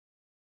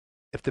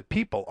 If the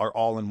people are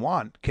all in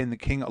want, can the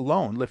king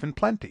alone live in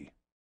plenty?"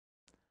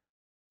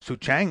 Su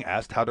Chang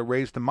asked how to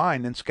raise the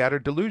mind and scatter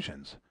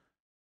delusions.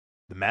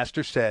 The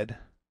master said,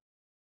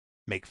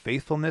 "Make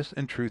faithfulness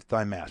and truth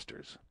thy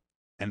masters,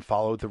 and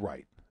follow the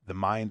right. The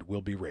mind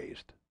will be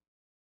raised.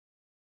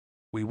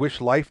 We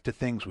wish life to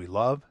things we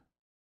love,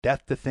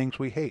 death to things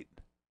we hate.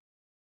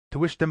 To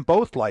wish them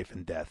both life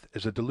and death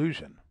is a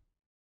delusion.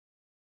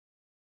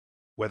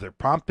 Whether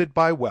prompted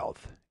by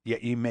wealth,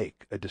 yet ye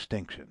make a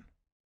distinction."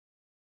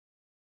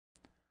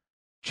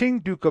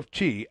 Qing, Duke of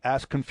Qi,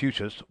 asked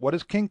Confucius, "What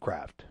is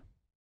kingcraft?"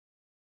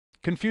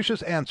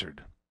 Confucius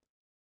answered,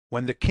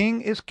 "When the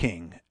king is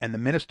king, and the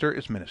minister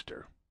is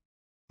minister.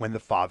 When the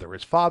father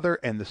is father,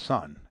 and the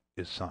son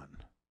is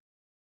son."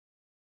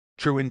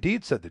 "True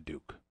indeed," said the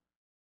Duke.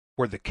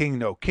 "Were the king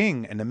no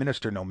king, and the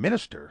minister no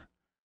minister,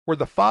 were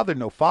the father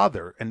no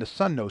father, and the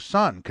son no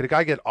son, could a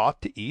guy get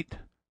aught to eat,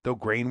 though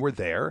grain were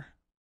there?"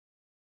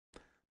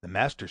 The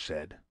master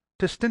said,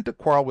 "To stint a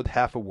quarrel with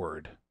half a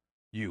word,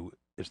 you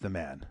is the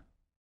man."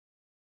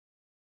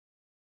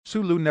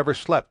 Sulu never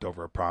slept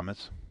over a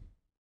promise.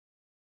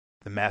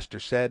 The master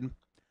said,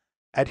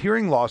 "At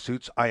hearing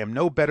lawsuits I am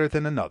no better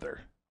than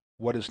another.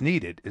 What is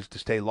needed is to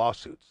stay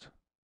lawsuits."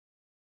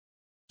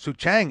 Su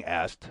Chang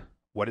asked,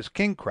 "What is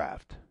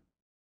kingcraft?"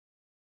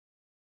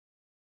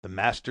 The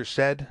master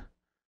said,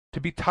 "To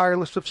be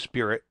tireless of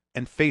spirit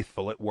and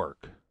faithful at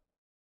work."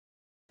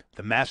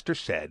 The master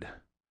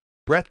said,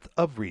 "Breadth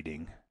of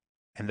reading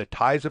and the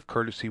ties of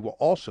courtesy will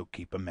also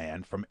keep a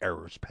man from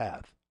error's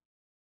path."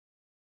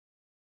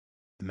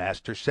 The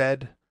master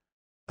said,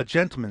 "A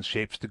gentleman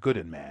shapes the good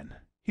in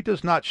man. He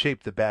does not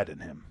shape the bad in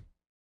him.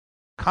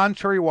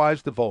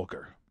 Contrariwise the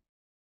vulgar."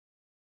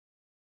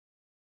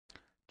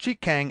 Chi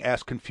Kang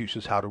asked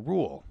Confucius how to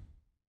rule.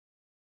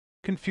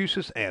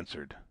 Confucius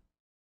answered,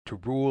 "To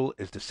rule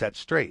is to set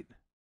straight.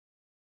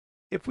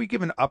 If we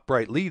give an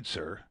upright lead,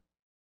 sir,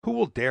 who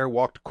will dare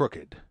walk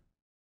crooked?"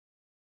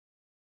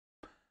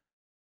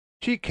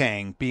 Chi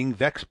Kang, being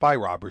vexed by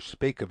robbers,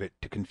 spake of it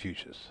to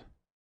Confucius.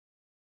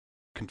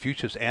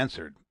 Confucius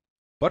answered,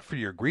 "But for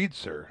your greed,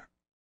 sir,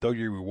 though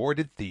you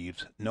rewarded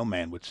thieves, no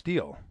man would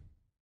steal."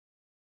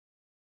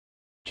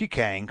 Chi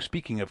Kang,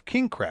 speaking of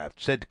kingcraft,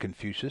 said to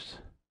Confucius,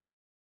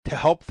 "To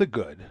help the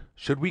good,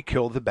 should we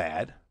kill the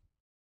bad?"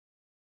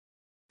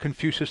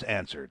 Confucius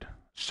answered,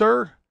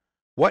 "Sir,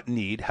 what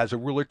need has a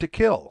ruler to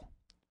kill?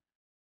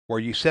 Were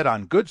you set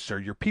on good, sir,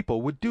 your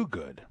people would do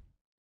good.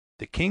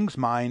 The king's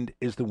mind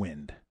is the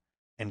wind,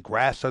 and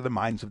grass are the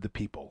minds of the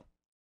people.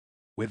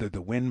 Whither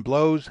the wind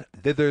blows,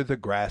 thither the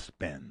grass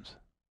bends."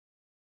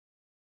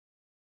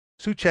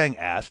 Su Chang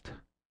asked,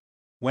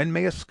 "When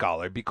may a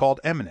scholar be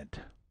called eminent?"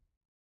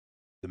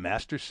 The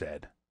master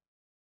said,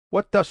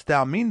 "What dost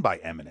thou mean by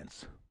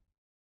eminence?"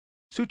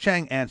 Su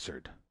Chang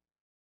answered,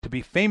 "To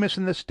be famous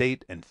in the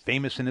state and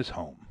famous in his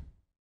home."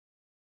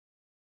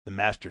 The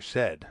master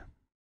said,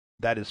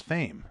 "That is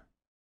fame,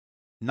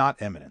 not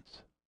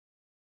eminence.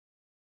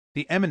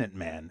 The eminent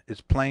man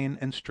is plain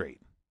and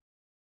straight.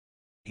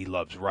 He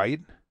loves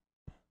right,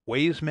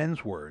 weighs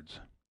men's words,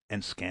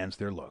 and scans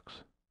their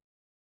looks.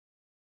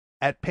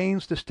 At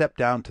pains to step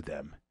down to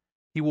them,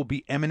 he will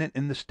be eminent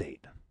in the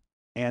state,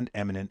 and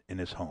eminent in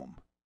his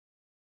home.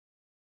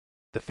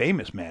 The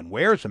famous man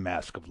wears a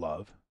mask of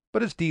love,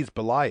 but his deeds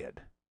belie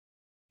it.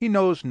 He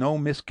knows no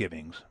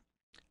misgivings,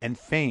 and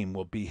fame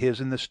will be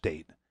his in the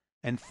state,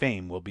 and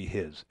fame will be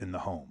his in the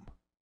home."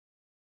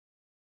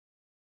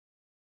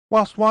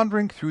 Whilst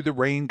wandering through the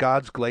rain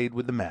god's glade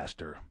with the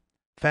master,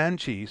 Fan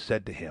Chi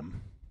said to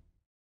him,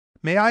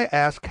 "May I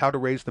ask how to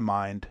raise the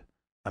mind,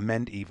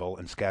 amend evil,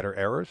 and scatter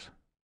errors?"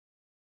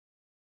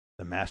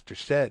 The master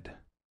said,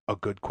 "A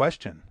good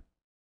question.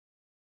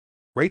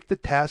 Rate the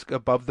task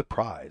above the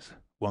prize.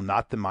 Will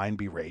not the mind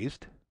be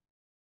raised?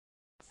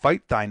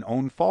 Fight thine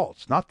own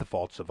faults, not the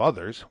faults of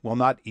others. Will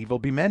not evil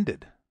be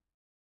mended?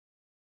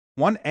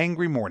 One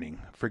angry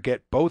morning,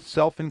 forget both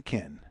self and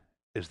kin.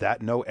 Is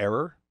that no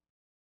error?"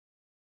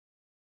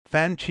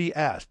 Fan Chi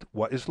asked,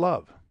 "What is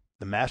love?"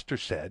 The master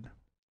said,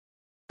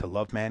 "To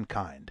love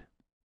mankind."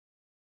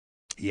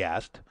 He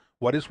asked,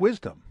 "What is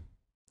wisdom?"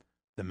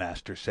 The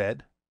master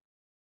said,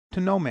 "To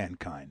know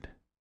mankind."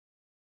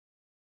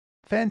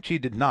 Fan Chi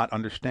did not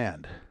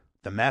understand.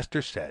 The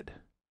master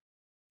said,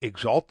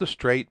 "Exalt the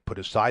straight, put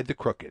aside the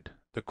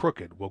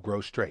crooked will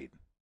grow straight."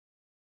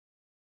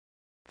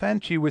 Fan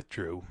Chi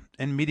withdrew,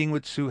 and meeting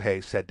with Su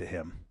He said to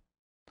him,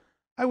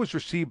 "I was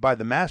received by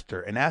the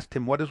master and asked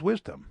him what is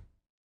wisdom."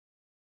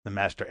 The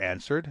master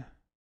answered,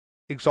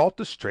 "Exalt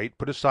the straight,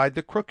 put aside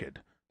the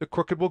crooked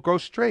will grow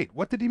straight."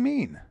 What did he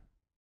mean?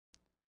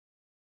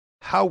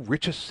 "How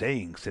rich a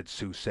saying," said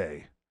Su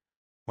Se.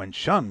 "When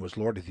Shun was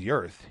lord of the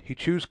earth, he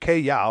chose Kei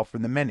Yao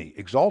from the many,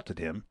 exalted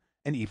him,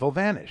 and evil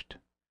vanished.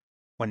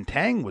 When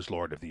Tang was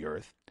lord of the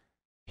earth,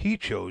 he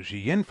chose Yi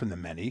Yin from the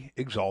many,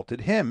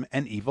 exalted him,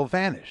 and evil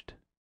vanished."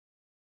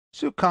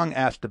 Su Kong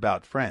asked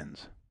about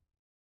friends.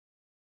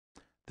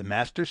 The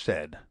master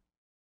said,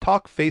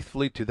 "Talk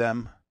faithfully to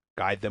them,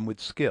 guide them with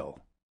skill.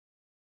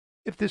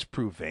 If this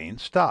prove vain,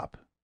 stop.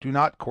 Do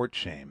not court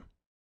shame."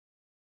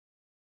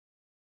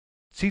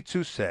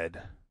 Tzu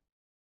said,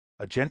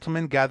 "A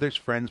gentleman gathers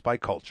friends by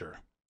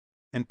culture,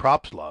 and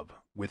props love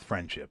with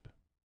friendship."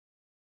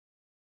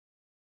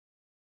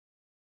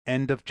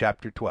 End of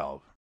chapter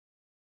 12.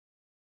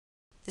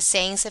 The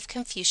Sayings of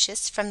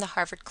Confucius from the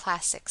Harvard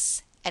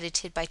Classics,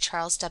 edited by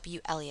Charles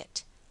W.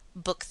 Eliot,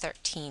 Book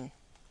 13.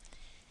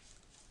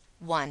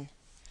 1.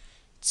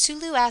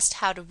 Tsulu asked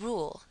how to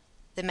rule.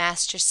 The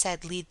master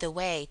said, "Lead the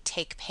way,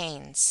 take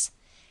pains."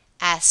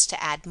 Asked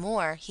to add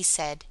more, he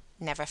said,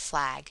 "Never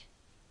flag."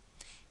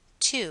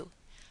 2.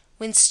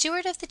 When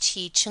steward of the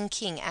Qi,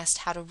 Chungking, asked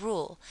how to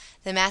rule,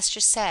 the master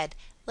said,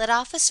 "Let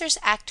officers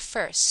act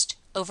first,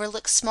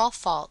 overlook small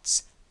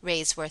faults,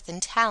 raise worth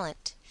and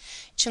talent."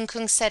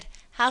 Chungking said,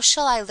 "How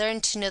shall I learn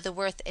to know the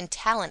worth and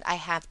talent I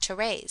have to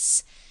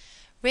raise?"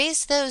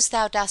 "Raise those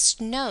thou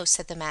dost know,"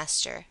 said the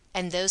master,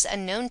 "and those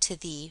unknown to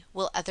thee,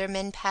 will other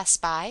men pass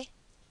by?"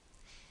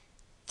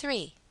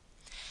 3.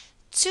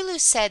 Tsulu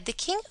said, "The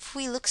king of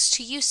Hui looks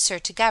to you, sir,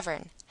 to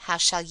govern. How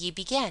shall ye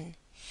begin?"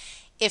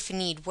 "If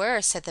need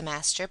were," said the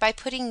master, "by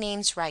putting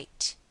names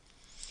right."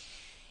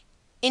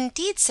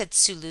 "Indeed," said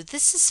Tsulu,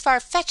 "this is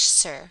far-fetched,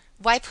 sir.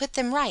 Why put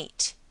them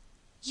right?"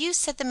 "You,"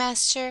 said the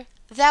master,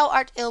 "thou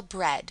art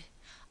ill-bred.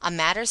 On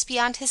matters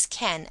beyond his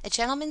ken, a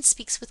gentleman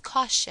speaks with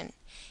caution.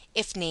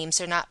 If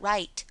names are not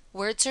right,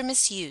 words are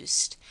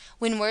misused.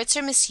 When words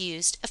are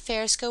misused,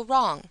 affairs go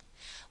wrong.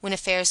 When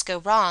affairs go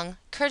wrong,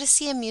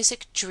 courtesy and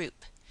music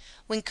droop.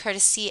 When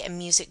courtesy and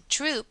music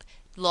droop,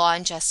 law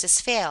and justice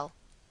fail.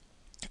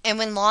 And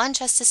when law and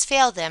justice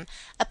fail them,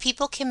 a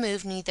people can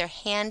move neither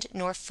hand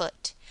nor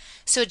foot.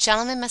 So a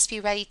gentleman must be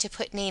ready to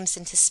put names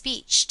into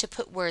speech, to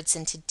put words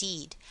into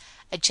deed.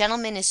 A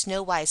gentleman is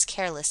nowise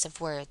careless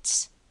of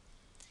words.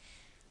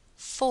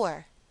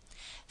 4.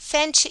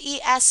 Fan Chih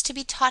asked to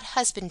be taught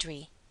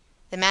husbandry.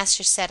 The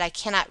master said, I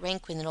cannot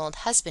rank with an old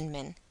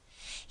husbandman.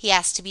 He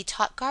asked to be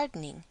taught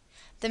gardening.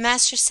 The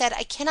master said,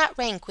 I cannot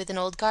rank with an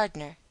old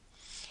gardener.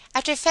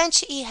 After Fan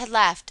Chih had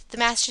left, the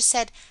master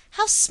said,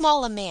 How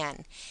small a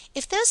man!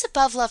 If those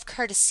above love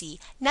courtesy,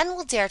 none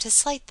will dare to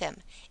slight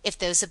them. If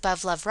those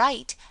above love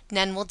right,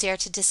 none will dare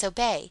to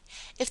disobey.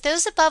 If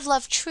those above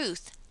love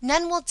truth,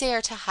 none will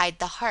dare to hide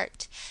the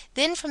heart.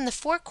 Then from the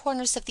four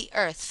corners of the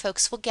earth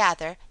folks will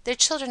gather, their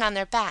children on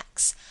their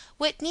backs.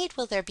 What need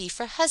will there be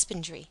for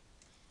husbandry?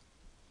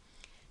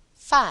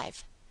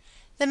 5.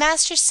 The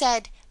master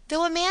said,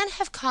 Though a man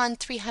have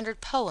conned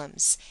 300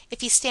 poems,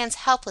 if he stands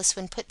helpless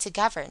when put to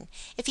govern,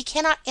 if he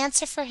cannot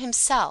answer for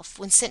himself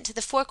when sent to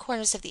the four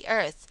corners of the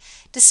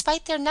earth,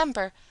 despite their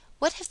number,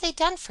 what have they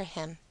done for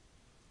him?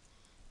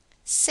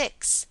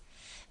 6.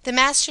 The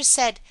master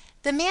said,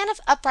 The man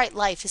of upright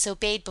life is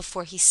obeyed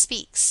before he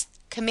speaks.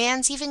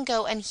 Commands even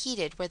go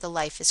unheeded where the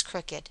life is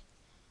crooked.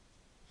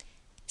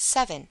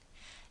 7.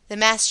 The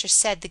master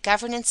said, The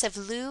governance of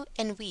Lu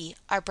and Wei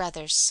are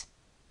brothers.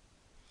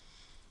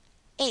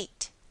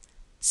 8.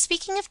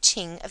 Speaking of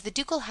Qing of the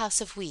ducal house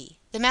of Wei,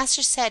 the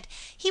master said,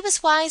 He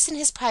was wise in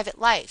his private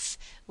life.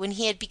 When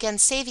he had begun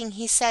saving,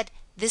 he said,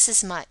 This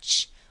is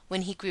much.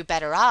 When he grew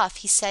better off,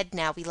 he said,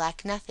 Now we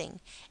lack nothing.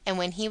 And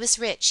when he was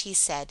rich, he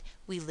said,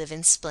 We live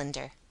in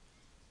splendor.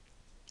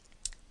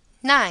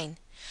 9.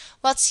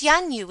 Whilst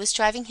Yan Yu was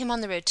driving him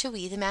on the road to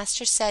Wei, the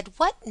master said,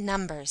 What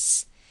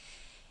numbers?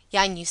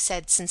 Yan Yu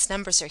said, Since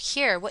numbers are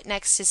here, what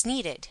next is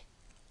needed?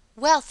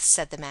 Wealth,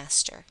 said the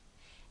master.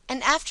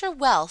 And after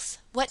wealth,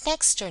 what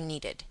next are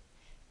needed?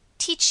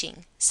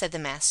 Teaching, said the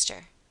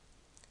master.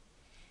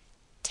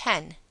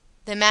 10.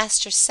 The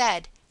master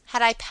said,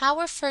 Had I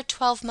power for a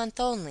 12-month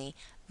only,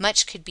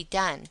 much could be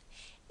done.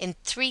 In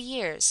 3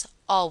 years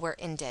all were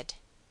ended.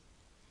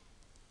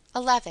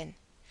 11.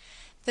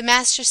 The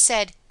master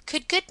said,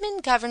 Could good men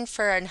govern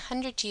for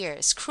 100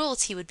 years,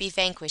 cruelty would be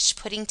vanquished,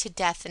 putting to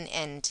death an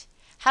end.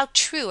 How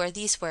true are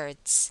these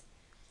words!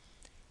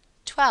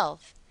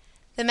 12.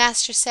 The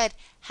master said,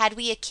 Had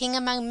we a king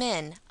among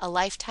men, a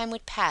lifetime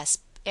would pass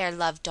ere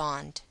love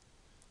dawned.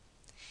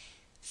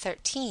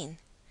 13.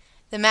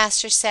 The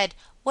master said,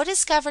 What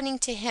is governing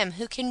to him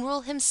who can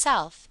rule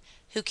himself?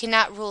 Who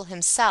cannot rule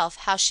himself,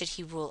 how should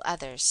he rule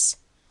others?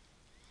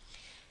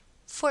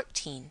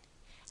 14.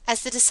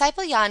 As the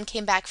disciple Yan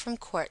came back from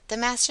court, the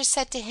master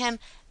said to him,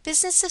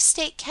 Business of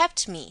state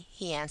kept me,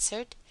 he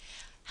answered.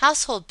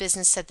 Household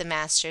business, said the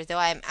master, though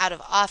I am out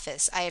of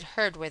office, I had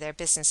heard were there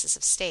businesses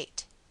of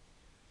state.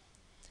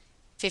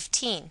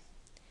 15.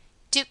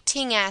 Duke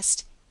Ting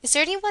asked, Is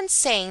there any one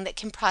saying that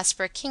can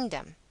prosper a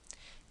kingdom?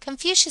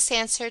 Confucius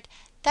answered,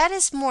 That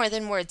is more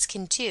than words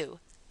can do.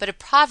 But a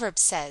proverb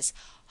says,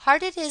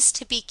 Hard it is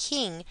to be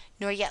king,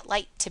 nor yet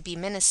light to be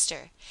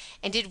minister.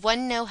 And did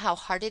one know how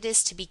hard it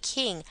is to be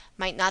king,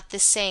 might not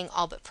this saying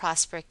all but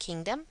prosper a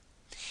kingdom?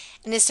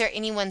 And is there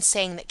any one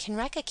saying that can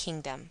wreck a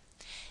kingdom?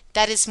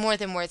 That is more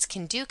than words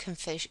can do,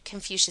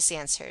 Confucius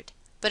answered.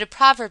 But a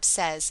proverb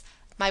says,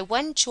 My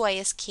one joy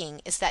as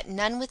king is that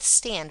none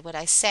withstand what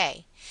I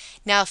say.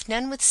 Now if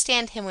none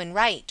withstand him when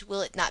right,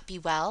 will it not be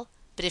well?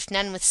 But if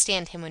none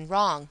withstand him when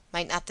wrong,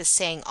 might not this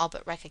saying all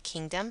but wreck a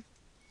kingdom?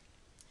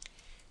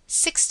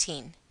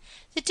 16.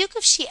 The Duke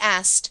of Shi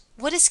asked,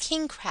 What is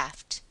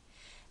kingcraft?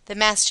 The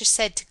master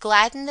said, To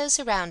gladden those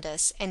around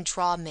us and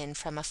draw men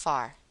from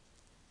afar.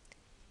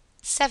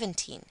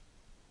 17.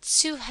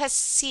 Tsu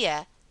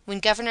Hsia, when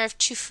governor of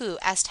Chufu,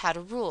 asked how to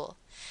rule.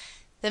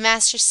 The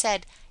master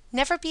said,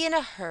 Never be in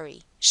a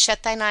hurry.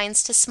 Shut thine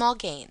eyes to small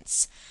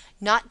gains.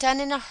 Not done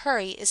in a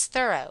hurry is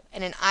thorough,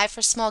 and an eye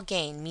for small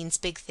gain means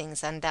big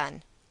things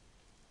undone.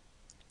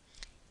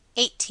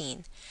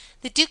 18.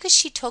 The Duke of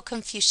Shi told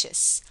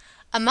Confucius,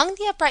 Among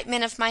the upright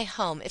men of my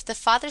home, if the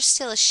father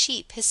steal a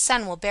sheep, his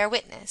son will bear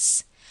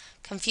witness.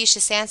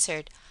 Confucius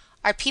answered,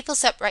 Our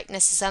people's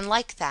uprightness is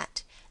unlike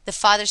that. The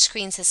father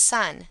screens his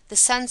son, the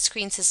son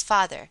screens his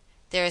father.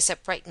 There is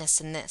uprightness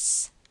in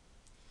this.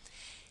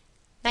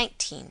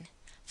 19.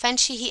 Fan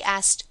Chih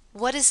asked,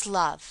 What is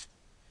love?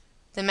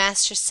 The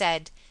master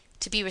said,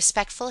 To be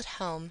respectful at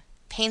home,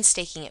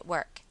 painstaking at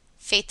work,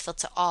 faithful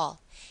to all.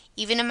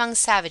 Even among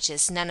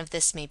savages none of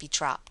this may be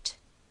dropped.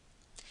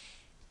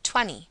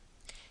 20.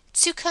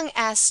 Tsu Kung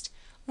asked,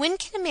 When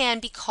can a man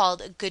be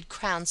called a good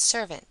crown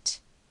servant?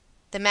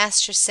 The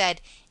master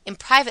said, In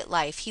private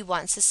life he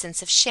wants a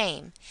sense of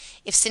shame.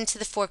 If sent to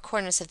the four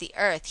corners of the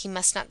earth, he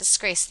must not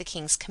disgrace the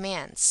king's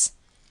commands.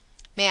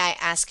 May I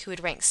ask who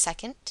would rank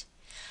second?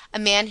 A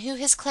man who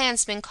his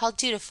clansmen call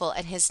dutiful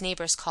and his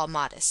neighbors call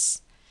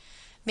modest.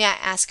 May I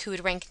ask who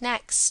would rank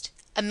next?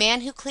 A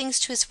man who clings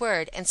to his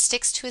word and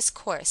sticks to his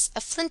course,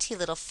 a flinty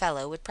little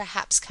fellow, would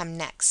perhaps come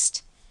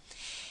next.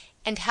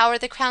 And how are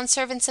the crown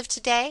servants of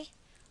today?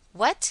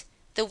 What?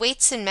 The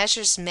weights and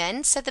measures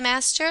men, said the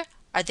master,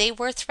 Are they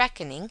worth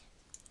reckoning?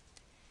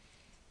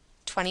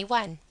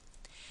 21.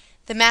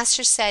 The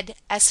master said,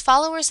 "As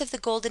followers of the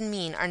golden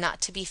mean are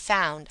not to be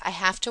found, I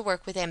have to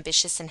work with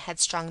ambitious and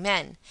headstrong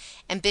men.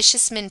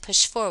 Ambitious men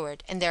push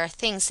forward, and there are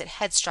things that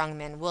headstrong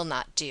men will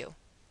not do."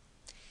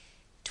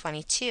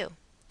 22.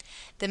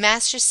 The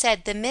master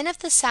said, "The men of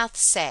the South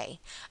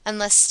say,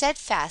 unless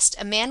steadfast,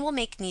 a man will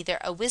make neither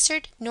a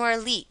wizard nor a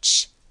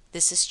leech.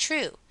 This is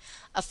true.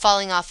 A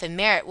falling off in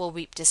merit will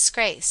reap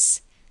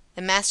disgrace."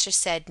 The master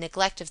said,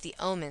 "Neglect of the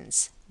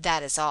omens,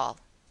 that is all."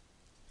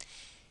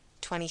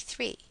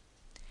 23.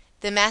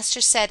 The master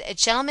said, "A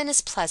gentleman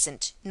is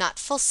pleasant, not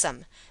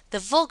fulsome. The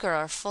vulgar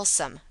are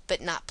fulsome, but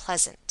not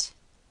pleasant."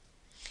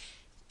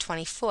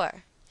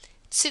 24.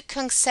 Tzu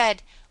Kung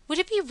said, "Would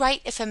it be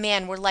right if a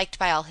man were liked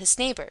by all his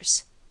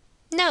neighbors?"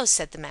 "No,"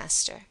 said the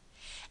master.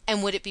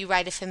 "And would it be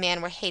right if a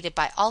man were hated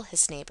by all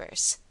his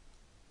neighbors?"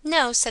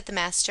 "No," said the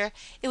master.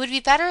 "It would be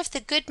better if the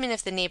good men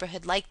of the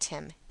neighborhood liked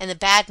him, and the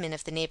bad men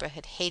of the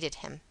neighborhood hated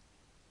him."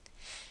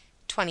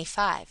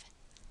 25.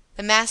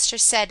 The master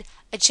said,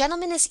 "A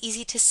gentleman is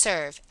easy to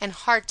serve, and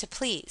hard to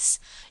please.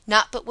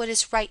 Not but what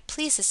is right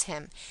pleases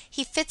him.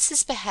 He fits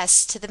his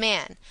behests to the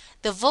man.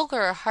 The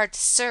vulgar are hard to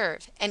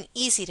serve, and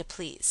easy to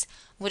please.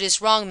 What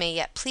is wrong may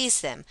yet please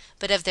them,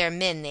 but of their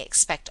men they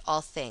expect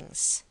all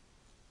things."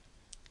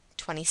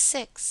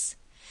 26.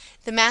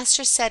 The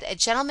master said, "A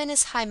gentleman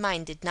is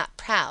high-minded, not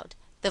proud.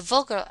 The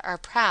vulgar are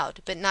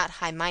proud, but not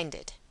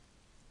high-minded."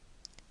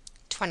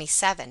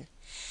 27.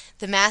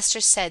 The master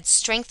said,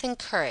 "Strength and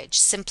courage,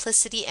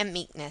 simplicity and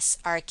meekness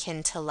are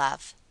akin to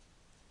love."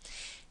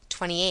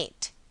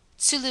 28.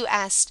 Tzu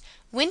asked,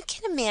 "When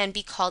can a man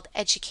be called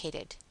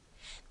educated?"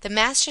 The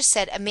master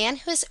said, "A man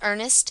who is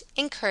earnest,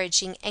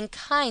 encouraging, and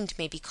kind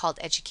may be called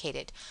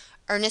educated.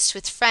 Earnest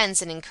with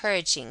friends and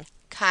encouraging,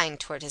 kind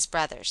toward his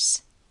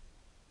brothers."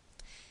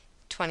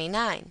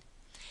 29.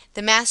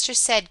 The master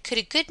said, "Could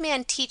a good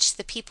man teach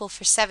the people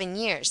for 7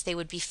 years, they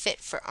would be fit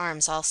for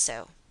arms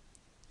also."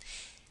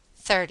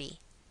 30.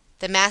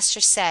 The master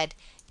said,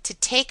 "To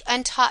take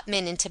untaught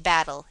men into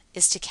battle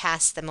is to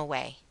cast them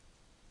away."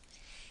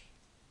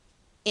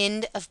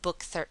 End of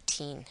Book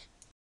 13.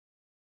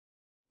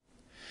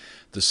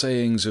 The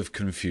Sayings of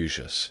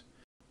Confucius.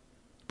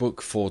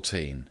 Book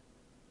 14.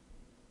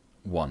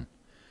 1.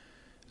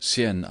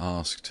 Hsien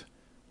asked,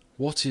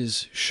 "What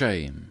is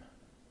shame?"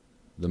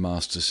 The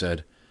master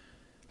said,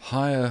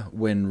 "Higher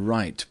when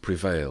right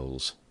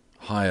prevails,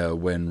 higher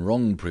when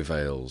wrong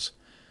prevails,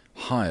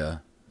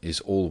 higher is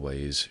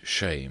always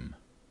shame."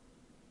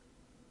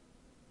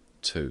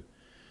 2.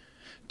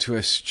 To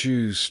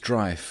eschew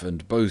strife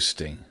and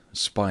boasting,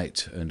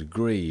 spite and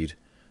greed,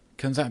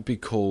 can that be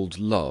called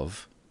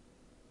love?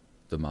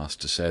 The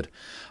master said,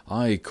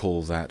 "I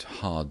call that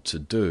hard to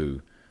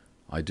do.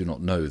 I do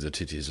not know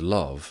that it is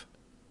love."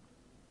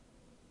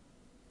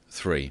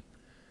 3.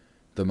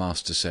 The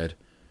master said,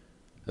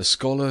 "A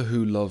scholar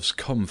who loves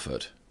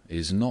comfort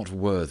is not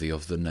worthy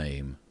of the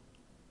name."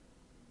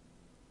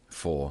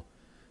 4.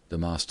 The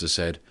master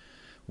said,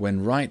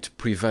 "When right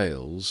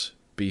prevails,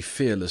 be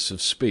fearless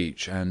of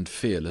speech and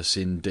fearless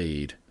in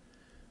deed.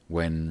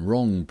 When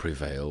wrong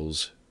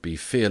prevails, be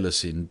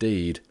fearless in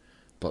deed,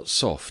 but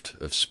soft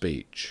of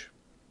speech."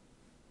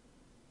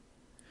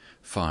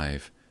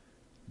 5.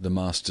 The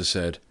master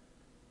said,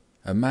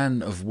 "A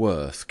man of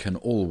worth can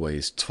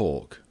always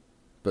talk,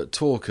 but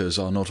talkers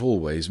are not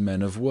always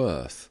men of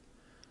worth.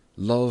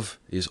 Love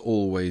is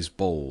always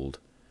bold,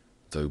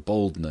 though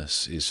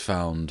boldness is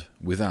found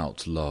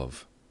without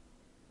love."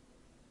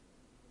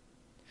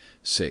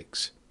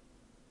 6.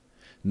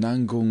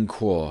 Nangung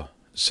Kuo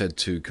said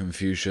to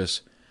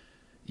Confucius,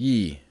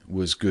 "Yi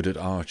was good at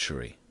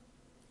archery.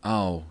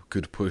 Ao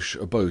could push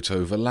a boat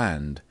over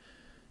land.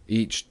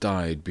 Each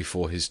died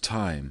before his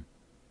time.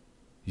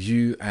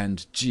 Yu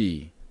and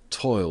Ji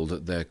toiled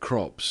at their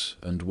crops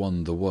and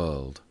won the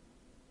world."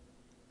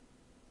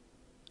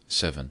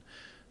 7.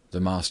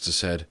 The master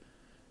said,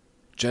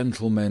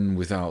 "Gentlemen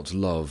without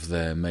love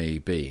there may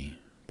be,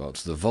 but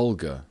the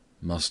vulgar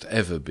must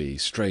ever be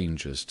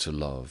strangers to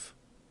love."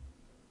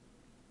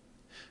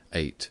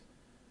 8.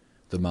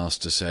 The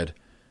master said,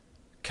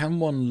 "Can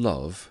one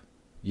love,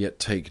 yet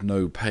take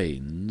no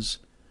pains?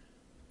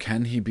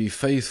 Can he be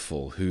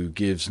faithful who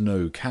gives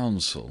no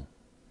counsel?"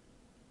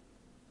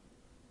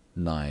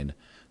 9.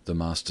 The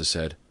master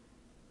said,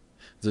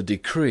 "The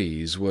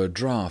decrees were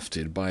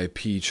drafted by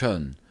Pi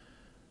Chun,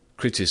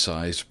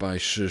 criticized by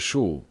Shi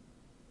Shu,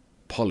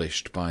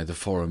 polished by the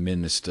foreign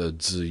minister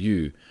Tzu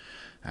Yu,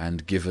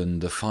 and given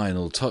the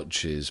final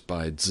touches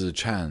by Tzu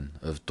Chan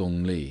of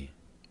Dong Li."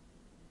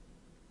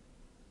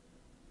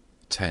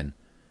 10.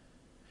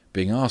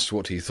 Being asked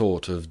what he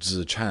thought of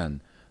Tzu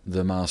Chan,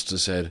 the master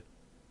said,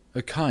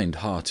 "A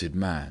kind-hearted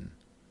man."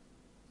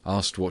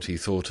 Asked what he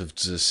thought of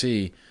Tzu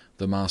Si,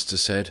 the master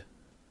said,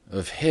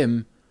 "Of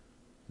him?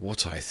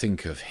 What I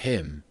think of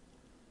him!"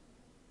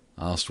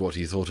 Asked what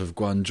he thought of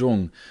Guan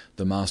Zhong,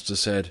 the master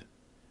said,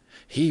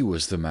 "He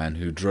was the man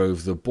who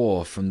drove the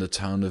boar from the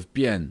town of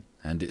Bian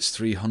and its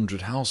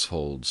 300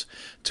 households,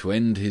 to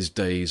end his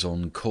days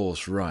on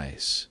coarse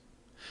rice.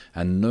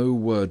 and no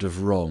word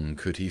of wrong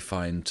could he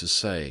find to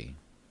say.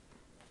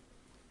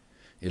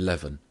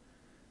 11.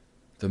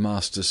 The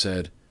master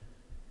said,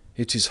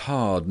 "It is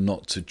hard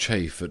not to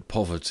chafe at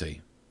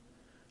poverty,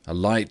 a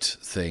light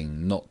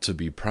thing not to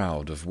be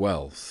proud of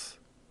wealth."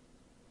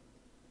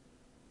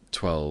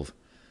 12.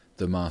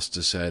 The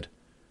master said,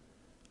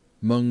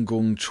 "Meng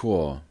Gong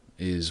Chuo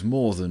is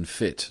more than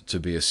fit to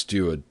be a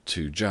steward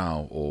to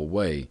Zhao or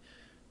Wei,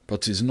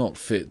 but is not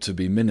fit to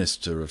be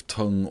minister of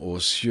Tung or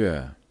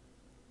Xue."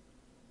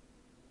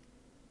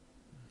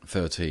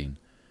 13.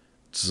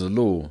 Tsz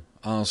lu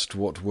asked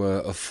what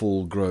were a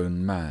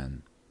full-grown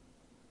man.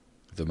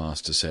 The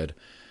master said,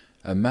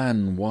 "A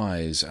man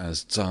wise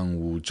as Zhang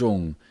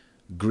Wuzhong,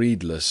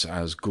 greedless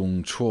as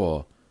Gong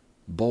Chuo,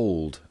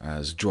 bold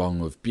as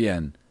Zhuang of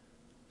Bian,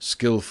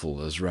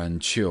 skillful as Ran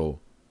Qiu,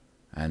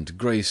 and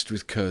graced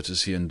with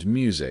courtesy and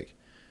music,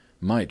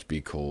 might be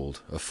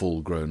called a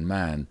full-grown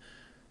man.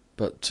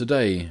 But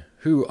today,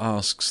 who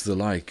asks the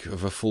like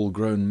of a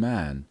full-grown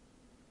man?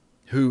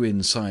 Who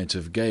in sight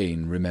of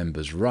gain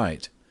remembers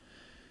right,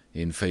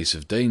 in face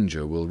of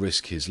danger will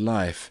risk his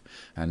life,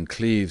 and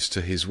cleaves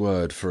to his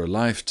word for a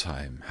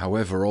lifetime,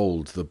 however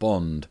old the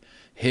bond,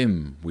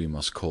 him we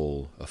must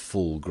call a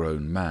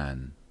full-grown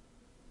man."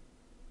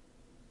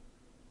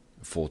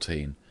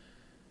 14.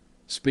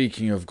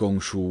 Speaking of Gong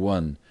Shu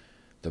Wen,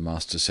 the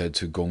master said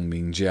to Gong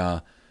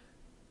Mingjia,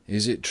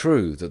 "Is it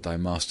true that thy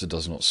master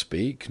does not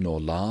speak, nor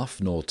laugh,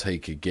 nor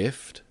take a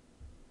gift?"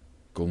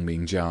 Gong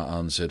Mingjia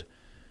answered,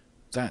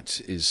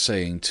 "That is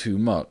saying too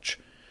much.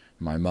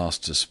 My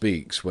master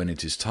speaks when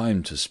it is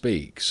time to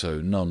speak, so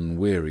none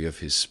weary of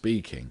his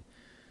speaking.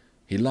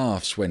 He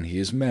laughs when he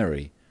is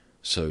merry,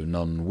 so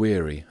none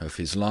weary of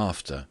his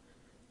laughter.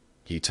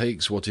 He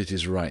takes what it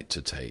is right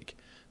to take,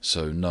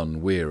 so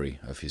none weary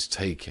of his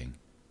taking."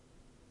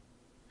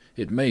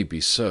 "It may be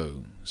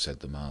so," said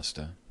the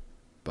master,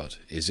 "but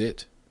is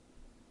it?"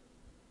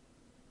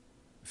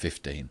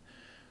 15.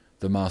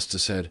 The master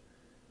said,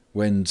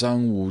 "When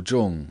Zhang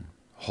Wuzhong,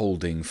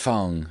 holding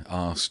Fang,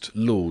 asked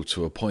Lu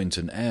to appoint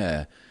an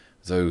heir,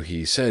 though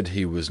he said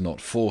he was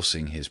not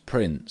forcing his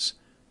prince,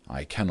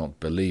 I cannot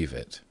believe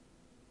it."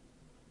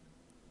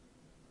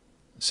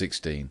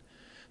 16.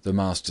 The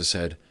master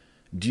said,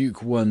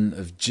 "Duke Wen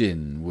of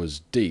Jin was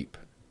deep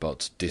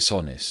but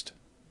dishonest.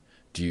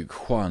 Duke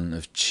Huan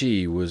of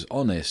Qi was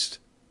honest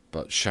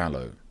but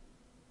shallow."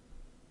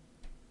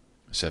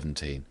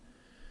 17.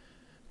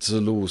 Tsz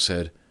lu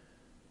said,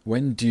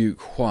 "When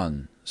Duke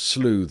Huan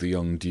slew the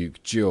young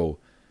Duke Jiu,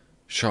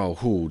 Shao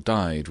Hu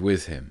died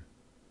with him,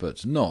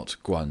 but not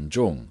Guan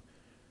Zhong.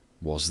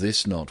 Was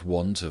this not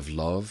want of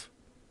love?"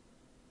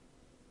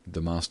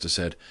 The master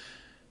said,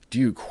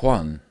 "Duke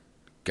Huan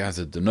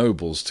gathered the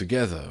nobles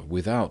together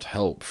without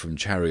help from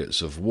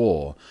chariots of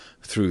war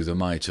through the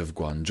might of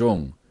Guan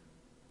Zhong.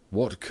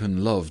 What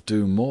can love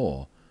do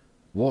more?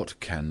 What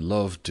can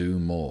love do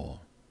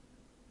more?"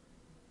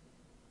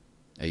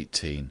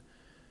 18.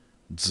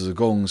 Tsz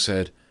gong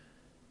said,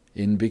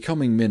 "In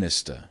becoming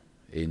minister,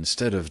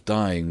 instead of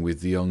dying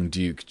with the young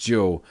Duke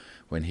Jiu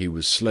when he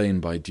was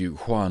slain by Duke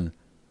Huan,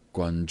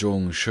 Guan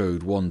Zhong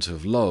showed want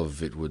of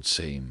love, it would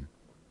seem."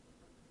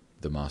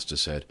 The master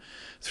said,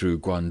 "Through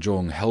Guan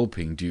Zhong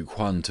helping Duke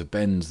Huan to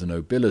bend the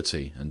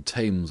nobility and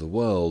tame the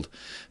world,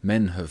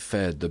 men have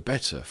fared the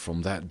better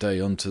from that day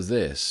unto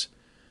this.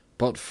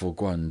 But for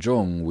Guan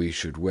Zhong we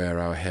should wear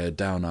our hair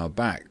down our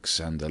backs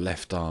and the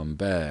left arm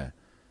bare.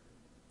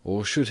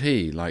 Or should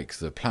he, like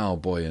the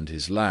ploughboy and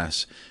his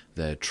lass,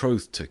 their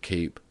troth to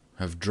keep,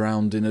 have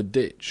drowned in a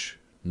ditch,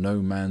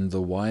 no man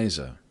the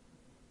wiser?"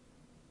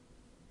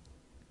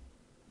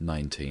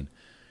 19.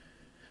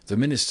 The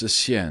minister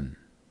Xian,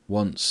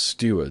 once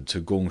steward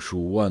to Gong Shu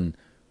Wen,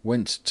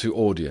 went to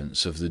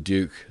audience of the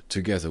duke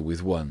together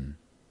with Wen.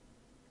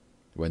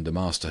 When the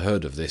master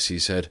heard of this, he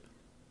said,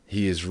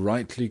 "He is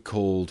rightly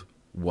called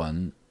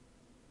Wen,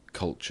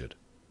 cultured."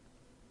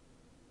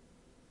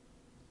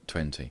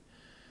 20.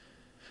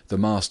 The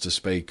master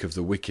spake of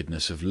the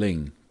wickedness of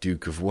Ling,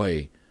 Duke of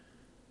Wei.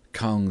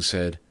 Kang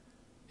said,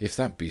 "If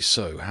that be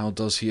so, how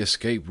does he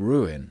escape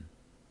ruin?"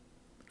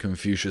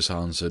 Confucius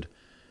answered,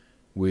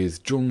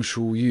 "With Zhong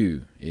Shu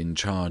Yu in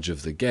charge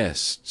of the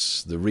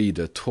guests, the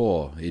reader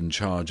Tuo in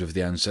charge of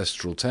the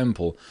ancestral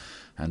temple,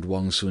 and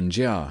Wang Sun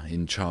Jia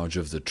in charge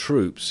of the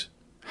troops,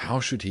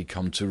 how should he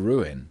come to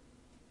ruin?"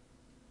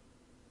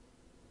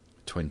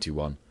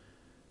 21.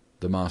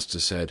 The master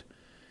said,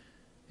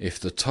 "If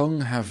the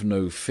tongue have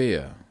no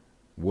fear,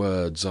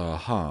 words are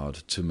hard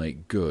to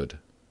make good."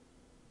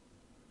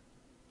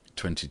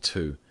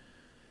 22.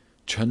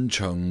 Chen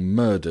Cheng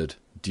murdered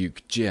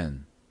Duke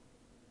Jian.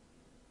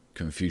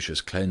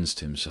 Confucius cleansed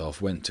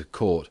himself, went to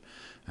court,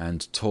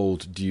 and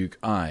told Duke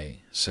Ai,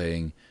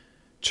 saying,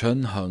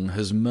 "Chen Heng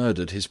has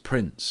murdered his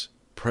prince.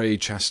 Pray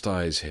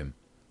chastise him."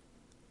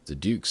 The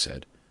duke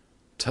said,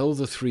 "Tell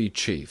the three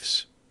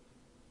chiefs."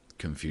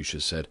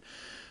 Confucius said,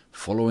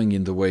 "Following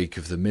in the wake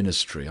of the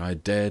ministry, I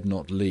dared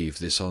not leave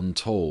this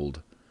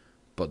untold.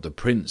 But the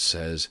prince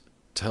says,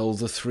 'Tell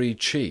the three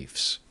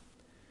chiefs.'"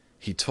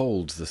 He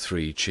told the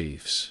three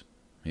chiefs.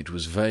 It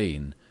was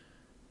vain.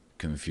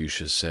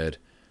 Confucius said,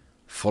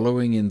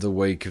 "Following in the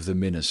wake of the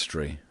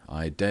ministry,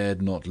 I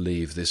dared not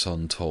leave this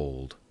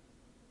untold."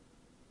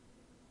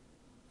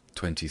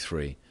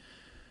 23.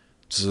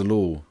 Tsz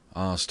lu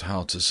asked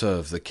how to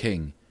serve the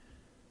king.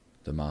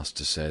 The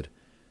master said,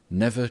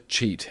 "Never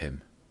cheat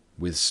him,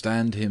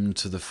 withstand him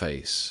to the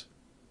face."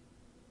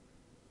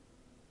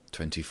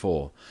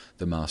 24.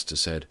 The master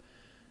said,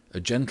 "A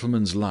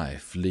gentleman's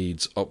life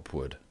leads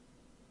upward,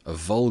 a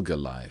vulgar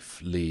life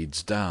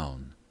leads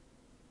down."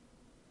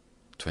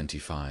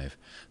 25.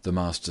 The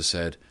master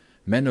said,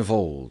 "Men of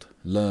old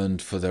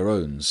learned for their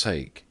own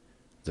sake,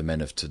 the men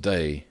of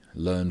today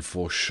learn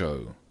for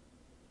show."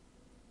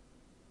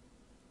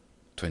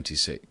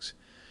 26.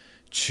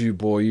 Chu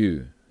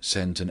Bo-yu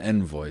sent an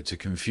envoy to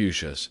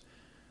Confucius.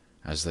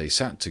 As they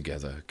sat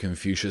together,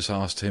 Confucius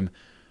asked him,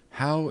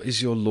 "How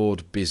is your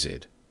lord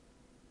busied?"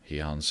 He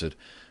answered,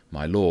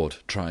 "My lord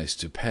tries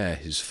to pair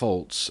his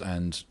faults,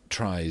 and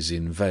tries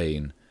in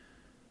vain."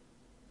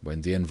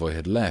 When the envoy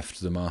had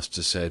left, the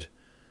master said,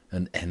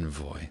 an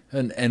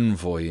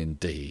envoy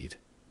indeed."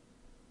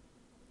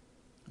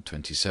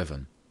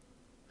 27.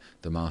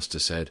 The master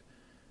said,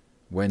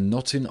 "When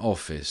not in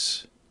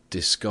office,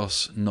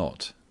 discuss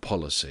not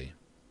policy."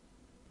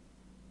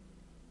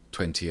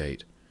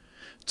 28.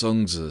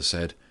 Zhengzi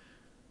said,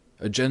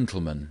 "A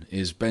gentleman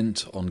is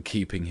bent on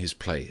keeping his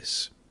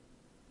place."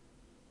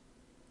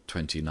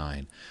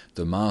 29.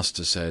 The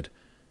master said,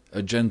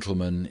 "A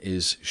gentleman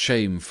is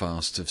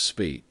shamefast of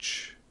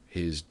speech,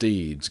 his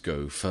deeds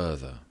go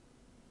further."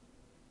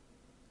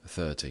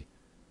 30.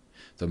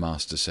 The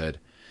master said,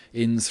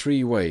 "In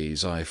 3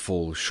 ways I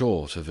fall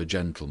short of a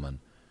gentleman.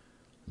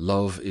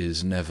 Love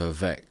is never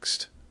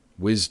vexed,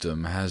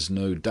 wisdom has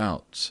no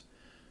doubts,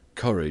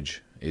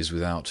 courage is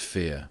without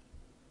fear."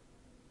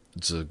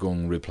 Tsz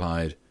kung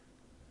replied,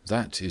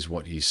 "That is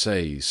what ye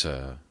say,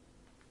 sir."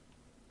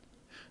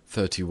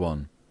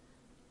 31.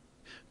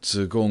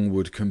 Tsz kung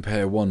would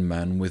compare one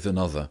man with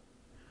another.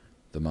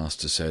 The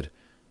master said,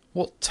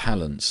 "What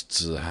talents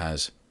Tsz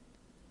has!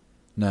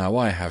 Now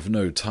I have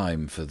no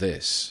time for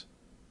this."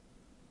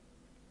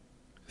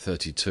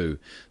 32.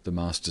 The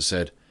master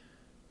said,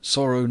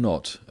 "Sorrow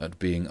not at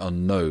being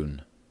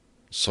unknown,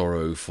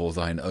 sorrow for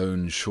thine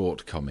own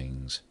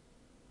shortcomings."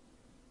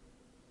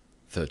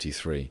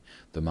 33.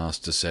 The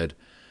master said,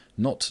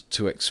 "Not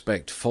to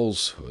expect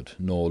falsehood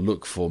nor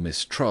look for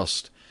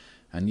mistrust,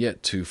 and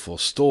yet to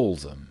forestall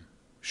them,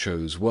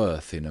 shows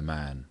worth in a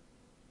man."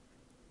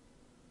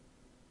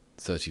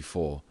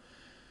 34.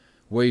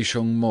 Wei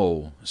Sheng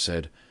Mo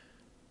said,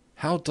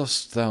 "How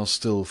dost thou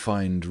still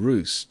find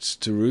roosts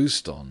to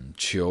roost on,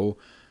 Chiu,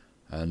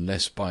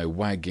 unless by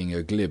wagging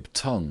a glib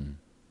tongue?"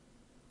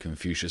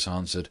 Confucius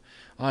answered,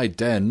 "I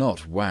dare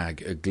not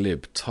wag a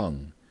glib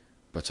tongue,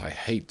 but I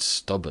hate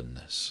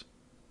stubbornness."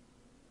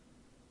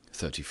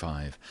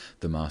 35.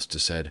 The master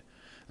said,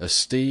 "A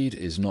steed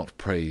is not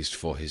praised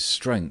for his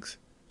strength,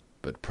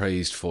 but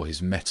praised for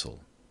his mettle."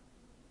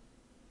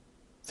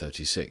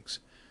 36.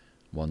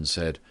 One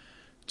said,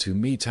 "To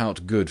mete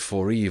out good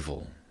for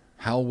evil,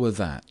 how were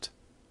that?"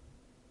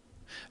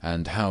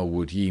 "And how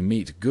would ye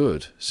meet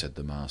good?" said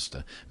the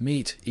master.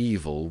 "Meet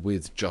evil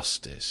with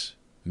justice,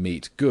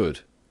 meet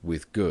good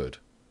with good."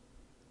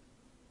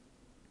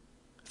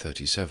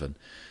 37.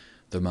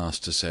 The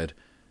master said,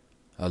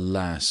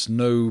 "Alas,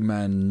 no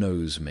man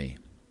knows me."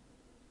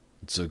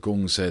 Tsz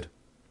kung said,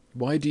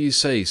 "Why do you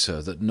say,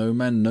 sir, that no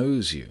man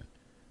knows you?"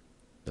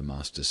 The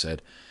master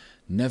said,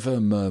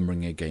 "Never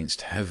murmuring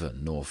against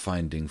heaven, nor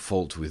finding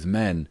fault with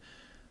men,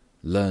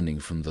 learning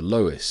from the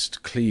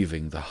lowest,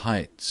 cleaving the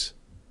heights,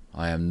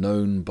 I am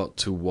known but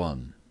to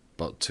one,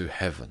 but to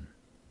heaven."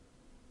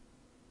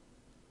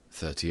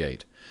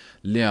 38.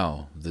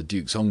 Liao, the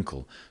duke's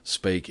uncle,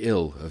 spake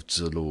ill of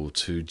Tsz lu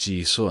to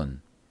Ji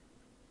Sun.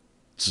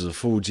 Tsz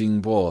fu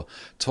Jingbo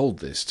told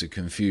this to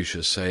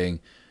Confucius,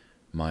 saying,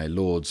 "My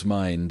lord's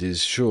mind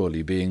is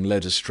surely being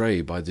led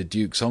astray by the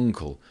duke's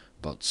uncle,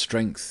 but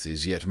strength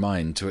is yet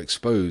mine to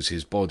expose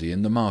his body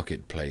in the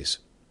marketplace."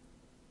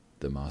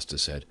 The master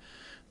said,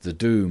 "The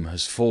doom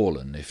has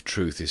fallen if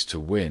truth is to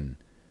win.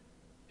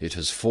 It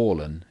has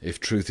fallen if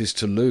truth is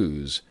to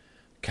lose.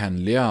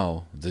 Can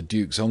Liao, the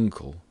duke's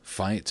uncle,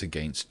 fight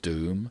against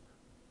doom?"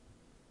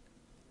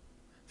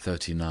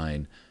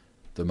 39.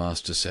 The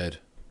master said,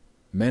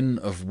 "Men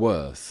of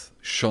worth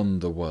shun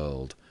the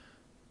world,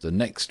 the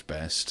next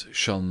best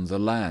shun the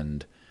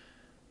land.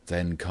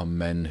 Then come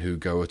men who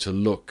go at a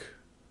look,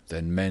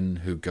 then men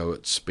who go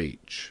at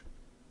speech."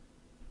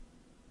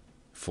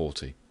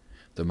 40.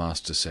 The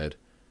master said,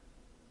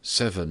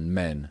 "7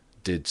 men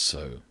did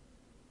so."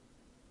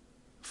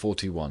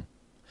 41.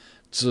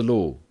 Tsz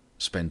lu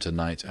spent a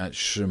night at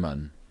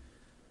Shimen.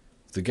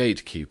 The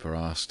gatekeeper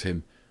asked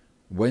him,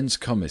 "Whence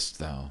comest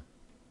thou?"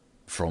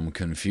 "From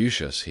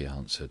Confucius," he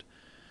answered.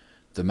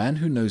 "The man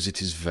who knows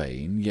it is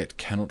vain, yet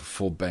cannot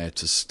forbear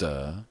to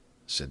stir,"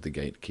 said the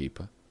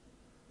gatekeeper.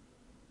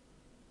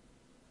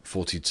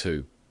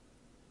 42.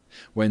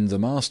 When the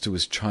master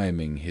was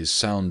chiming his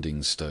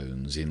sounding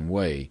stones in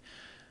Wei,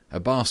 a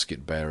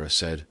basket bearer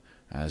said,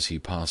 as he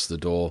passed the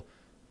door,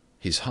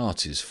 His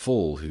heart is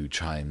full who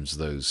chimes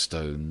those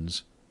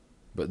stones.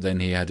 But then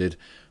he added,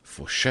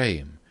 For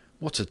shame,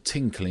 what a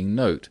tinkling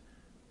note!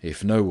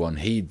 If no one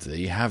heed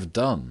thee, have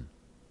done.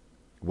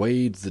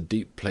 Wade the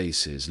deep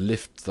places,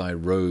 lift thy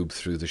robe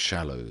through the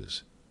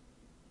shallows.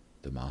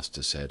 The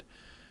master said,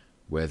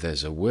 Where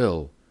there's a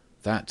will,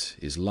 that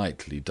is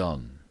lightly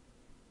done.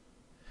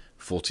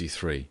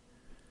 43.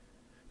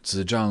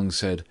 Zhang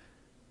said,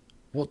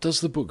 What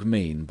does the book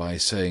mean by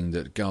saying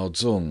that Gao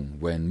Zong,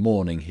 when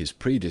mourning his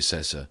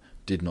predecessor,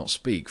 did not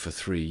speak for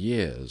 3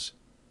 years?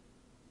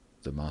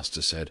 The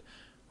master said,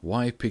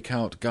 Why pick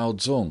out Gao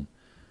Zong?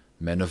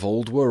 Men of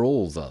old were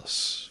all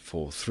thus.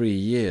 For 3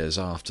 years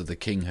after the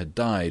king had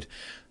died,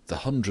 the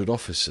 100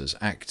 officers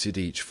acted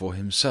each for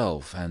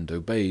himself and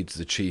obeyed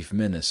the chief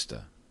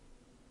minister.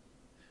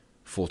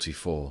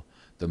 44.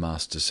 The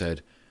master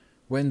said,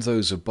 When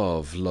those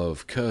above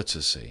love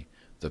courtesy,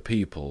 the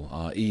people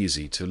are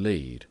easy to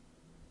lead.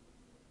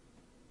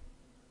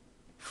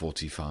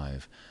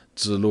 45.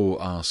 Zilu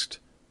asked,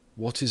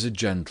 What is a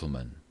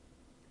gentleman?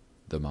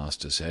 The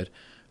master said,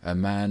 A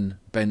man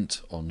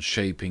bent on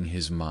shaping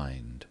his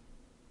mind.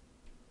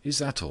 Is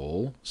that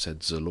all? Said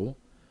Zilu.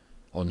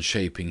 On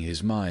shaping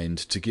his mind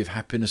to give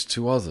happiness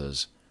to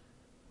others.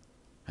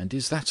 And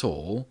is that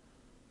all?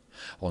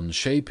 On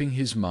shaping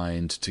his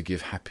mind to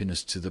give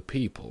happiness to the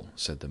people,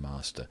 said the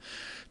master.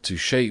 To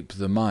shape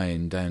the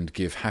mind and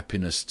give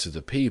happiness to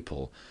the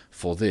people,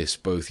 for this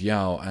both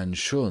Yao and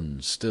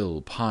Shun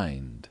still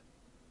pined.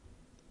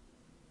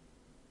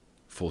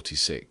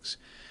 46.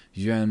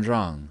 Yuan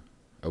Rang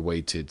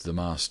awaited the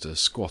master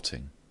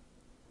squatting.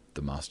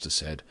 The master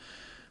said,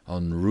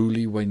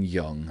 Unruly when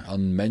young,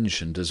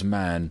 unmentioned as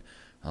man,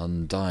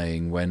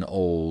 undying when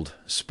old,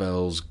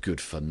 spells good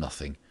for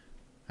nothing,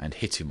 and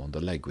hit him on the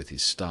leg with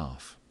his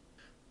staff.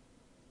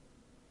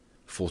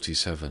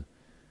 47.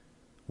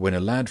 When a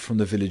lad from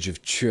the village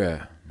of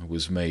Chue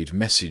was made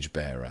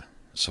message-bearer,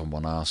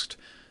 someone asked,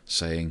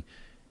 saying,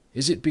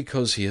 Is it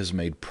because he has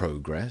made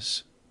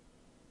progress?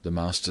 The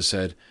master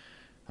said,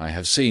 I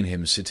have seen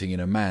him sitting in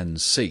a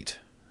man's seat,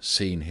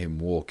 seen him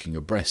walking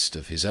abreast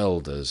of his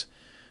elders.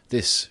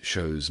 This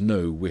shows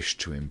no wish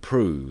to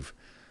improve,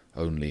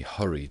 only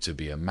hurry to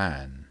be a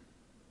man.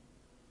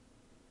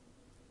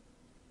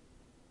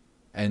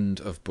 End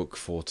of Book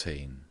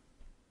 14.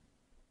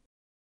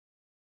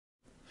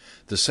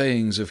 The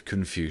Sayings of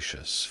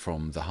Confucius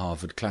from the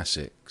Harvard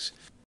Classics.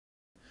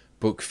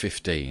 Book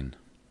 15.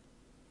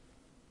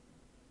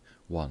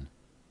 1.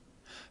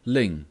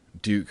 Ling,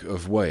 Duke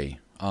of Wei,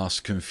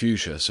 asked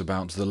Confucius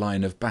about the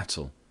line of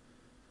battle.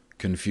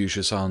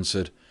 Confucius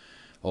answered,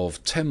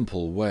 Of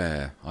temple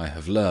wear I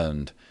have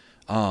learned,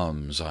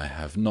 arms I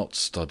have not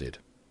studied.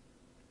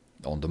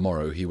 On the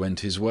morrow he went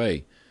his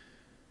way.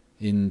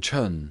 In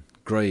Chun,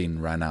 grain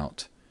ran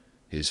out.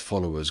 His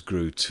followers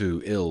grew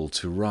too ill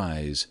to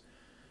rise.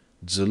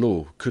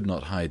 Zilu could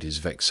not hide his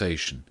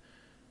vexation.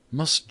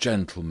 Must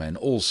gentlemen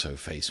also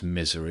face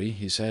misery?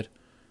 He said.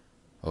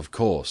 Of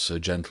course a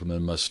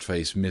gentleman must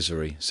face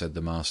misery, said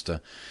the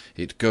master.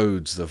 It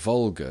goads the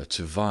vulgar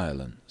to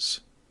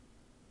violence.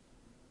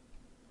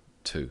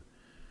 2.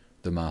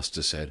 The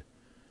master said,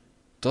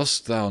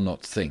 Dost thou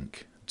not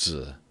think,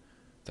 Zi,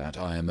 that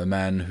I am a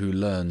man who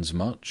learns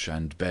much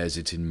and bears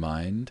it in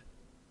mind?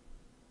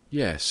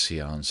 Yes, he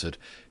answered.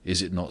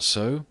 Is it not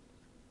so?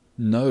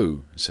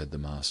 No, said the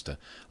master.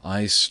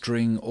 I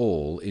string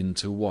all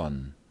into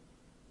one.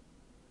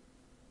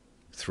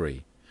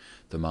 3.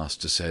 The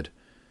master said,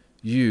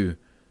 You,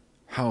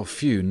 how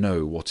few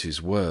know what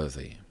is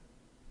worthy.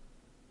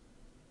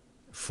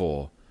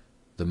 4.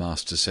 The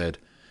master said,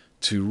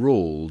 To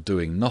rule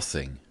doing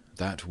nothing,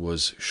 that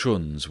was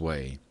Shun's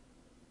way.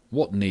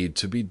 What need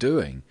to be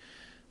doing?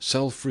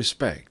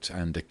 Self-respect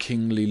and a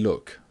kingly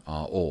look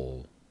are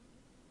all.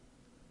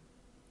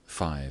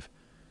 5.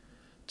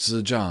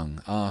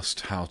 Zhang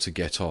asked how to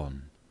get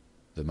on.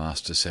 The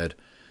master said,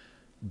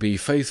 Be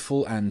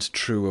faithful and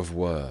true of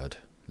word.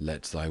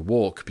 Let thy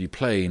walk be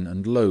plain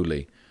and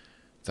lowly.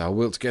 Thou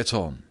wilt get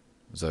on,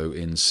 though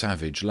in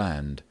savage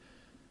land.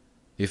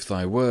 If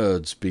thy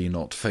words be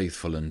not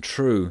faithful and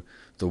true,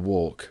 the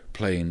walk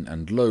plain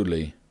and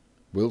lowly,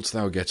 wilt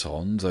thou get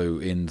on, though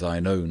in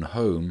thine own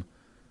home?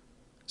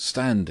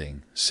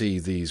 Standing, see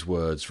these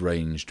words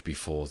ranged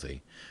before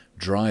thee.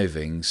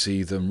 Driving,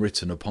 see them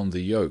written upon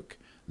the yoke.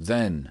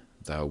 Then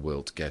thou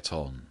wilt get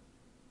on.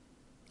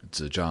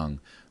 Zhang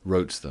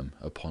wrote them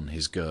upon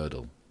his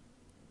girdle.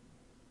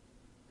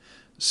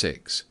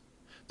 6.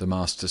 The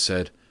master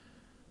said,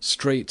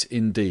 Straight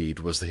indeed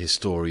was the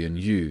historian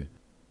Yu,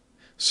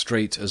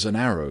 straight as an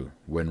arrow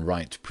when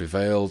right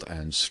prevailed,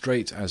 and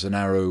straight as an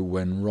arrow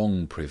when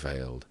wrong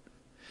prevailed.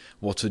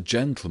 What a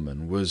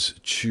gentleman was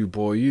Chu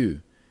Bo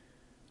Yu!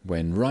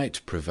 When right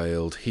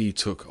prevailed, he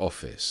took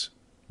office.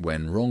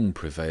 When wrong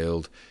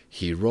prevailed,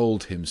 he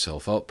rolled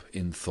himself up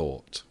in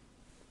thought.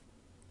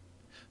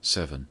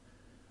 7.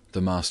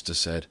 The master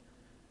said,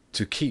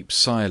 To keep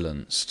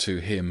silence to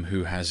him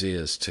who has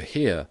ears to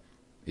hear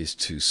is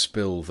to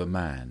spill the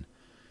man.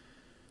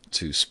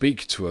 To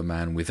speak to a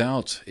man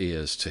without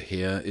ears to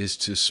hear is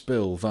to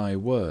spill thy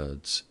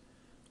words.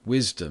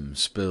 Wisdom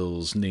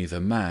spills neither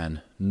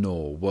man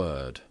nor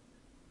word.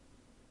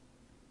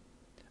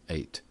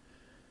 8.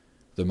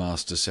 The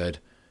Master said,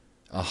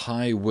 a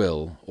high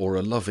will or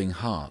a loving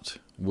heart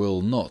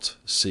will not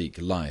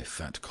seek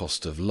life at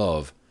cost of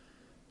love.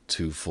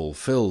 To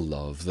fulfill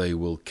love they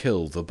will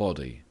kill the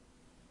body.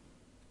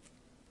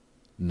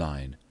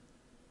 9.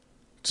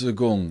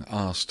 Zigong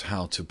asked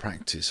how to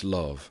practice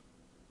love.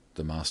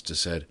 The Master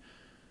said,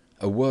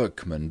 a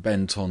workman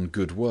bent on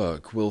good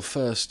work will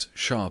first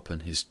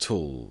sharpen his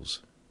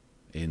tools.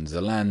 In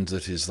the land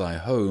that is thy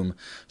home,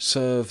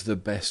 serve the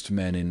best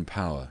men in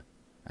power,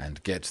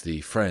 and get thee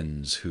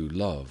friends who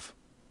love.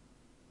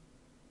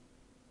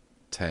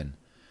 10.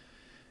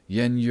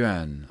 Yen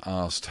Yuan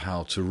asked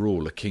how to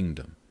rule a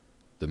kingdom.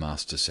 The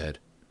Master said,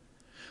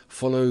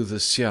 follow the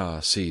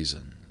Xia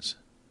seasons,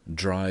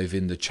 drive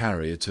in the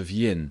chariot of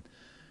Yin,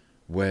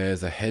 wear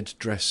the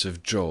headdress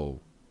of Zhou,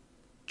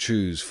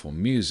 choose for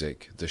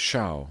music the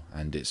Shao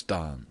and its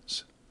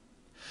dance,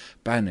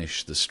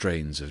 banish the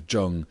strains of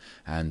Zheng,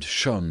 and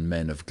shun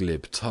men of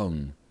glib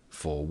tongue,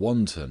 for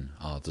wanton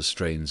are the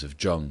strains of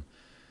Zheng.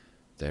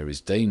 There is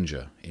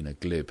danger in a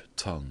glib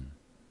tongue.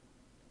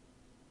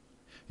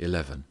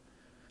 11.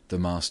 The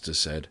Master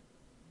said,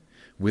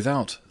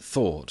 without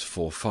thought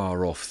for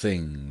far-off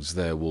things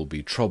there will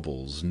be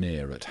troubles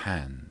near at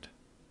hand.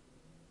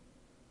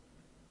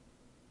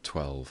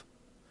 12.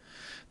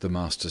 The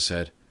Master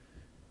said,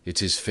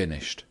 it is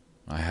finished.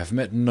 I have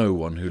met no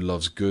one who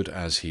loves good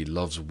as he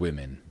loves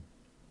women.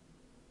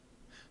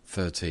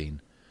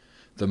 13.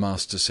 The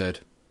Master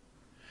said,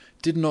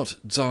 did not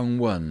Zhang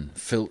Wen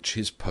filch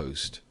his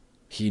post?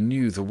 He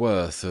knew the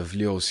worth of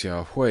Liu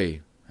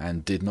Xiaohui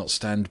and did not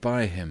stand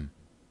by him.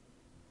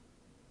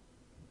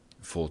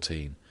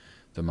 14.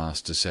 The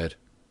Master said,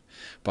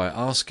 by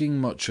asking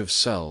much of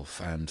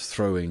self and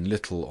throwing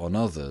little on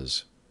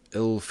others,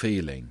 ill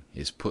feeling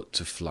is put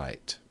to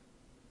flight.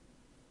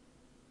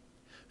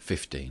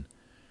 15.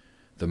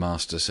 The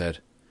Master said,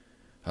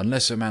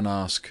 unless a man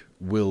ask,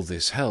 will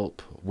this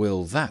help,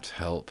 will that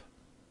help,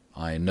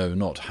 I know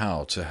not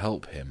how to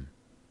help him.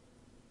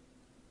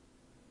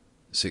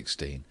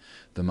 16.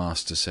 The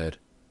Master said,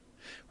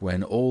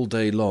 when all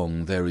day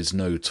long there is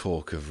no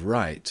talk of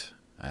right,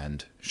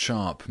 and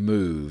sharp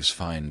moves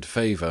find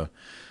favour,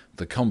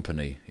 the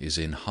company is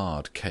in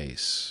hard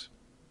case.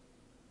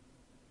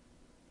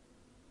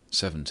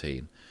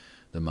 17.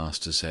 The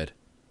Master said,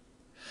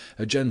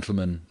 a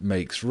gentleman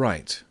makes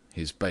right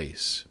his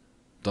base,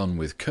 done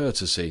with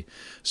courtesy,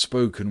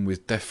 spoken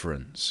with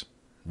deference,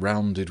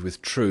 rounded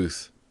with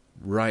truth,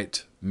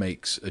 right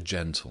makes a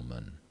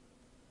gentleman.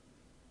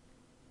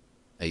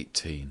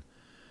 18.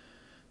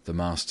 The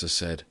Master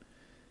said,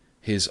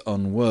 his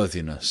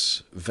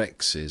unworthiness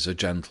vexes a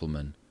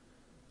gentleman.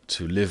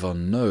 To live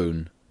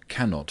unknown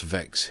cannot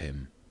vex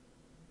him.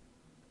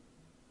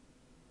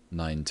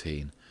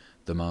 19.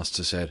 The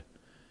Master said,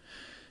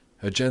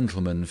 a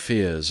gentleman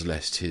fears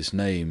lest his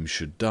name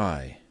should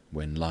die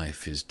when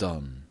life is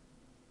done.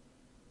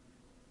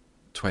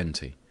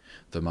 20.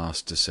 The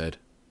Master said,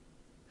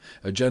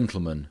 a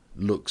gentleman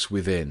looks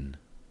within,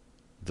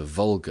 the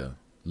vulgar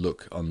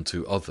look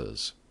unto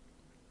others.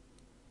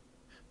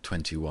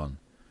 21.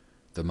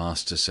 The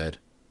Master said,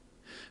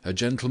 a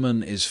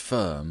gentleman is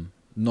firm,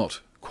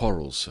 not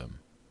quarrelsome,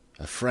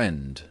 a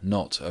friend,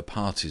 not a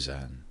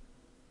partisan.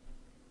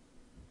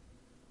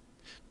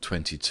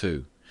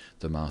 22.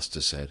 The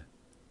Master said,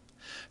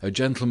 a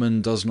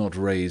gentleman does not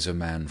raise a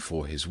man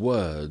for his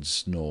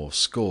words, nor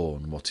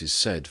scorn what is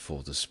said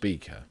for the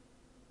speaker.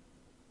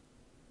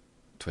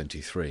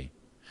 23.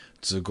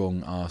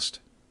 Zigong asked,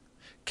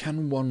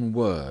 can one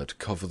word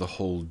cover the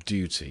whole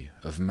duty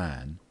of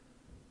man?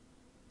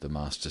 The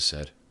Master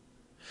said,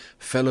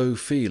 fellow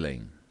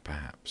feeling,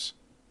 perhaps.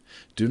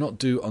 Do not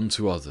do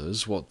unto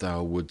others what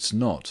thou wouldst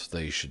not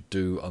they should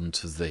do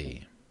unto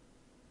thee.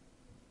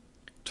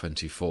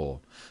 24.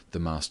 The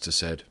Master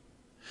said,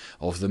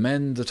 of the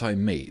men that I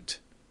meet,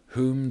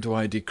 whom do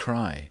I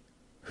decry?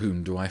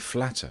 Whom do I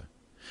flatter?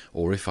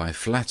 Or if I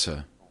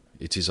flatter,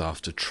 it is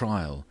after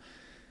trial.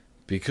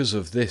 Because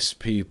of this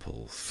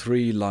people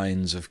 3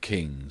 lines of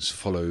kings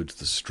followed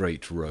the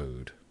straight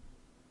road.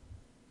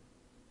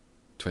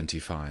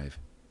 25.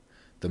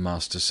 The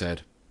Master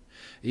said,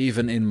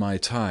 even in my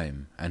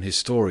time an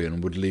historian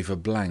would leave a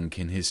blank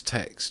in his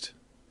text.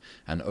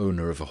 An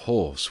owner of a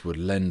horse would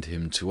lend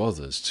him to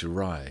others to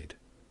ride.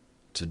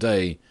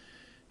 Today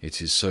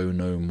it is so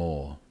no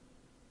more.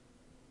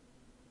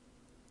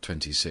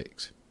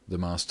 26. The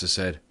Master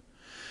said,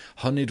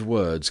 honeyed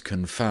words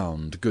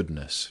confound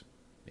goodness.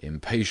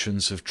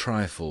 Impatience of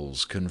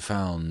trifles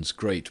confounds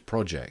great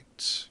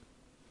projects.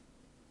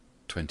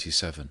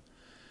 27.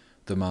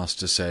 The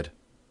Master said,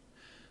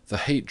 the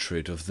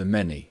hatred of the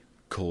many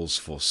calls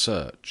for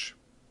search.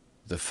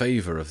 The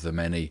favour of the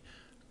many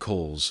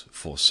calls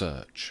for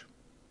search.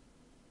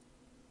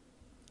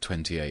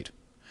 28.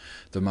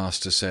 The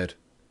Master said,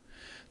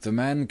 the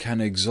man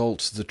can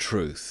exalt the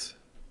truth.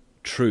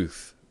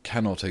 Truth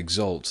cannot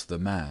exalt the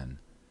man.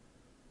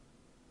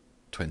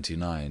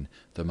 29.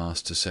 The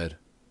Master said,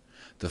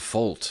 "The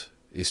fault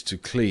is to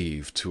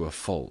cleave to a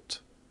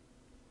fault."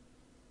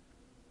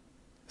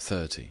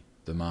 30.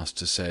 The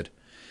Master said,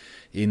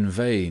 "In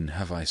vain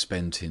have I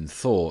spent in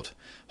thought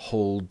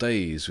whole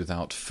days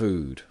without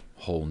food,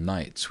 whole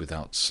nights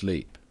without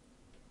sleep.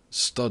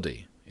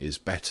 Study is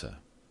better."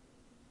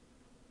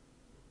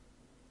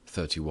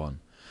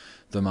 31.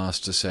 The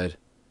Master said,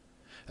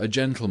 "A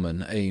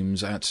gentleman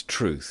aims at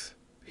truth,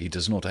 he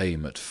does not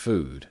aim at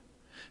food.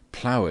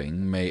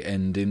 Ploughing may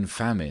end in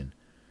famine,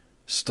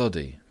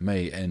 study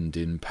may end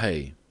in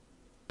pay,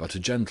 but a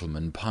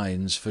gentleman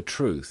pines for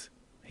truth,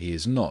 he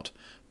is not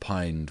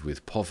pined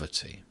with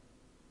poverty."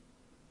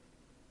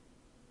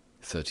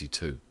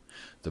 32.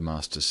 The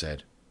Master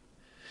said,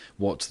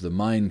 "What the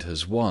mind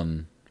has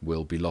won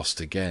will be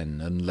lost again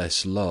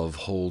unless love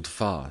hold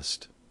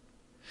fast.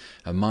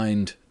 A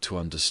mind to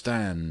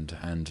understand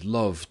and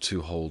love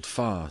to hold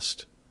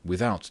fast,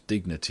 without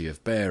dignity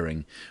of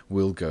bearing,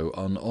 will go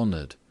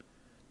unhonoured.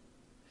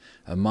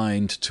 A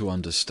mind to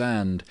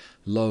understand,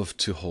 love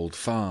to hold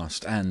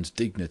fast, and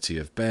dignity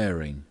of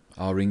bearing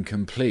are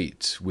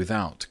incomplete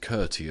without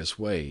courteous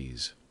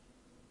ways."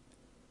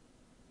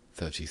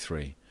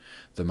 33.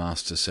 The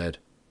Master said,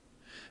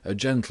 "A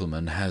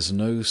gentleman has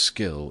no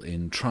skill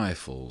in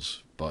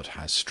trifles, but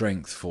has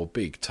strength for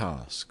big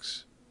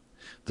tasks.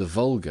 The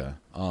vulgar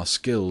are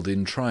skilled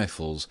in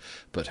trifles,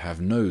 but have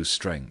no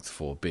strength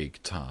for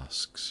big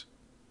tasks."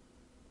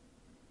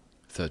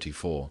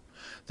 34.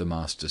 The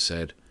Master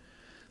said,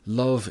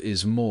 "Love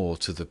is more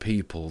to the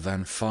people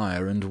than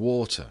fire and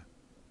water.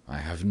 I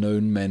have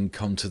known men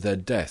come to their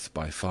death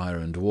by fire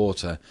and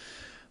water.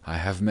 I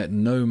have met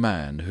no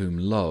man whom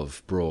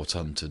love brought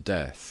unto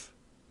death."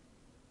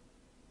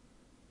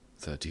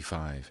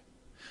 35.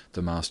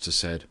 The Master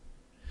said,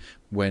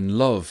 "When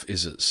love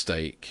is at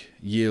stake,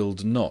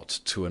 yield not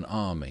to an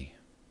army."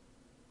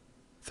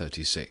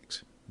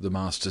 36. The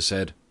Master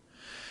said,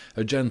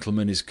 "A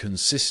gentleman is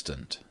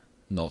consistent,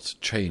 not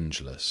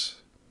changeless."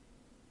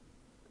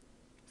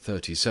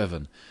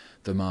 37.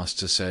 The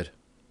Master said,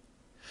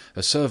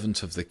 "A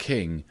servant of the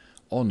king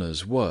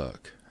honours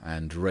work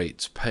and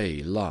rates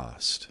pay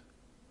last."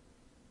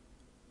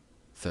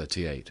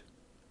 38.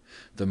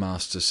 The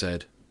Master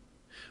said,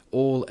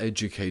 "All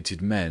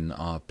educated men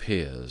are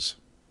peers."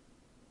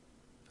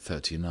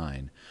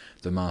 39.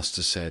 The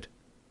Master said,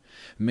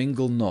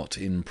 "Mingle not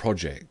in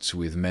projects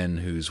with men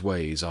whose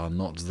ways are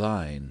not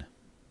thine."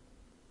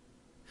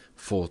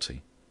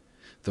 40.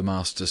 The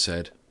Master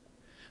said,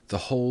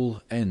 "The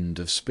whole end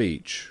of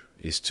speech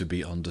is to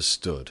be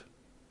understood."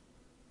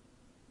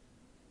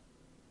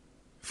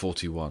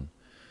 41.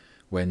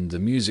 When the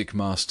music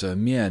master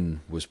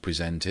Mian was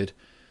presented,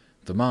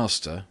 the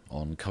Master,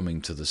 on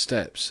coming to the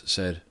steps,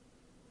 said,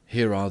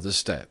 "Here are the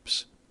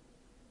steps."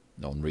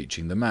 On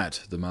reaching the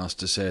mat, the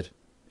Master said,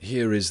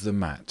 "Here is the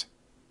mat."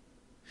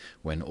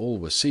 When all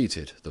were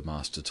seated, the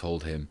Master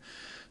told him,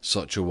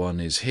 "Such a one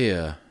is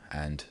here,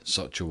 and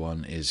such a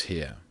one is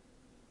here."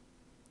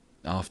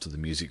 After the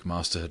music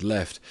master had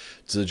left,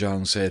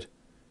 Zhejiang said,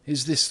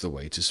 "Is this the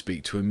way to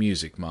speak to a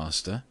music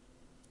master?"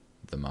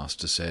 The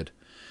Master said,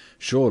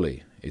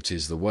 "Surely it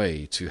is the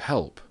way to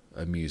help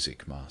a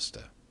music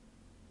master."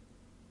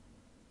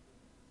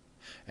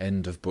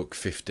 End of Book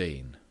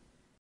 15.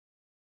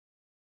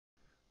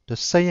 The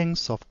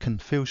Sayings of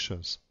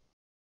Confucius,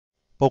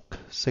 Book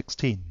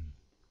 16.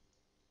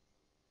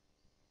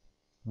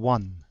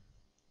 1.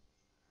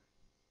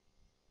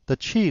 The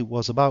Qi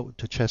was about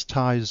to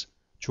chastise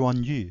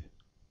Zhuan Yu.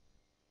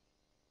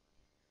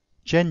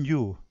 Zhen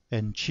Yu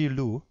and Qi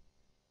Lu,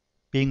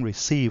 being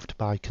received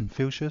by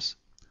Confucius,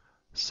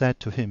 said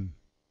to him,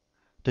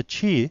 "The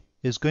Qi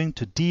is going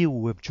to deal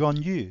with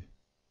Zhuan Yu."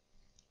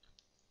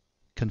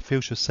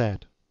 Confucius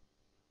said,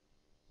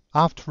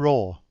 "After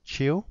all,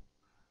 Qiu,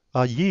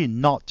 are ye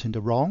not in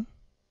the wrong?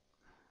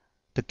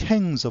 The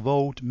kings of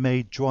old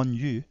made Zhuan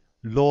Yu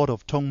lord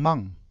of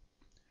Tongmang.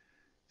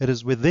 It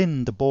is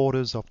within the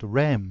borders of the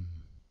realm.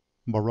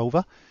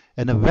 Moreover,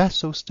 in a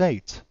vassal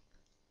state,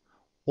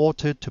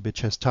 ought it to be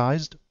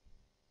chastised?"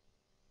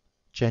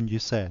 Zhen Yu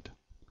said,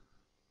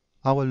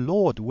 "Our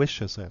Lord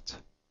wishes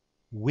it.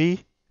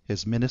 We,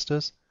 his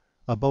ministers,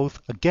 are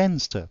both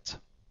against it."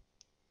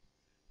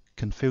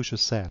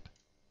 Confucius said,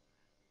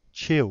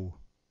 "Qiu,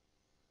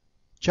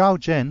 Zhao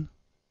Zhen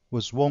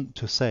was wont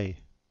to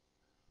say,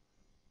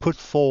 'Put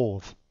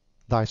forth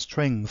thy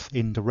strength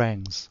in the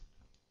ranks.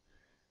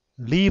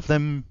 Leave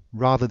them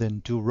rather than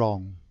do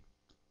wrong.'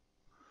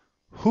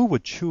 Who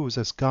would choose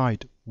as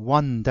guide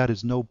one that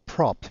is no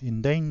prop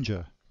in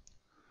danger,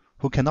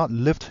 who cannot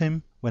lift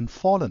him when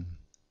fallen?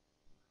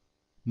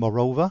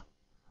 Moreover,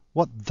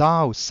 what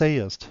thou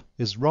sayest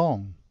is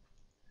wrong.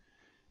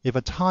 If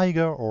a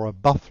tiger or a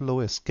buffalo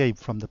escape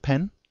from the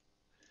pen,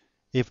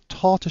 if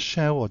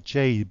tortoiseshell or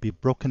jade be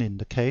broken in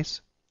the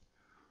case,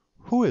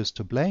 who is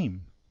to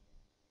blame?"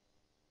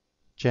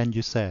 Zhen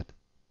Yu said,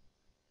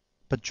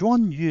 "But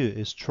Zhuan Yu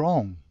is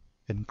strong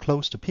and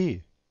close to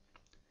peer.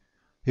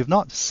 If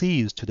not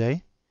seized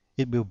today,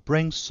 it will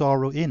bring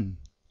sorrow in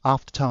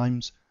after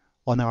times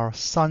on our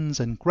sons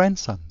and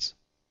grandsons.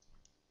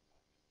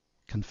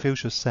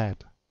 Confucius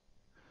said,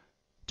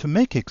 "To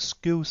make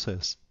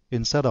excuses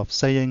instead of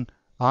saying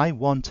 'I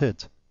want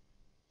it'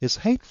 is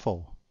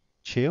hateful,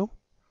 Chiu,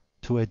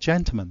 to a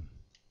gentleman.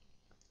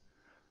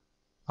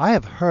 I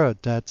have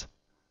heard that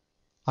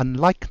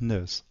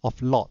unlikeness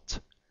of lot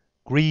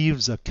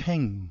grieves a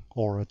king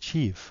or a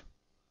chief,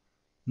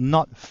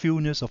 not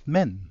fewness of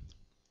men.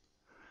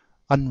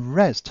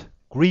 Unrest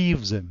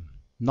grieves him,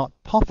 not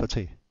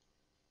poverty.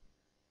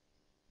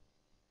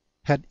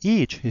 Had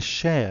each his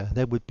share,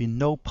 there would be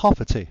no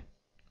poverty.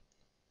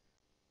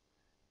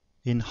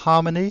 In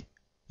harmony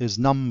is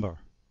number.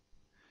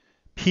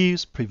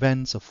 Peace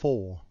prevents a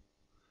fall.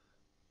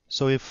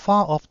 So if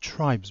far-off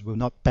tribes will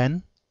not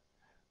bend,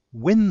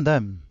 win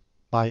them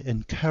by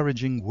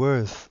encouraging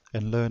worth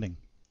and learning.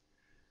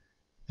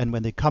 And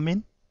when they come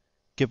in,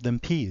 give them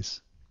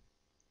peace.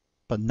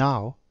 But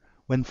now,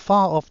 when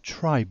far-off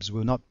tribes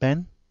will not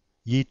bend,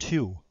 ye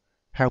too,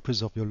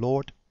 helpers of your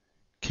Lord,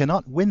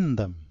 cannot win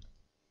them.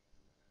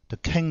 The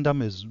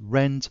kingdom is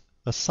rent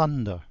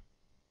asunder.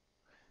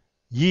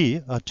 Ye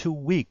are too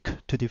weak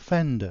to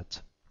defend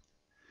it.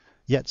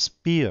 Yet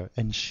spear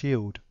and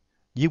shield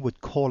ye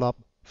would call up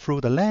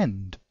through the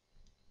land.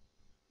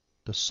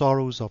 The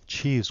sorrows of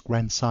Chi's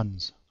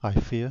grandsons, I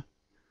fear,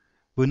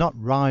 will not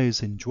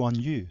rise in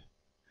Zhuanyu.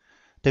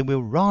 They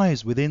will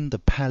rise within the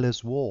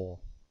palace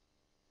wall."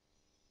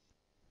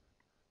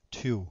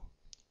 2.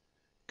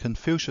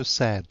 Confucius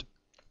said,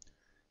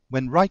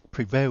 "When right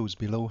prevails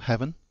below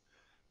heaven,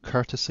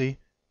 courtesy,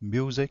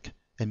 music,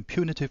 and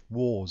punitive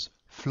wars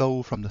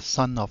flow from the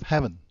Son of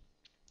Heaven.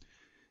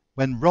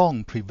 When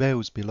wrong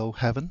prevails below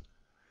heaven,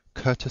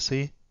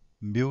 courtesy,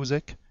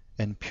 music,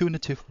 and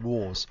punitive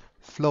wars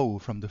flow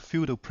from the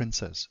feudal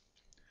princes.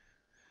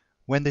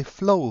 When they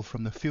flow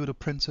from the feudal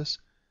princes,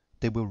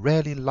 they will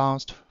rarely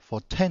last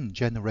for 10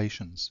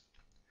 generations.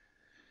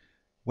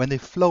 When they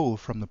flow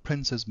from the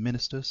prince's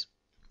ministers,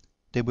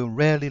 they will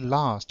rarely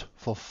last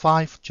for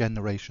 5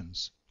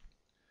 generations.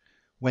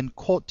 When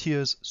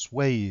courtiers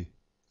sway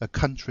a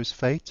country's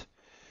fate,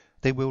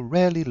 they will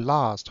rarely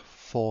last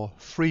for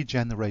 3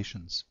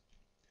 generations.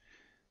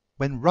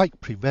 When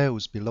right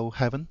prevails below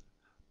heaven,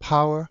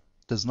 power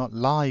does not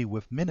lie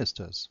with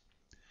ministers.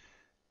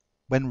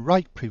 When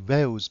right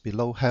prevails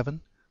below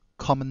heaven,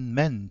 common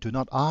men do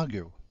not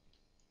argue."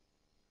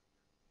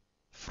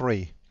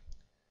 3.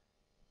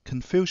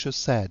 Confucius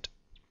said,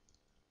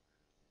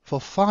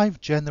 "For 5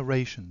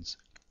 generations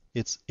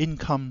its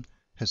income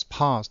has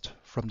passed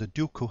from the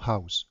ducal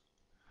house.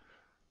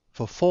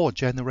 For 4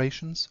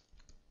 generations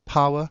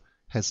power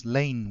has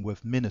lain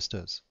with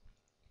ministers,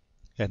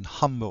 and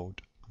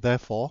humbled,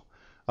 therefore,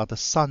 are the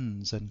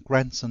sons and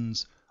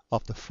grandsons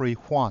of the free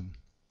Huan."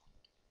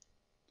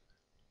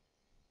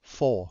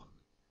 4.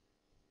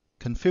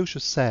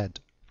 Confucius said,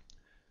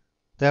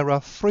 "There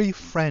are 3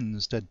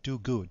 friends that do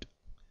good,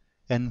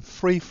 and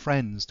 3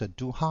 friends that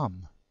do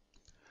harm.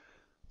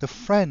 The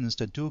friends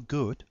that do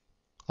good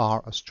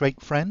are a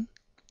straight friend,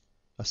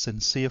 a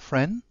sincere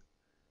friend,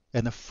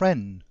 and a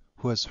friend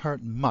who has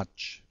heard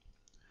much.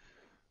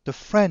 The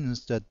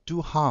friends that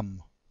do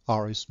harm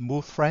are a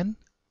smooth friend,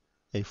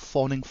 a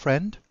fawning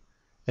friend,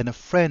 and a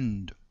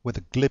friend with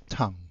a glib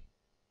tongue."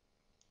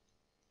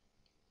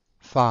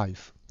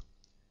 5.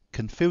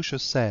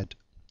 Confucius said,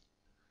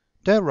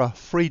 "There are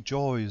 3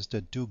 joys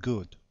that do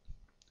good,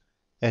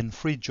 and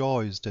 3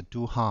 joys that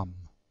do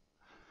harm.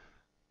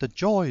 The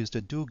joys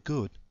that do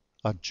good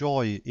are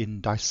joy in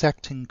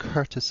dissecting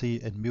courtesy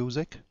and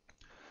music,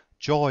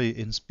 joy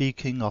in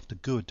speaking of the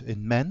good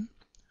in men,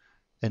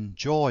 and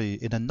joy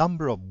in a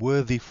number of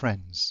worthy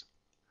friends.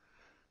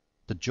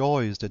 The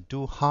joys that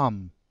do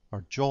harm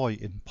are joy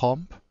in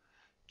pomp,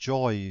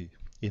 joy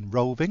in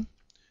roving,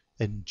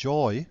 and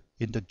joy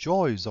in the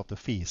joys of the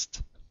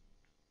feast."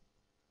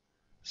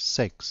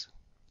 6.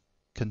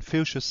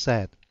 Confucius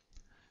said,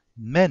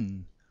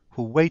 "Men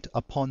who wait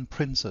upon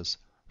princes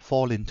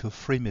fall into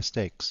 3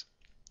 mistakes.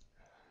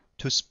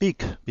 To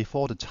speak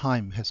before the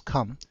time has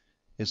come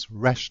is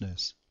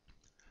rashness.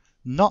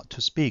 Not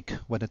to speak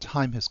when the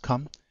time has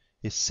come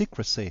is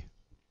secrecy.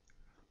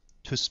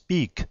 To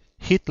speak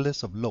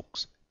heedless of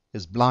looks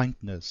is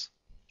blindness."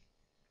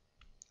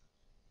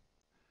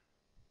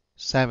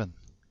 7.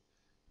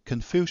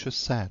 Confucius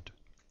said,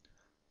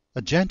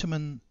 "A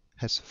gentleman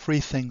has 3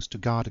 things to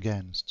guard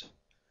against.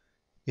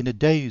 In the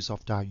days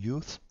of thy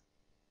youth,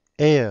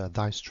 ere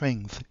thy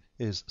strength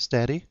is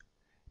steady,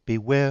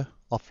 beware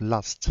of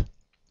lust.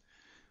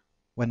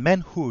 When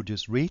manhood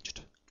is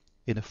reached,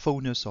 in the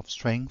fullness of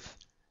strength,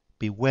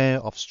 beware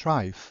of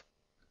strife.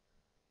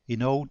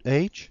 In old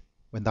age,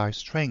 when thy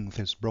strength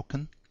is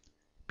broken,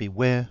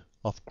 beware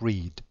of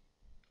greed."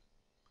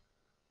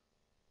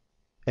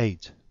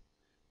 8.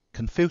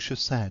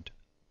 Confucius said,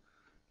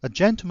 "A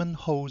gentleman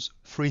holds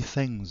 3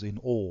 things in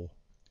awe.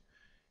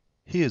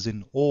 He is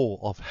in awe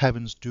of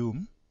heaven's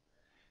doom,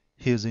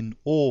 he is in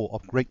awe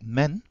of great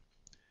men,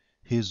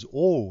 he is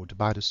awed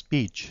by the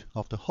speech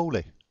of the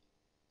holy.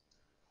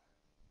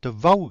 The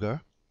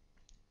vulgar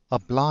are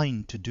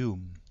blind to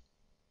doom,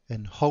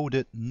 and hold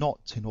it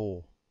not in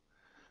awe.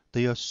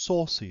 They are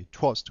saucy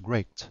towards the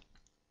great,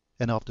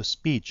 and of the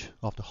speech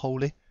of the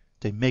holy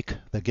they make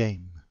their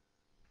game.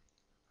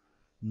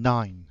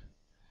 9.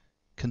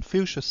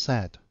 Confucius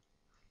said,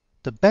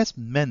 "The best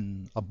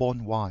men are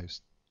born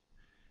wise.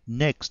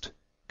 Next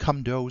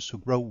come those who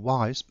grow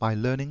wise by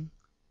learning,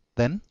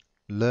 then,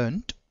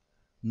 learned,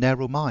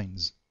 narrow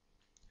minds.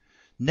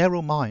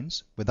 Narrow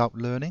minds without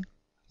learning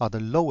are the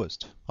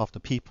lowest of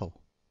the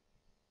people."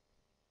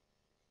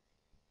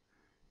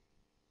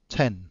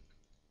 10.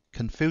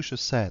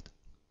 Confucius said,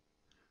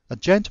 "A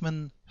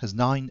gentleman has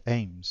 9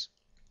 aims: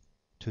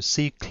 to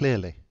see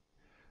clearly,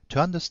 to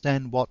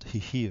understand what he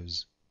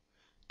hears,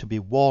 to be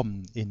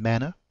warm in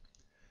manner,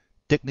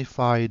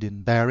 dignified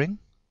in bearing,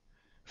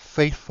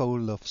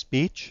 faithful of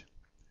speech,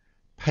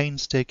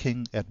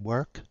 painstaking at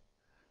work,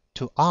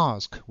 to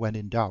ask when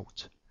in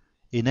doubt,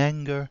 in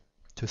anger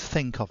to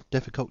think of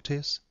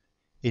difficulties,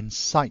 in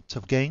sight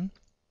of gain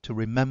to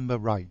remember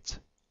right."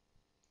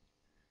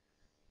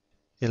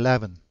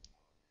 11.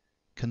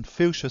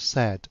 Confucius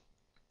said,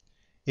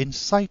 "In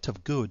sight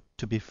of good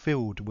to be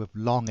filled with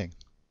longing,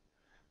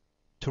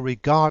 to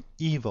regard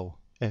evil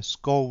as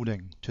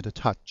scalding to the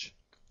touch.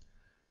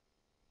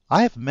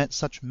 I have met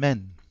such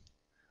men,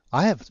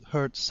 I have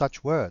heard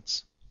such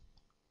words."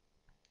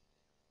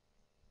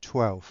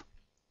 12.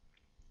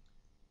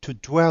 To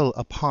dwell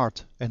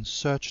apart and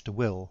search the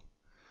will,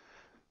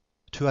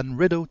 to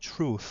unriddle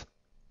truth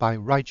by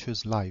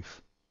righteous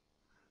life.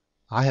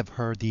 I have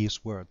heard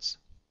these words,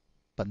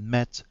 but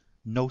met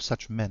no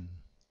such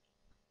men.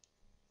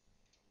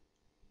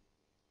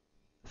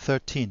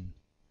 13.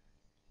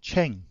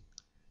 Cheng,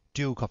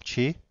 Duke of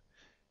Qi,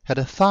 had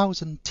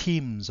 1,000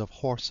 teams of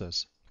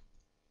horses,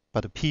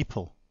 but the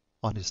people,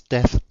 on his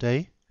death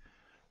day,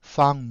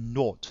 found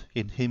naught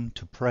in him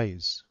to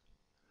praise.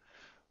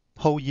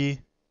 Po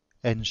Yi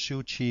and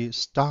Shu Qi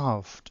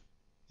starved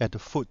at the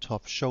foot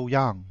of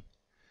Shouyang,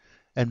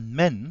 and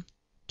men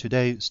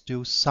today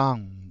still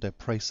sung their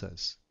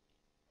praises.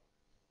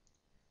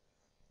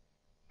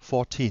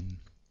 14.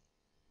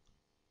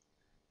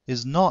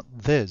 Is not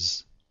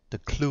this the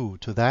clue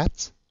to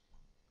that?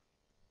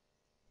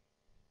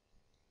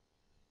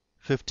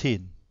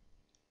 15.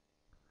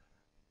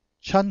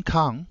 Chan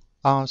Kang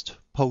asked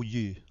Po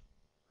Yu,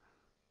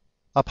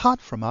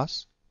 "Apart from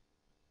us,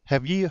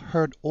 have ye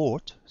heard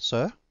aught,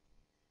 sir?"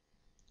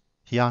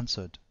 He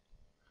answered,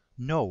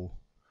 "No.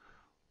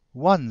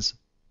 Once,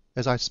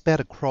 as I sped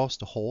across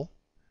the hall,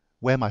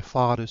 where my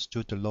father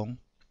stood alone,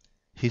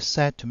 he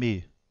said to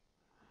me,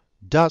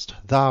 'Dost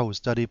thou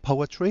study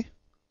poetry?'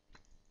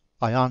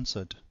 I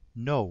answered,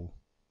 'No.'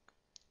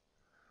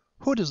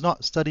 'Who does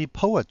not study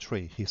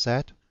poetry,' he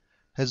said,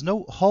 'has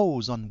no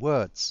holds on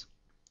words.'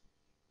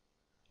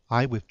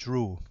 I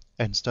withdrew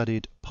and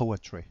studied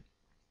poetry.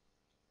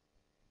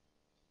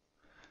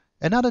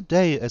 Another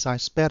day, as I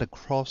sped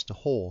across the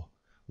hall,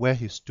 where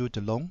he stood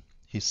alone,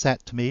 he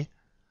said to me,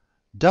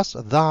 'Dost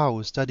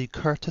thou study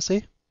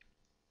courtesy?'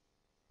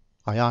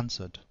 I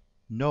answered,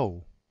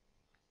 'No.'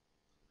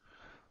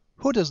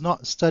 'Who does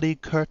not study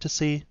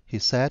courtesy,' he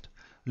said,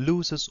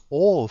 'loses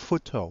all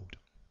foothold.'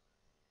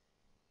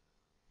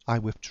 I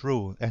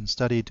withdrew and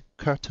studied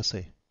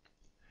courtesy.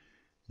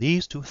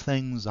 These 2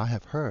 things I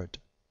have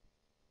heard."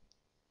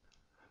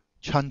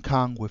 Chan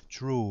Kang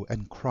withdrew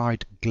and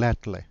cried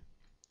gladly,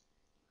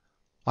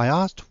 "I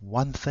asked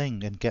 1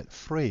 thing and get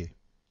 3.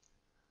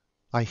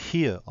 I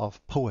hear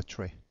of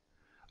poetry,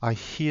 I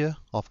hear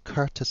of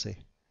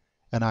courtesy,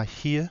 and I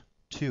hear,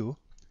 too,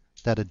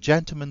 that a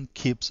gentleman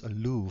keeps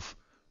aloof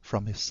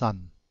from his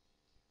son."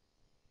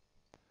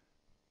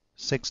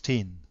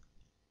 16.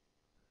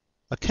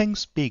 A king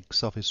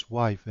speaks of his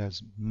wife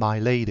as "my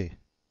lady."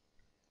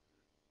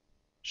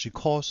 She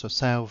calls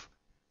herself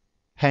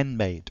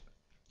handmaid.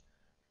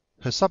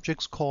 Her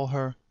subjects call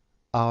her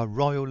 "our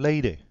royal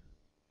lady."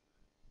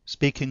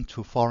 Speaking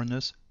to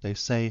foreigners, they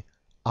say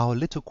 "our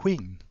little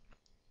queen."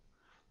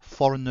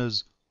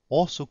 Foreigners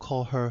also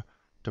call her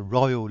the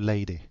royal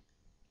lady.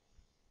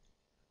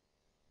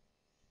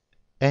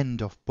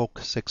 End of Book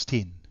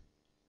 16.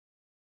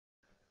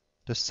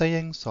 The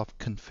Sayings of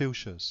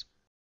Confucius,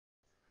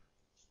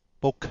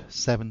 Book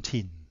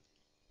 17.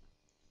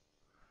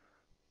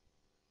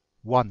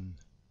 1.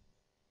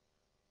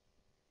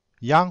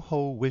 Yang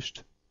Ho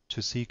wished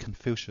to see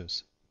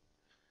Confucius.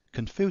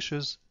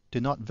 Confucius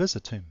did not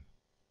visit him.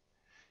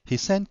 He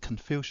sent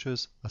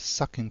Confucius a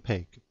sucking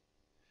pig.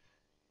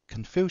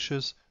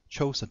 Confucius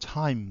chose a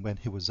time when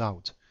he was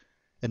out,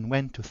 and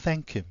went to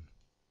thank him.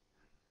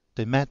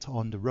 They met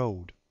on the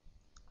road.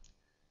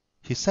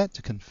 He said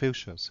to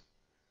Confucius,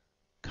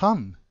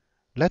 "Come,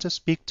 let us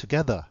speak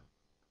together.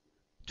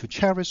 To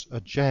cherish a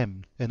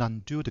gem and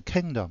undo the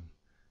kingdom,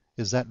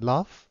 is that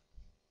love?"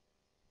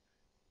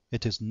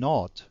 "It is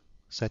not,"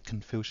 said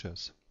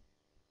Confucius.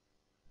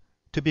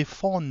 To be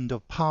fond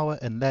of power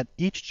and let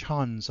each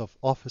chance of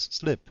office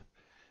slip,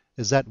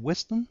 is that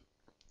wisdom?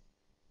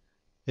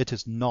 "It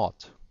is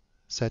not,"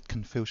 said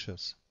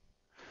Confucius.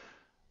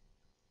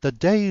 The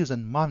days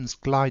and months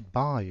glide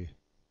by,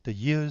 the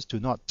years do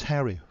not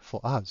tarry for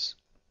us.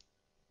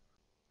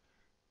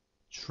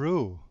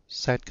 "True,"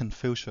 said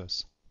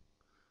Confucius.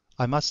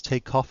 I must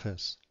take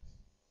office.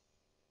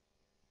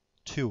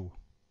 2.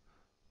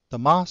 The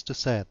master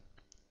said,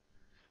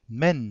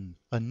 Men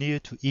are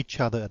near to each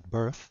other at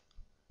birth.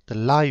 The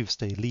lives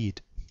they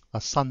lead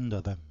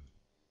asunder them.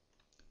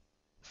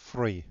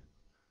 3.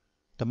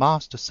 The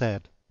master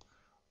said,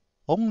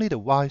 Only the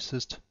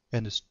wisest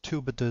and the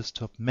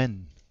stupidest of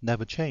men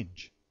never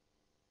change.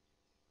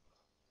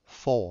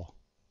 4.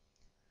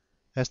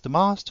 As the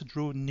master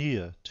drew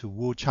near to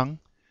Wuchang,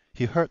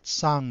 he heard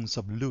sounds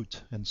of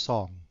lute and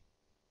song.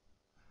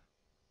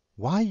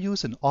 Why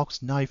use an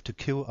ox knife to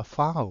kill a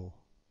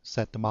fowl?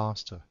 Said the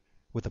master,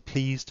 with a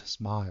pleased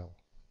smile.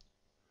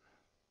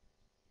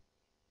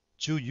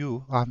 Zhu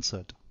Yu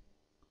answered,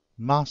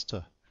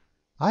 Master,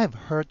 I have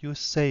heard you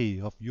say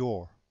of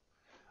yore,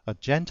 a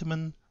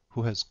gentleman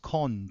who has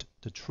conned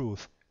the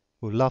truth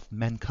will love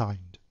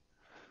mankind.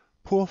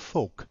 Poor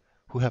folk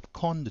who have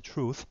conned the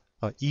truth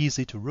are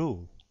easy to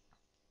rule.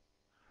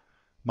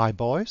 My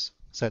boys,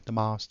 said the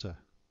master,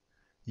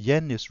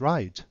 Yen is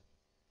right.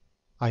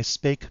 I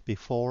spake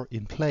before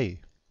in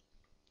play.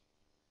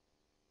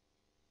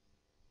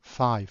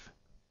 5.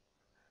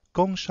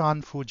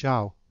 Gongshan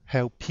Fuzhao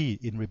held Pi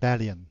in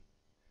rebellion.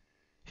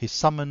 He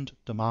summoned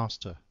the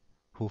master,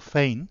 who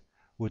fain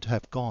would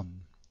have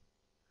gone.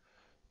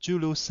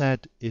 Zhu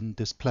said in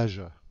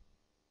displeasure,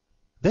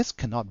 This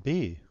cannot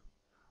be.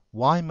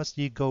 Why must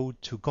ye go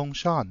to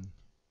Gongshan?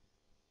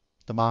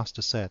 The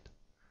master said,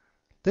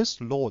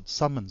 This lord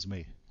summons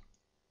me.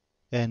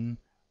 And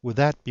would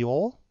that be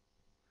all?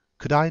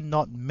 Could I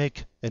not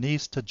make an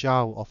Easter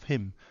jowl of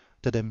him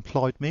that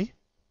employed me?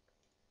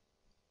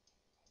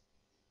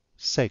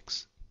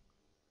 6.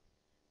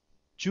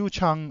 Zhu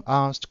Chang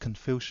asked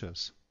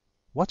Confucius,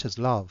 What is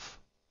love?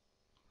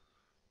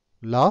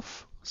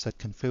 Love, said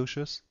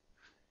Confucius,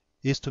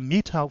 is to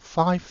mete out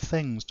 5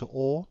 things to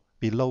all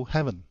below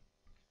heaven.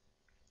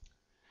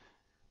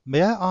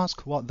 May I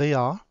ask what they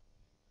are?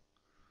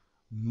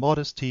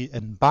 Modesty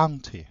and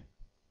bounty,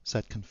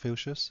 said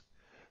Confucius,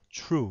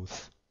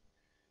 truth,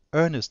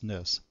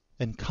 earnestness,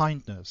 and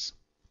kindness.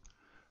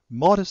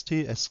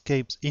 Modesty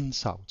escapes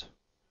insult,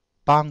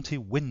 bounty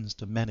wins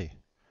the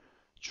many,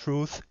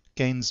 truth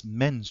gains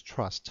men's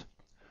trust,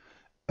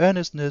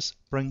 earnestness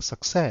brings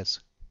success,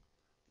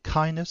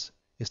 kindness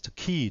is the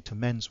key to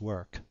men's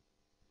work.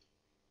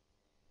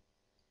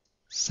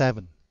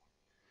 7.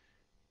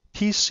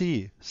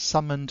 P.C.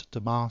 summoned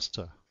the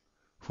master,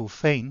 who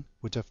fain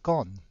would have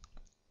gone.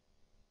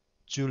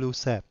 Zhu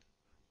said,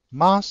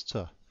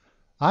 Master,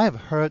 I have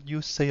heard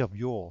you say of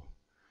yore,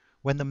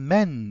 when the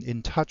man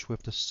in touch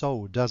with the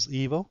soul does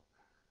evil,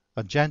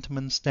 a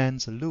gentleman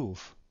stands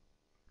aloof.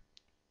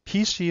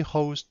 P.C.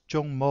 holds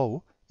Zhong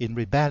Mo in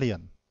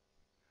rebellion.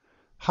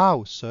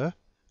 How, sir,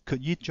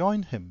 could ye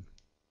join him?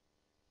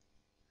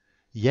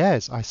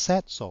 Yes, I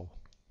said so,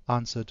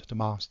 answered the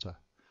master.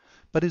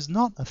 But is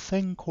not a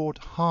thing called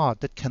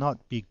hard that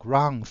cannot be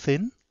ground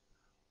thin?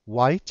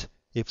 White,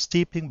 if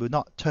steeping will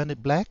not turn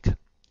it black?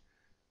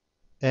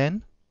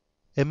 And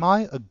am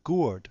I a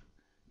gourd?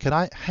 Can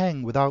I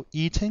hang without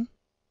eating?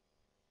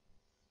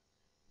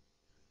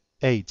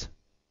 8.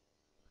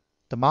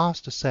 The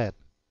master said,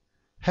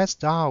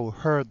 Hast thou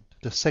heard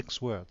the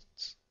 6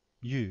 words,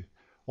 you,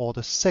 or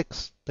the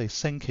 6 they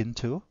sink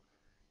into?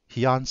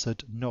 He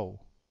answered, No.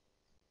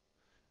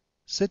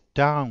 Sit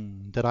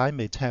down, that I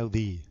may tell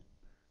thee.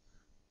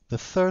 The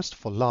thirst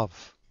for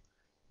love,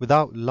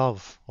 without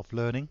love of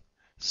learning,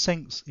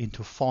 sinks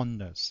into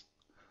fondness.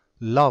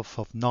 Love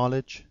of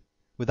knowledge,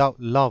 without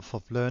love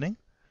of learning,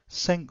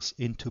 sinks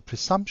into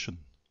presumption.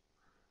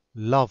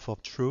 Love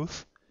of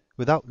truth,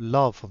 without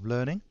love of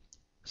learning,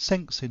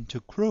 sinks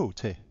into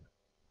cruelty.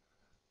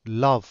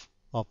 Love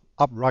of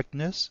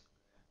uprightness,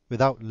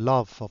 without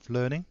love of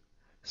learning,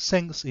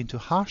 sinks into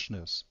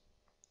harshness.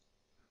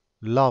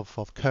 Love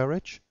of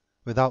courage,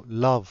 without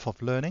love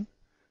of learning,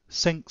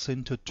 sinks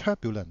into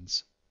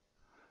turbulence.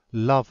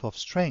 Love of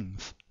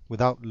strength,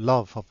 without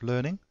love of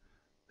learning,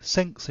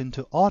 sinks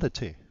into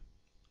oddity.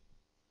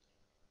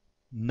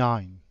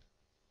 9.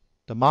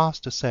 The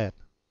master said,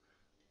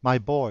 My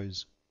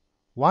boys,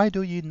 why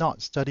do ye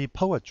not study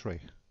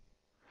poetry?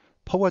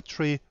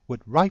 Poetry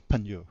would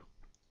ripen you,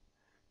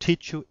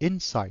 teach you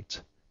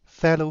insight,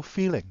 fellow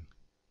feeling,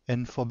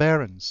 and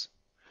forbearance.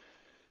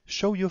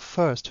 Show you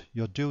first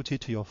your duty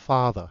to your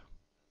father,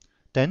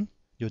 then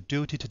your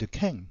duty to the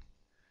king,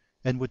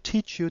 and would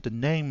teach you the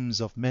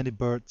names of many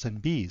birds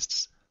and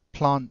beasts,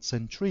 plants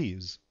and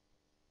trees.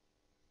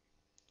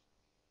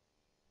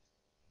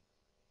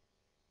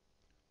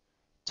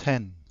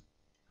 10.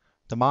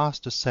 The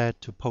master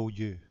said to Po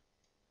Yu,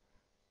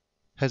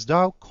 Hast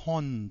thou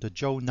conned the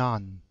Zhou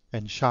Nan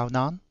and Shao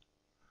Nan?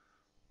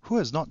 Who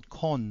has not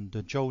conned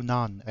the Zhou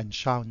Nan and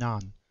Shao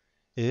Nan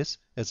is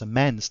as a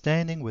man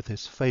standing with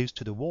his face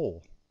to the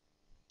wall.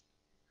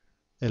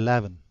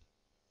 11.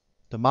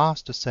 The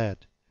master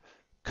said,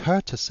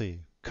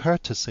 Courtesy,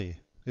 courtesy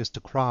is the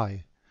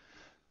cry,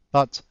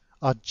 but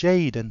are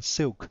jade and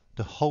silk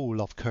the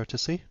whole of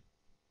courtesy?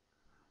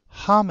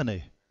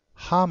 Harmony,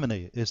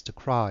 harmony is the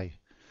cry,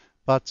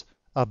 but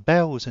are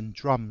bells and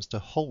drums the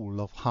whole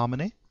of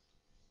harmony?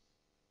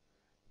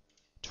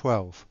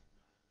 12.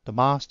 The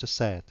master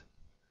said,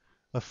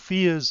 "A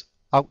fierce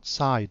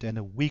outside and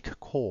a weak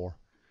core,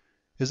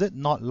 is it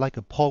not like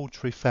a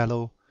paltry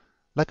fellow,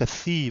 like a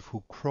thief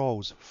who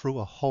crawls through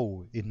a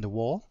hole in the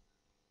wall?"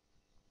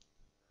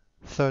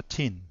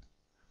 13.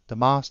 The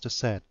master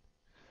said,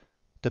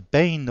 "The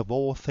bane of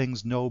all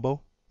things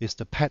noble is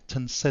the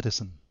patent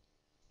citizen."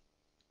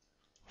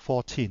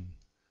 14.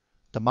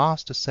 The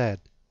master said,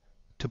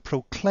 "To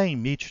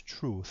proclaim each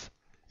truth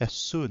as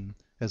soon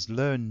as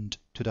learned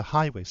to the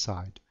highway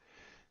side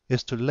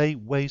is to lay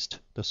waste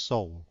the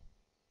soul."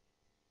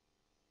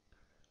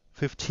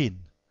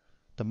 15.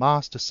 The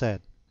master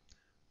said,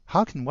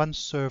 "How can one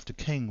serve the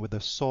king with a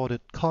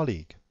sordid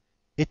colleague,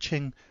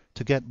 itching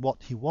to get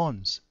what he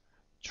wants,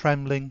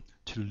 trembling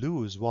to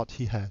lose what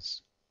he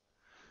has?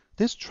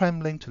 This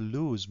trembling to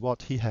lose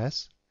what he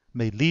has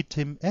may lead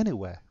him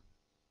anywhere."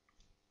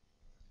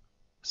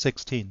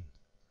 16.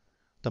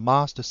 The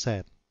master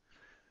said,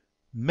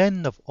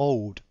 "Men of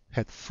old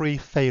had 3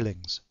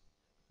 failings,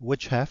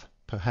 which have,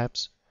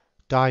 perhaps,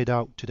 died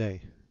out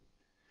today.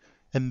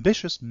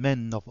 Ambitious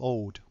men of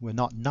old were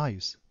not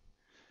nice.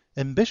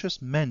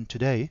 Ambitious men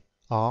today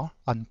are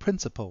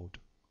unprincipled.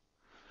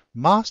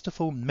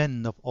 Masterful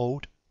men of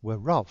old were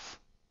rough.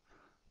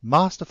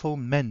 Masterful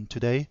men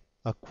today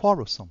are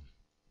quarrelsome.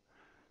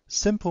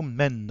 Simple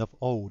men of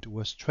old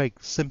were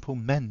straight. Simple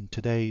men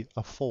today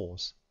are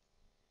false.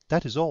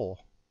 That is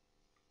all."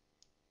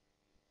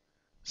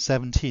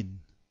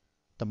 17.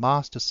 The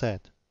master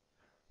said,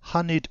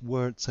 "Honeyed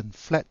words and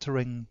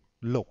flattering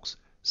looks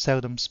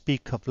seldom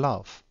speak of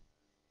love."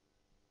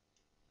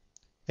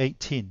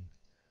 18.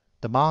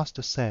 The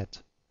master said,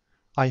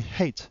 "I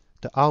hate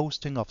the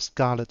ousting of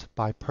scarlet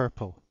by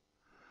purple.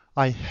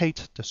 I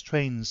hate the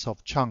strains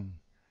of Chang,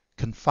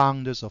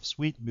 confounders of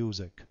sweet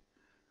music.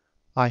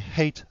 I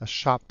hate a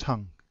sharp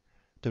tongue,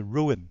 the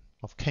ruin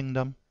of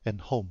kingdom and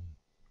home."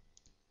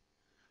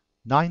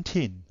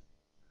 19.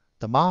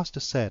 The master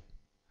said,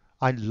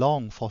 "I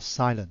long for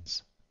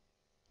silence."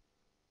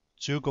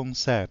 Zhuge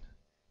said,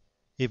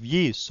 "If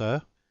ye,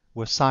 sir,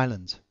 were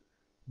silent,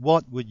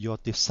 what would your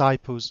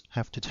disciples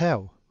have to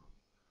tell?"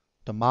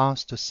 The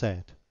master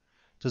said,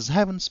 "Does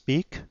heaven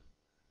speak?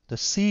 The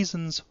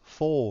seasons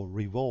fall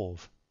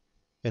revolve,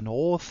 and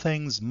all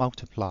things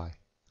multiply.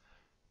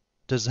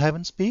 Does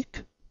heaven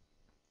speak?"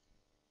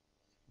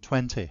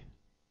 20.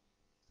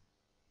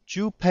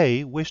 Zhu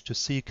Pei wished to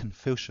see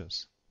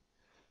Confucius.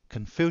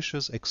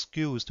 Confucius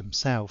excused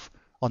himself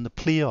on the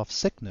plea of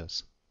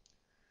sickness.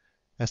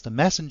 As the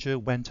messenger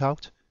went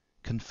out,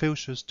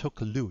 Confucius took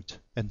a lute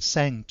and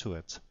sang to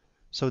it,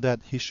 so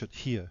that he should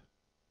hear.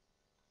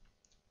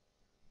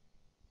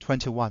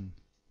 21.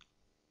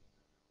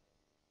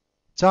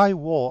 Zai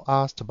Wo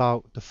asked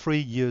about the 3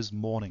 years'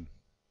 mourning.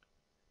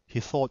 He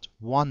thought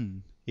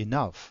 1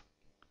 enough.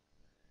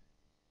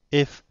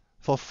 If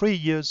for 3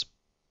 years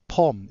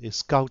pomp is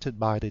scouted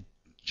by the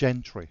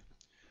gentry,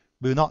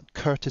 will not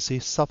courtesy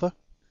suffer?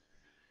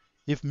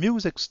 If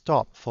music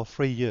stop for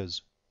 3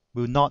 years,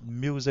 will not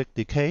music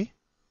decay?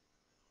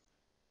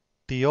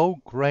 The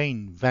old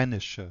grain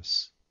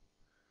vanishes,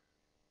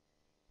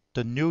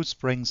 the new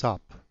springs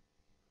up.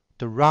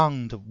 The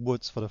round of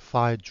woods for the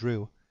fire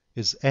drill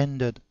is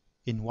ended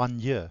in 1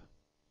 year.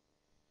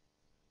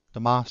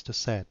 The master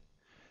said,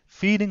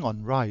 "Feeding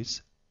on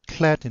rice,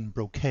 clad in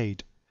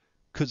brocade,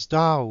 couldst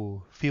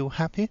thou feel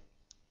happy?"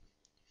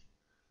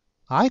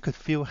 "I could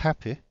feel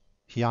happy,"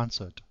 he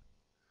answered.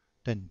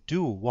 "Then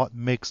do what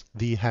makes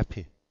thee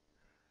happy.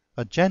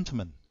 A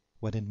gentleman,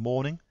 when in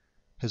mourning,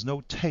 has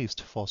no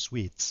taste for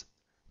sweets,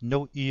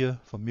 no ear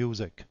for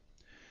music.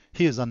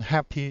 He is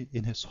unhappy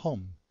in his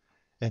home,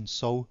 and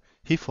so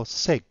he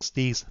forsakes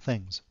these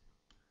things.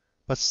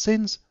 But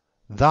since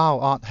thou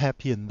art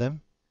happy in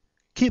them,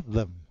 keep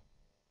them."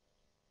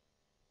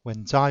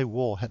 When Zai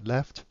Wo had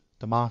left,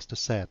 the master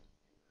said,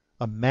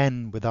 "A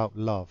man without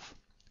love.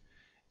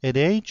 At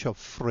the age of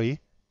 3,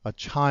 a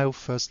child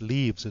first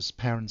leaves his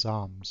parents'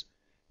 arms,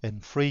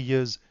 and 3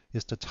 years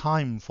is the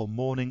time for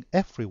mourning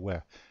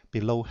everywhere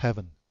below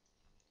heaven.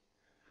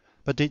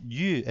 But did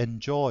you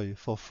enjoy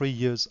for 3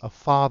 years a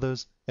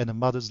father's and a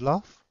mother's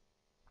love?"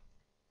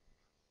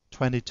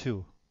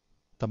 22.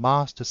 The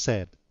master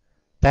said,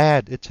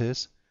 "Bad it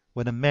is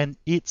when a man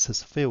eats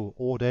his fill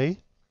all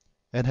day,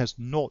 and has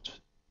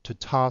naught to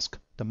task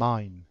the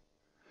mind.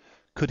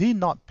 Could he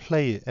not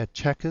play at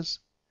checkers?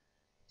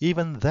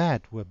 Even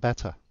that were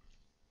better."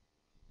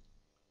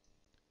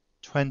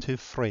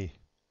 23.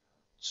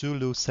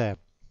 Zulu said,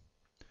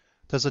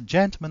 "Does a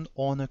gentleman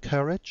honor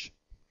courage?"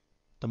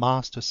 The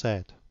master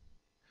said,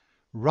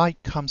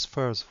 "Right comes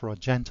first for a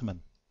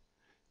gentleman.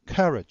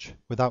 Courage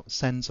without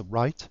sense of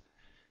right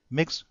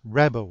makes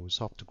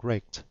rebels of the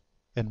great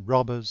and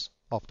robbers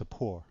of the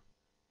poor."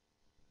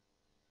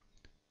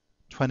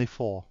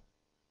 24.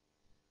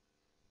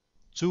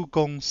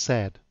 Zhuge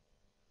said,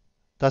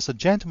 "Does a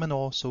gentleman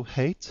also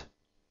hate?"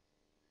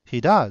 "He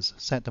does,"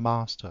 said the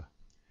master.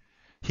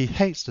 "He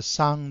hates the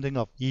sounding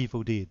of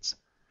evil deeds.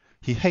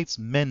 He hates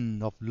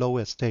men of low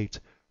estate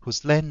who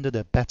slander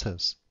their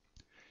betters.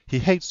 He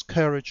hates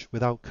courage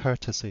without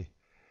courtesy.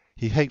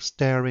 He hates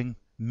staring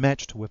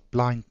matched with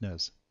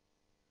blindness.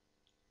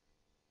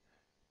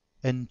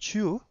 And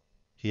Chu,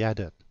 he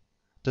added,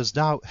 dost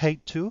thou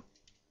hate too?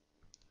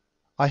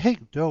 I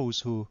hate those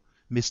who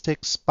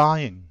mistake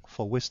spying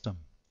for wisdom.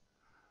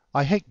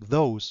 I hate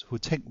those who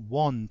take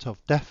want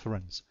of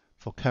deference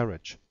for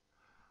courage.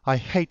 I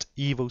hate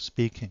evil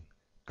speaking,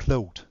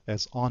 cloaked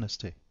as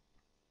honesty.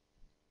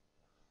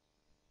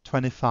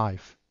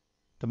 25.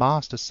 The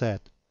master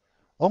said,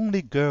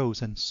 only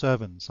girls and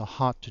servants are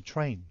hard to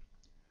train.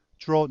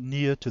 Draw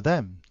near to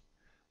them,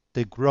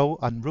 they grow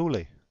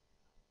unruly.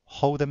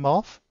 Hold them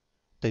off,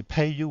 they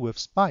pay you with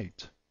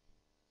spite.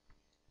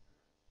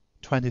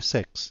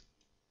 26.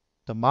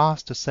 The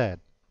master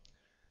said,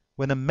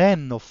 when a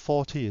man of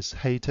 40 is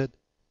hated,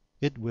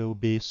 it will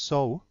be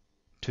so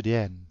to the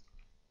end.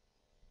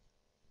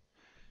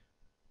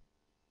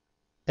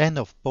 End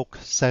of Book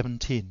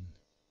 17.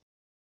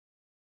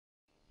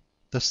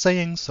 The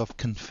Sayings of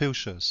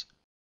Confucius,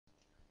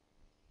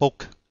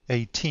 Book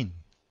 18.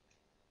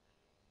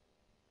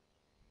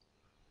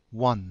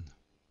 1.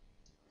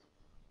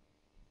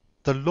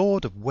 The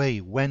Lord of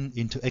Wei went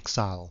into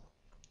exile.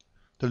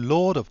 The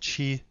Lord of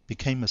Qi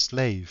became a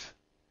slave.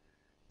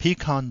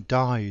 Pecan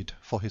died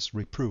for his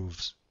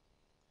reproofs.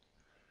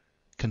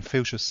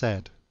 Confucius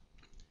said,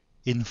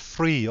 in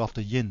 3 of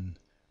the yin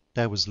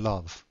there was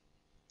love.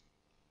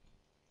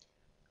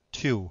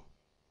 2.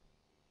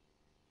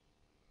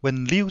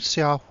 When Liu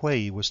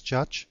Xiahui was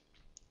judge,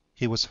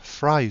 he was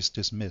thrice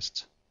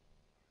dismissed.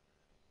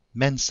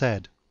 Men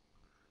said,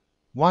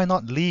 why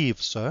not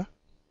leave, sir?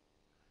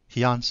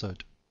 He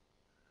answered,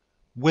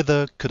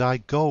 whither could I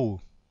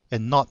go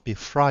and not be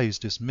thrice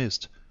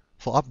dismissed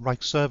for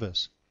upright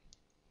service?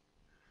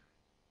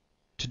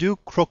 To do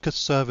crooked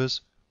service,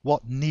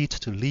 what need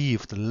to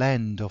leave the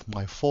land of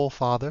my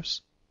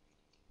forefathers?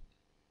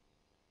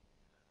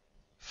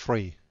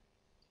 3.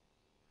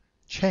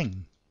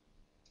 Cheng,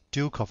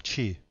 Duke of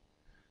Qi,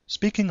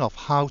 speaking of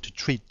how to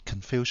treat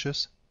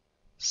Confucius,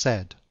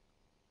 said,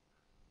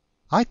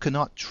 I could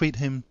not treat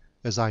him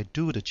as I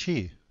do the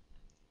Qi.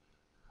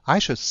 I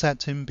should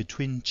set him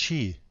between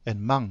Qi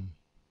and Mang.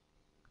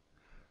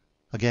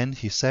 Again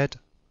he said,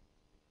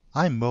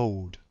 I'm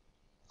old,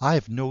 I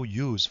have no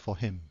use for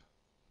him.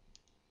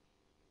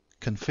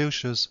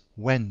 Confucius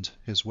went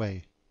his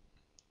way.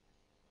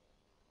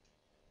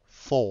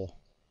 4.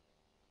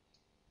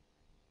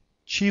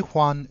 Qi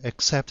Huan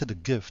accepted the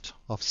gift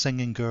of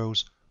singing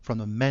girls from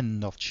the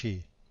men of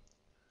Qi.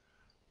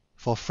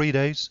 For 3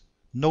 days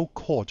no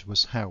court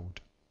was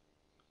held.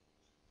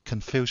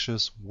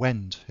 Confucius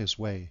went his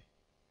way.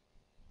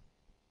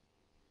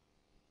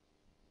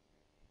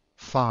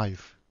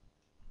 5.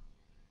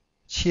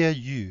 Qie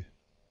Yu,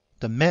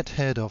 the mad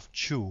head of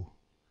Chu,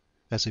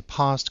 as he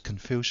passed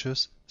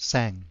Confucius,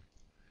 sang,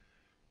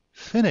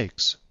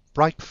 Phoenix,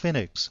 bright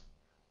Phoenix,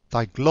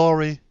 thy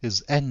glory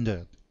is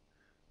ended.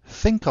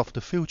 Think of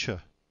the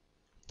future.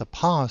 The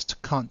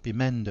past can't be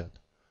mended.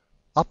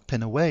 Up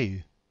and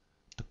away.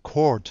 The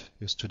court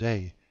is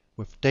today,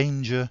 with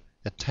danger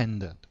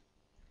attended.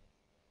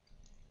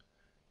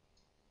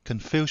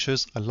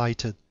 Confucius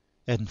alighted,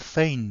 and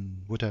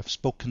fain would have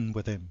spoken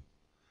with him.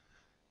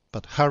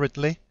 But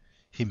hurriedly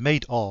he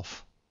made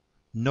off.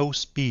 No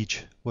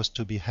speech was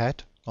to be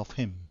had of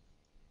him.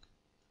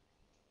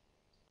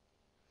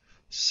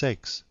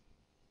 6.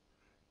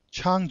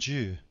 Chang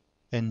Ju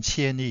and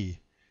Qian Yi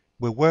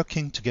were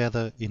working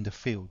together in the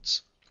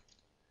fields.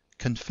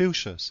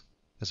 Confucius,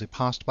 as he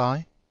passed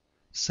by,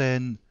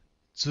 sent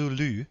Tzu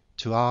Lu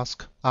to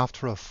ask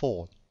after a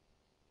ford.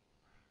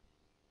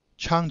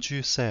 Chang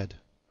Ju said,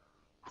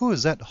 Who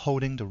is that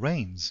holding the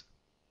reins?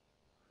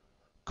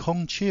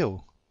 Kong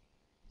Chiu,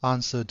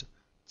 answered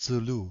Tzu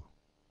Lu.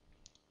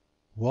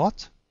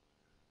 What?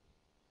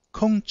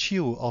 Kong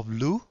Chiu of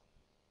Lu?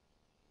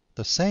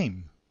 The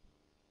same,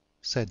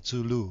 said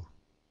Tzu Lu.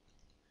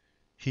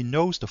 He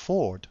knows the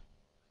ford,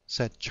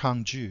 said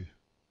Chang Ju.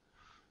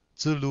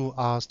 Tzu Lu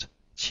asked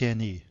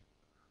Qian Yi,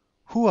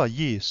 Who are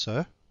ye,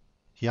 sir?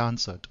 He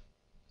answered,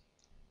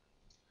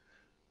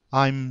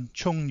 I'm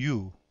Chung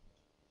Yu,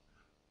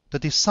 the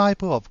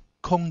disciple of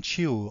Kong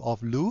Chiu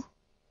of Lu?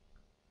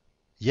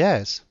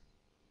 Yes,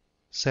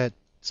 said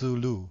Tzu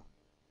Lu.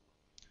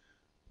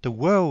 The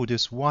world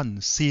is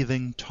one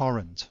seething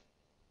torrent,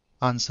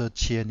 answered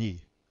Qian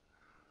Yi.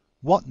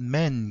 What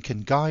man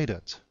can guide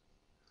it?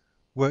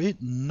 Were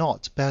it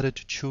not better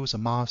to choose a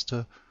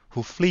master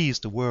who flees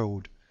the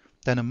world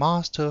than a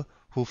master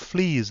who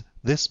flees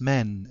this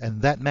man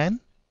and that man?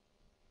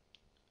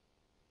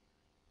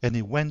 And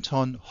he went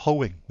on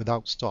hoeing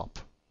without stop.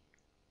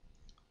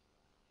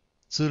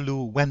 Tzu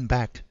Lu went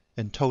back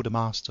and told the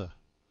master,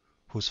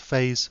 whose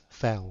face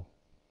fell.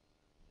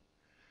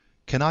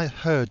 Can I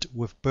herd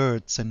with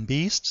birds and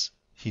beasts?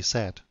 He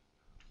said.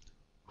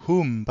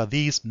 Whom but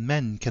these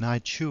men can I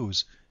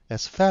choose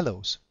as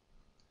fellows?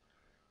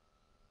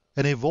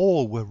 And if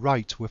all were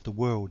right with the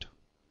world,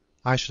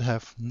 I should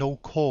have no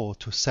call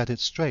to set it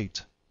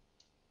straight.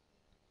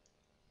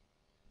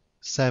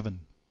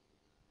 7.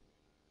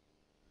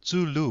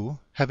 Tzu Lu,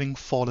 having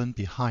fallen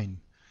behind,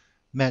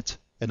 met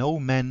an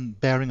old man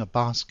bearing a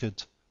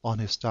basket on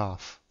his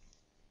staff.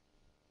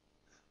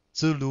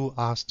 Zulu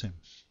asked him,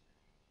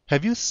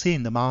 "Have you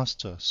seen the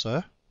master,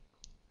 sir?"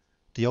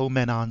 The old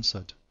man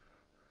answered,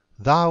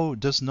 "Thou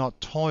dost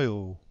not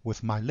toil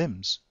with my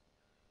limbs,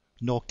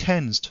 nor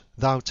canst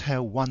thou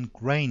tell one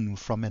grain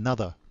from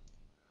another.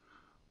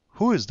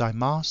 Who is thy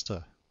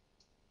master?"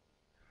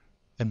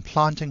 And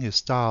planting his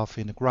staff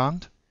in the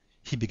ground,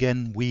 he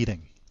began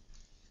weeding.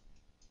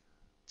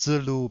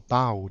 Zulu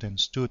bowed and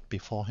stood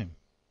before him.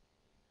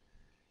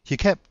 He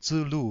kept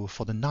Zulu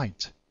for the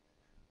night,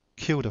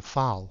 killed a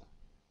fowl,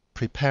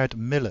 prepared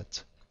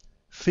millet,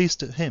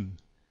 feasted him,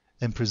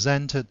 and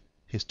presented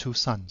his 2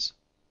 sons.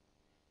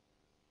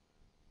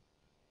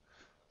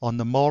 On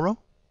the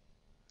morrow,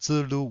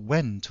 Zulu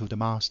went to the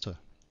master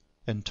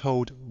and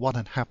told what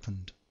had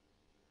happened.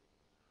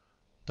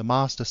 The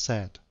master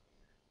said,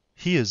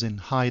 "He is in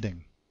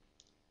hiding."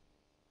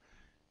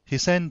 He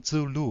sent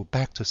Zulu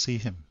back to see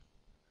him,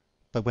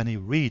 but when he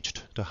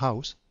reached the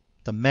house,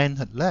 the man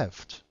had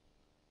left.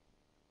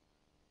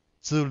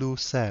 Zulu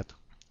said,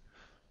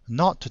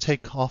 "Not to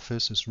take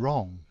office is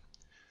wrong.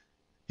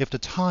 If the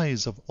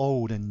ties of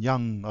old and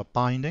young are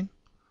binding,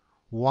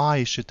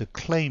 why should the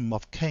claim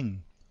of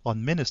king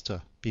on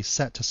minister be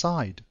set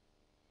aside?"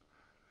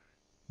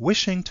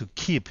 Wishing to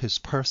keep his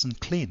person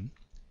clean,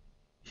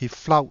 he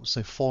flouts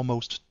a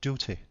foremost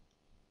duty.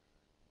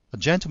 A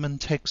gentleman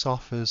takes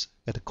office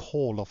at the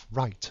call of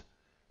right,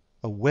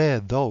 aware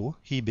though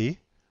he be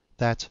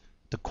that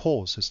the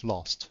cause is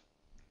lost.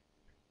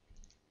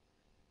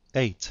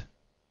 8.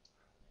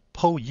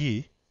 Po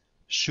Yi,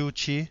 Shu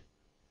Qi,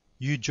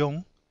 Yu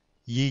Zhong,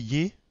 Yi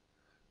Yi,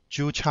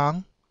 Zhu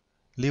Chang,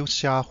 Liu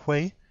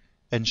Xiahui,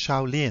 and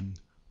Shao Lian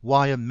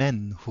wire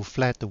men who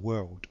fled the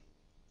world.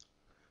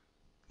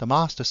 The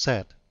master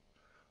said,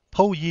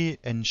 Po Yi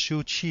and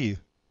Shu Qi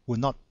will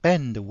not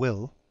bend the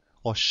will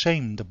or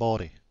shame the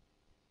body.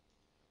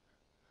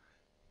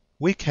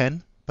 We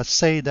can but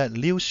say that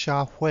Liu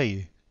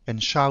Xiahui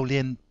and Shao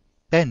Lian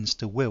bent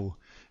the will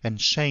and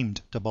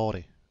shamed the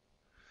body.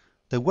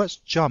 Their words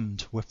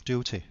jumped with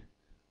duty.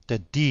 Their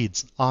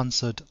deeds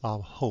answered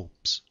our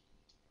hopes.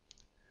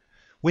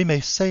 We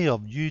may say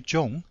of Yu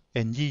Zhong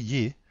and Yi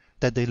Yi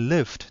that they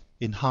lived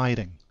in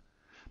hiding,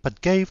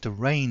 but gave the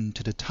rein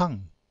to the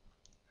tongue.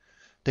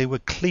 They were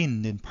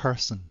clean in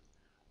person.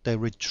 Their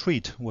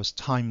retreat was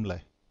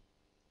timely.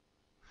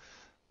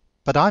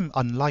 But I'm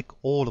unlike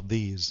all of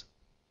these.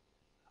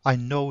 I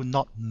know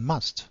not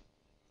must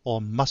or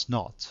must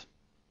not.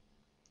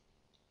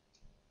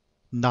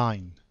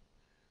 9.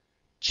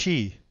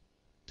 Qi,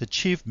 the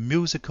chief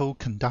musical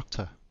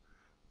conductor,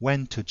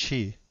 went to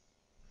Qi.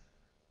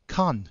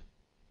 Kan,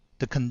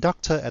 the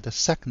conductor at the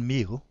second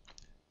meal,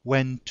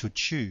 went to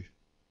Chu.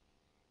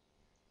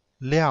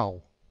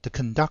 Liao, the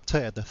conductor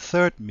at the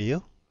third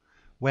meal,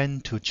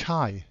 went to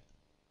Chai.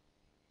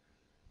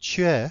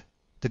 Xue,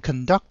 the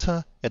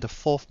conductor at the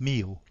fourth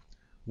meal,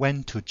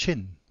 went to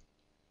Qin.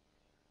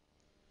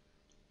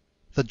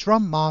 The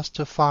drum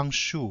master Fang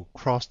Shu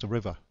crossed the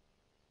river.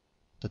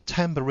 The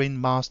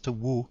tambourine master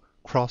Wu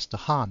crossed the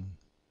Han.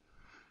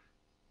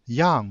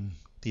 Yang,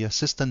 the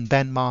assistant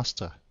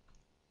bandmaster,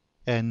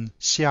 and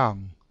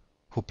Xiang,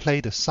 who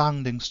played the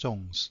sounding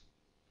stones,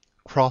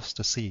 crossed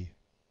the sea.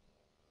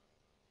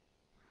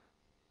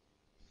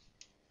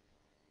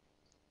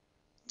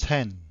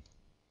 10.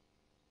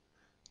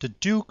 The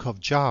Duke of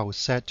Zhao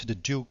said to the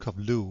Duke of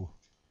Lu,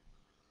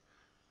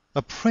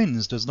 "A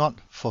prince does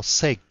not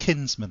forsake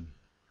kinsmen,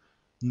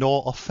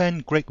 nor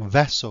offend great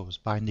vassals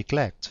by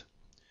neglect.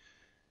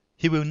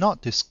 He will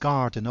not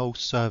discard an old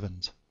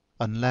servant,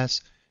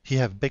 unless he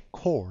have big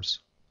cause.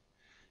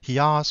 He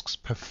asks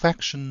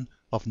perfection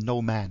of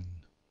no man."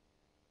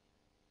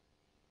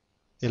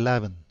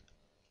 11.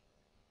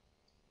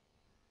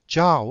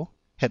 Zhao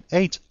had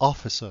 8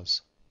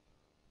 officers,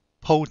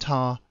 Po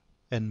Ta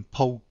and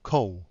Po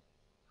Kou,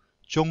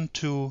 Zhong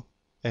Tu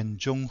and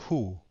Zhong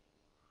Hu,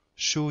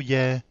 Shu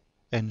Ye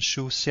and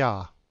Shu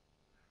Xia,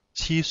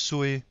 Qi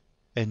Sui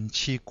and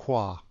Qi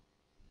Kwa.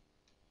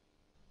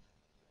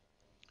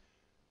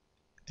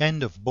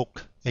 End of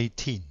Book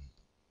 18.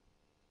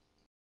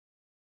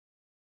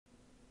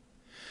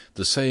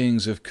 The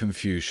Sayings of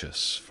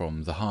Confucius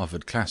from the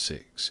Harvard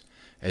Classics,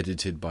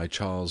 edited by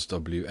Charles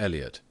W.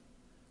 Eliot.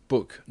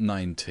 Book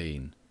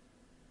 19.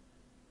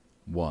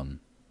 1.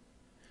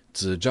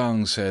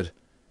 Tzu said,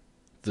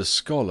 "The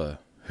scholar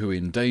who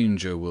in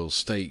danger will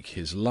stake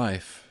his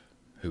life,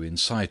 who in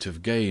sight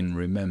of gain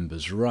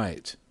remembers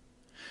right,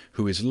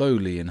 who is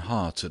lowly in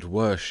heart at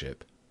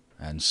worship,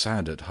 and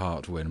sad at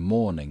heart when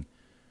mourning,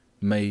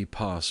 may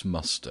pass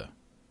muster."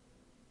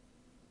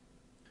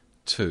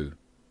 2.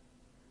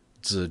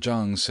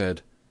 Tzu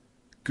said,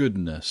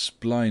 "Goodness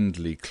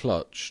blindly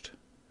clutched,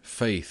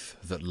 faith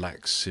that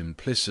lacks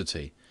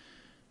simplicity,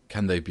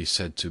 can they be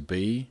said to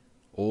be,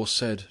 or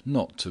said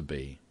not to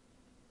be?"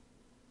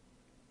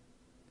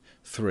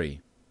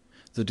 3.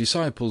 The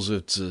disciples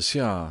of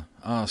Tzu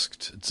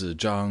asked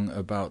Tzu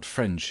about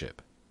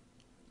friendship.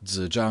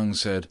 Tzu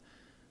said,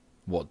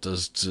 "What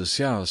does Tzu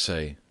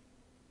say?"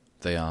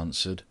 They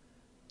answered,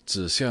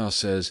 Zixia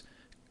says,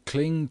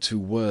 cling to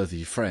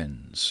worthy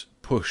friends,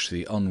 push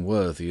the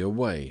unworthy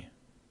away.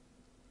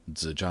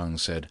 Zizhang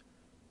said,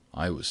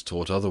 I was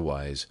taught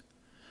otherwise.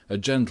 A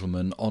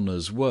gentleman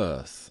honors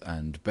worth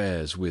and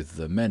bears with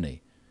the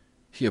many.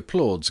 He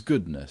applauds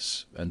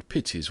goodness and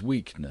pities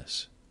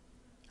weakness.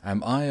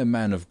 Am I a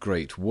man of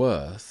great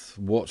worth?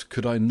 What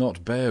could I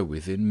not bear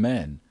with in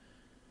men?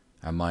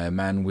 Am I a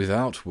man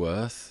without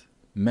worth?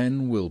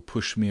 Men will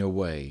push me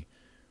away.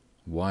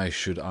 Why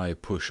should I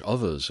push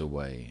others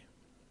away?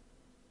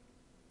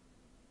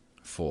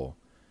 4.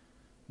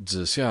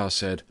 Zixia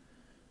said,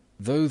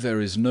 though there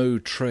is no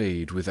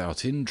trade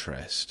without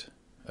interest,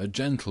 a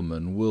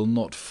gentleman will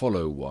not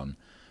follow one,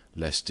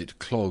 lest it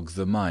clog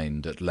the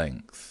mind at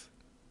length.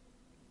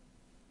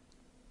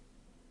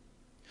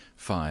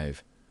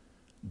 5.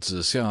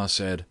 Zixia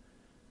said,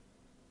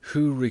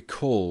 who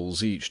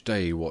recalls each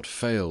day what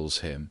fails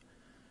him,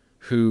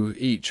 who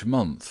each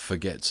month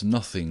forgets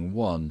nothing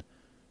won,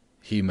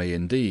 he may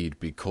indeed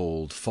be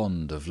called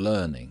fond of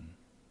learning.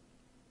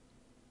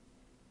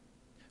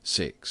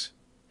 6.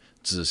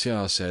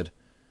 Zixia said,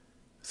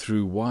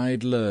 through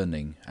wide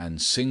learning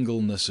and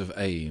singleness of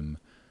aim,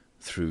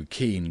 through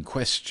keen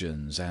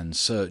questions and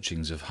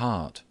searchings of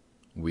heart,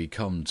 we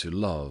come to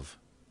love.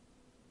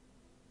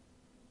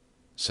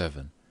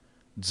 7.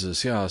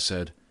 Zixia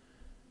said,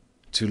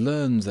 to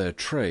learn their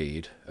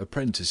trade,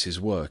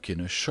 apprentices work in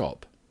a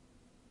shop.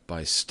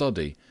 By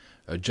study,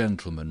 a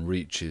gentleman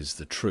reaches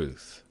the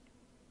truth.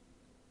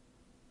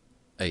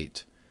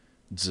 8.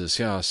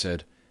 Zixia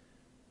said,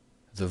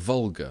 the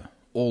vulgar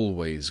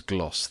always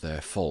gloss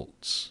their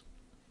faults.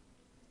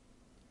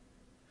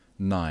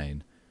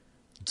 9.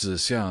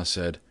 Zixia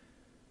said,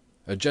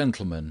 a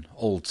gentleman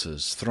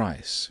alters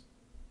thrice.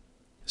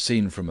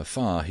 Seen from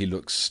afar he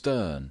looks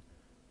stern.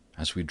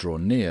 As we draw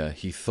near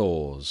he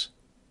thaws,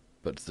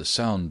 but the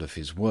sound of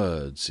his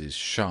words is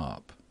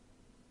sharp.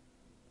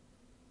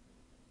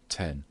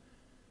 10.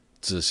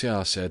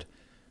 Zixia said,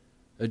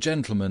 a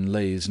gentleman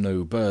lays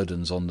no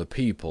burdens on the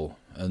people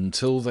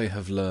until they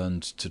have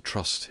learned to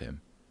trust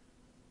him.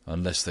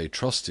 Unless they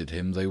trusted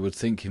him, they would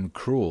think him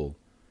cruel.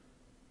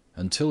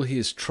 Until he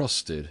is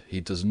trusted,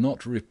 he does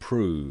not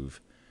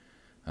reprove.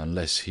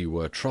 Unless he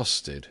were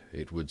trusted,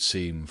 it would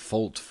seem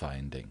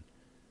fault-finding.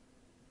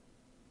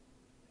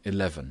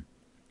 11.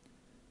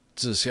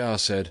 Zixia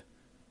said,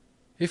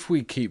 if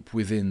we keep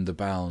within the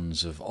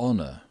bounds of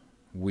honor,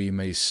 we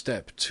may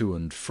step to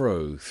and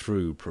fro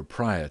through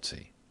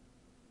propriety.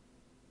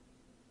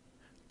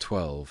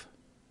 12.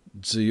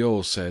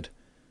 Ziyou said,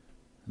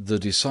 the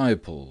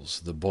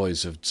disciples, the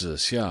boys of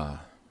Zixia,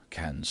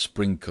 can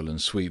sprinkle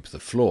and sweep the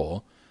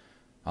floor,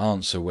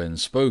 answer when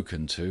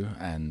spoken to,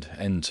 and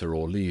enter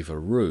or leave a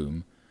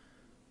room,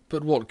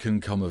 but what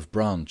can come of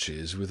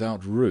branches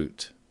without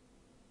root?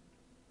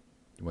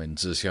 When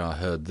Zixia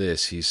heard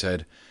this, he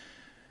said,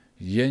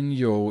 Yen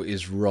You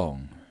is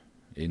wrong.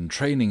 In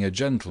training a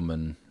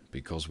gentleman,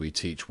 because we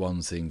teach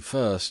one thing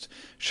first,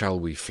 shall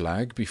we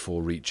flag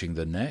before reaching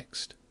the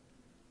next?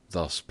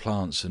 Thus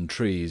plants and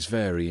trees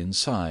vary in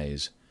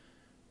size.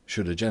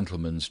 Should a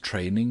gentleman's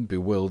training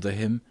bewilder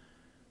him?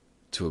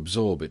 To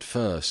absorb it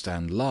first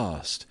and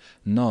last,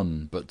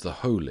 none but the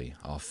holy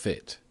are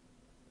fit.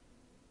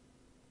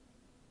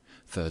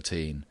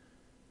 13.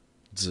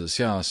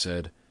 Zixia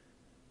said,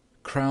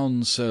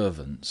 crown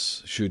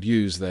servants should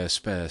use their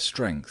spare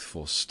strength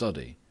for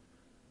study.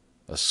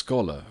 A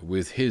scholar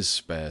with his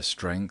spare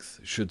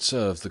strength should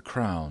serve the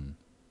crown.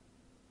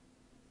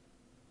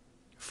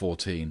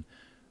 14.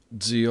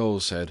 Ziyou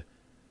said,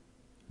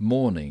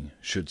 mourning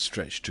should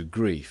stretch to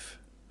grief,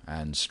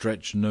 and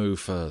stretch no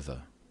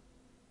further.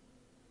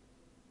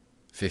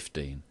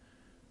 15.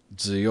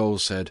 Ziyou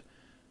said,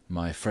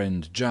 my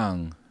friend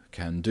Zhang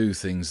can do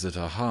things that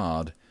are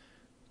hard,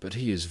 but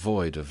he is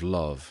void of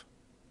love.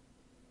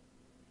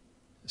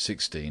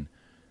 16.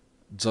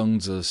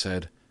 Zhengzi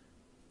said,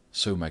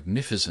 so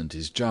magnificent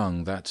is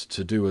Zhang that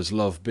to do as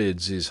love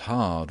bids is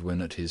hard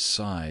when at his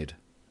side.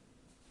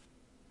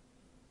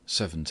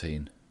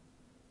 17.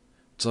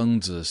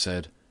 Zhengzi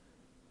said,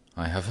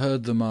 I have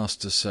heard the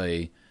Master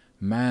say,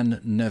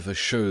 man never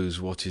shows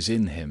what is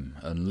in him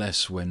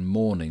unless when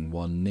mourning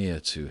one near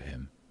to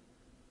him.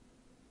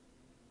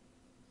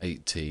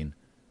 18.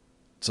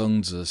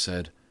 Zhengzi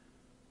said,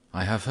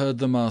 I have heard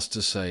the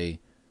Master say,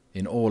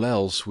 in all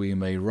else we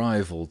may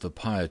rival the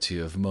piety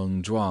of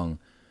Meng Zhuang,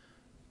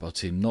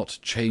 but in not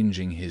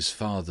changing his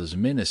father's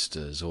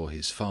ministers or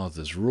his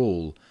father's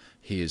rule,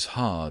 he is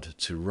hard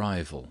to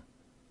rival.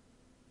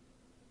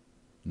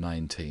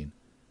 19.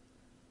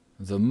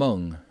 The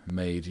Meng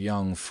made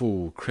Yang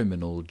Fu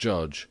criminal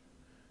judge,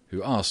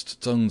 who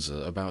asked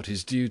Zhengzi about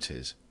his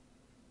duties.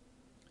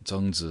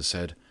 Zhengzi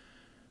said,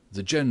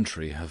 the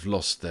gentry have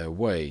lost their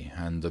way,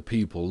 and the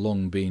people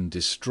long been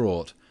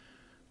distraught.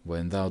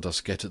 When thou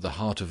dost get at the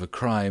heart of a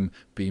crime,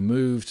 be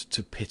moved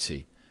to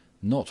pity,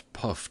 not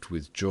puffed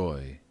with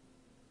joy.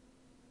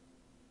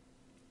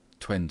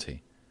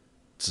 20.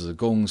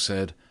 Zigong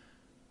said,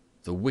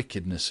 the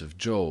wickedness of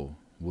Zhou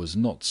was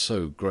not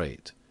so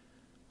great.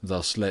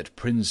 Thus let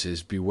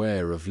princes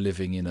beware of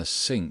living in a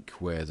sink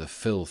where the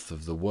filth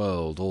of the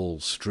world all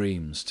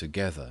streams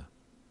together.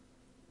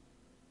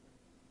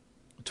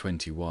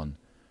 21.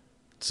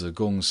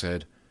 Tsze-kung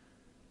said,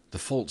 "The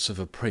faults of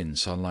a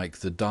prince are like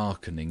the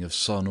darkening of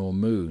sun or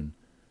moon.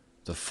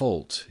 The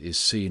fault is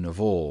seen of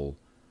all,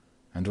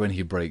 and when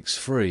he breaks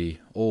free,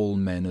 all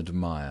men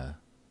admire."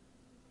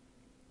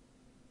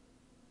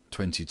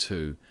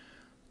 22.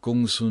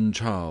 Gong Sun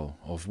Chao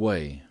of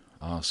Wei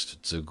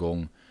asked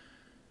Tsze-kung,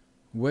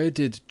 "Where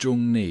did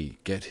Zhong Ni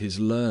get his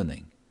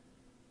learning?"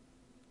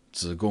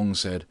 Tsze-kung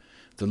said,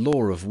 "The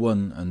law of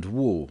Wen and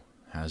Wu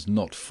has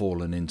not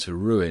fallen into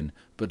ruin,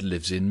 but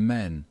lives in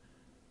men.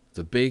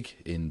 The big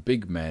in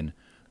big men,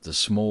 the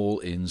small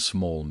in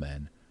small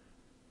men.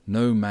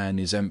 No man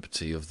is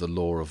empty of the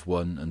law of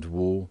Wen and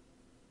Wu.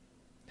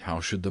 How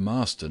should the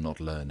master not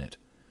learn it?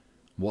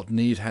 What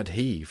need had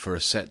he for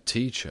a set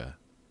teacher?"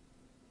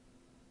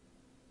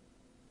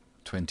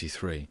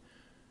 23.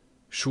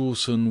 Shu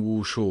Sun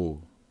Wu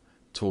Shu,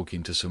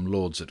 talking to some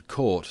lords at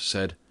court,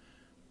 said,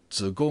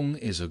 "Tsze-kung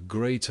is a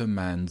greater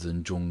man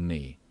than Zhong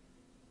Ni."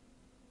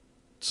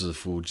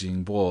 Zifu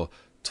Jingbo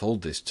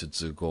told this to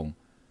Tsze-kung.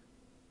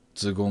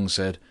 Tsze-kung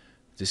said,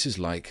 "This is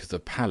like the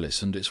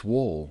palace and its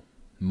wall.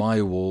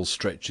 My wall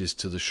stretches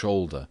to the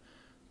shoulder.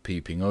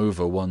 Peeping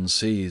over, one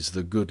sees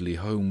the goodly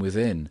home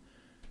within.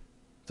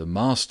 The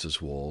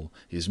master's wall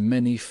is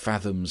many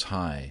fathoms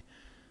high.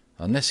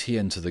 Unless he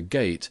enter the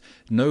gate,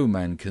 no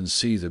man can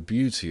see the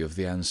beauty of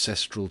the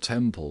ancestral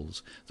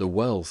temples, the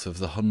wealth of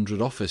the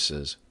 100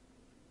 officers.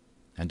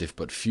 And if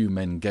but few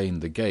men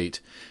gain the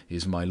gate,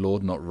 is my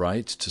lord not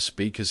right to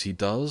speak as he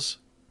does?"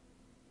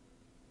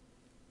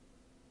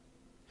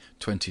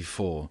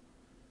 24.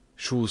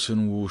 Shu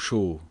Sun Wu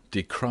Shu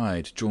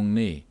decried Zhong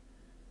Ni.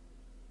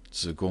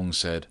 Tsze-kung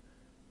said,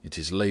 "It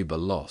is labor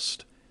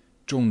lost.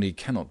 Zhong Ni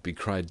cannot be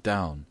cried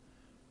down.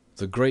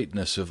 The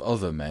greatness of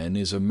other men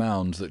is a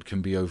mound that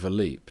can be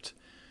overleaped.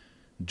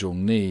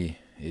 Zhong Ni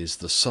is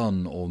the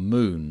sun or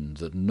moon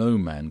that no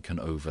man can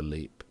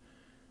overleap.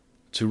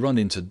 To run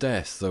into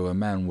death though a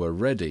man were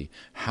ready,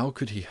 how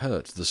could he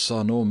hurt the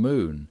sun or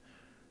moon?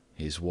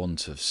 His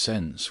want of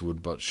sense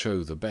would but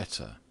show the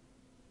better."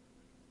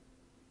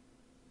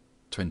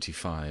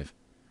 25.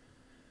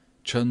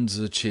 Chen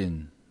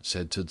Tze-chin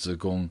said to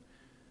Tsze-kung,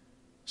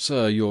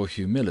 "Sir, your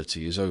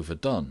humility is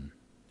overdone.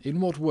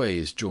 In what way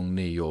is Zhong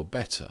Ni your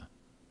better?"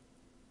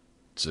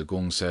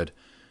 Tsze-kung said,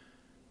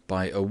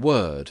 "By a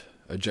word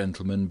a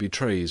gentleman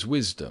betrays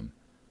wisdom,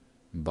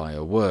 by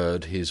a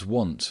word his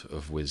want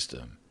of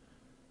wisdom.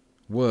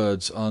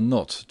 Words are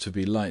not to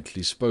be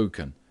lightly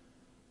spoken.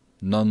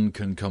 None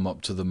can come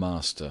up to the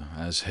master,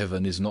 as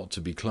heaven is not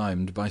to be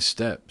climbed by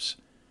steps.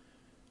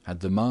 Had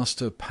the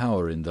master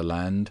power in the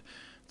land,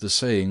 the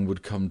saying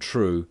would come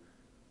true,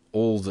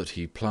 'All that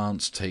he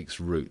plants takes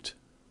root.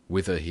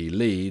 Whither he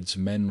leads,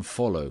 men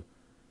follow.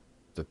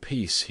 The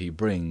peace he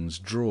brings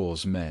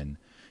draws men.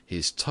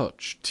 His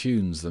touch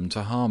tunes them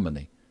to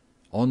harmony.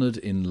 Honored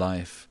in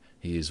life,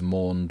 he is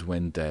mourned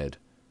when dead.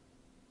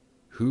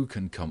 Who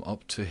can come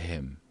up to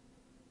him?'"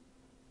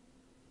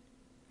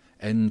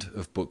 End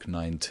of Book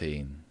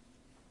 19.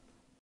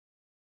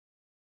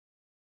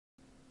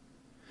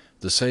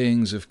 The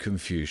Sayings of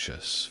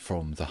Confucius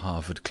from the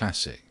Harvard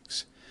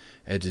Classics,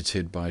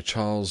 edited by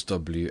Charles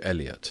W.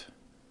 Eliot,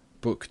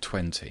 Book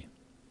 20.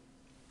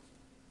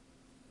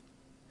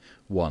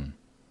 1.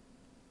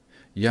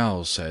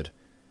 Yao said,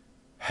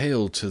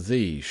 "Hail to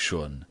thee,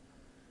 Shun!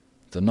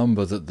 The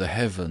number that the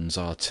heavens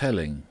are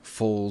telling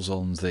falls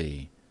on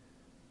thee.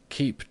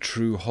 Keep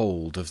true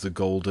hold of the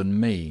golden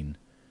mean.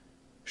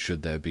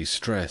 Should there be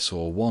stress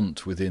or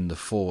want within the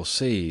 4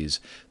 seas,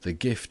 the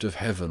gift of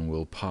heaven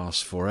will pass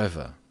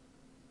forever."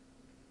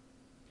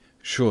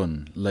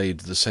 Shun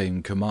laid the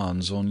same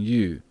commands on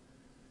Yu.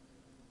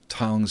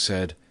 Tang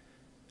said,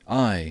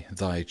 "I,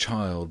 thy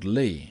child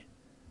Li,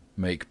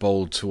 make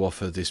bold to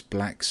offer this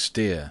black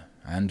steer,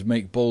 and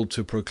make bold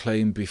to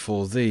proclaim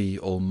before thee,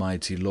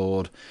 Almighty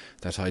Lord,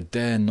 that I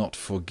dare not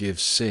forgive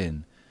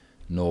sin,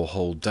 nor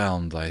hold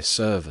down thy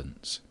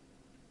servants.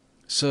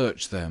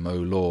 Search them, O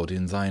Lord,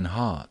 in thine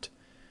heart.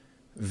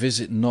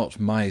 Visit not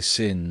my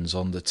sins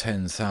on the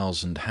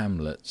 10,000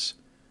 hamlets.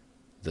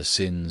 The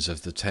sins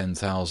of the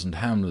 10,000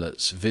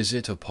 hamlets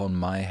visit upon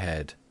my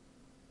head."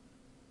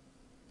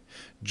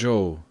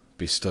 Zhou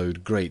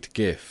bestowed great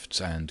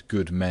gifts, and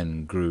good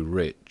men grew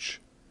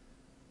rich.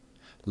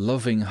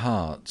 Loving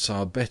hearts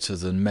are better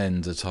than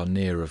men that are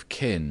near of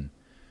kin.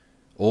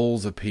 All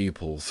the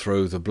people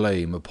throw the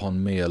blame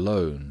upon me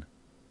alone.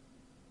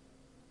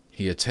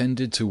 He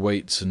attended to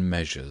weights and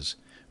measures,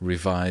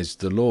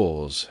 revised the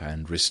laws,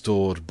 and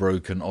restored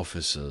broken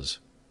officers.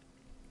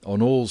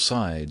 On all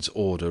sides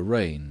order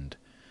reigned.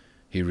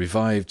 He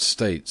revived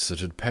states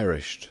that had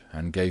perished,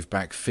 and gave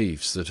back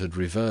fiefs that had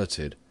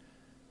reverted.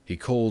 He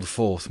called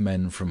forth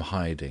men from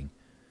hiding.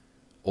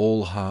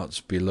 All hearts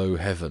below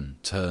heaven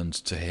turned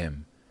to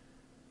him.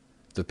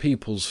 The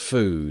people's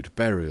food,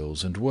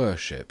 burials, and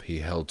worship he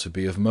held to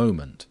be of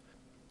moment.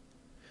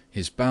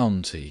 His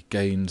bounty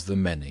gained the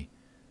many.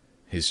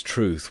 His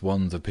truth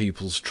won the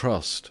people's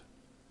trust.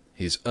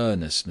 His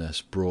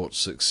earnestness brought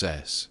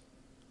success.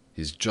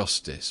 His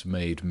justice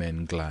made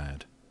men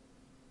glad.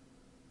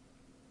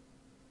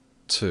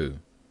 2.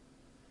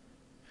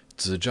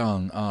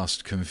 Tsze-chang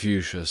asked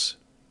Confucius,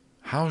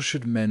 "How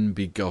should men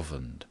be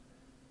governed?"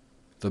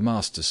 The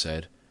master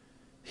said,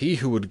 "He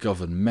who would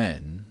govern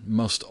men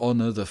must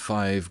honor the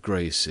 5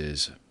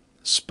 graces,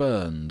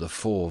 spurn the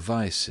 4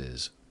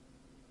 vices."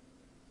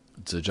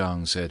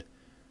 Tsze-chang said,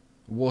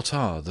 "What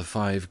are the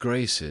 5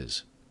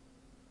 graces?"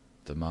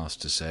 The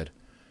master said,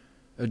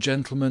 "A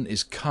gentleman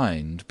is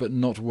kind but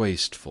not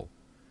wasteful.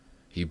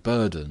 He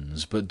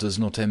burdens but does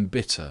not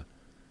embitter.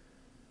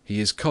 He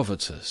is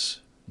covetous,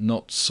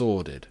 not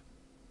sordid.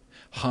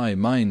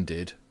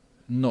 High-minded,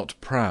 not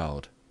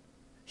proud.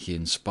 He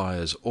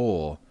inspires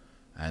awe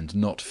and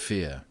not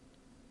fear."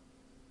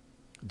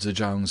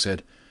 Tsze-chang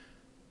said,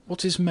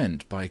 "What is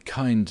meant by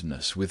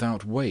kindness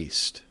without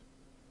waste?"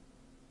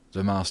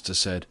 The master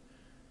said,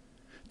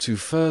 "To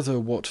further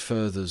what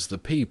furthers the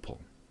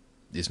people.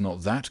 Is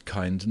not that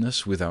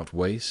kindness without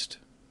waste?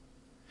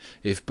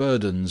 If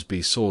burdens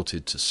be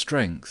sorted to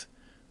strength,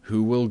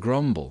 who will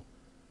grumble?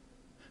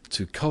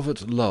 To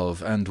covet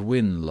love and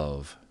win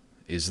love,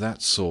 is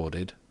that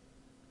sordid?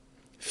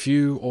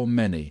 Few or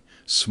many,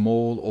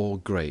 small or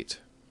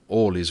great,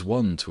 all is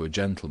one to a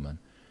gentleman.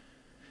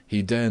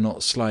 He dare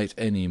not slight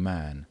any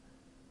man.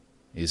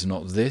 Is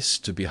not this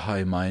to be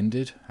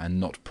high-minded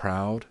and not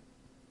proud?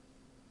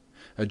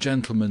 A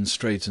gentleman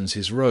straightens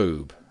his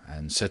robe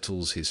and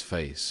settles his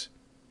face.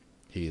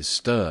 He is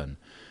stern,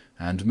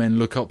 and men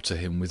look up to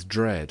him with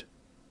dread.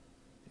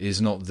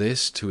 Is not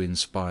this to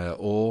inspire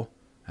awe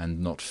and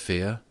not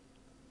fear?"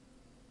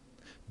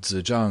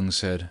 Tsze-chang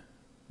said,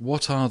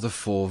 "What are the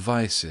 4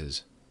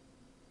 vices?"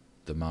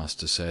 The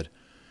master said,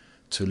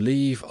 "To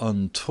leave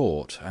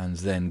untaught and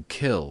then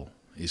kill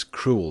is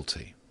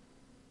cruelty.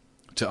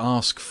 To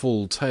ask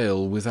full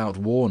tale without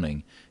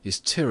warning is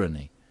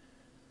tyranny.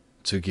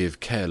 To give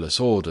careless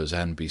orders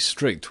and be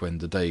strict when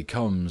the day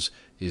comes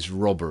is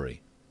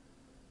robbery.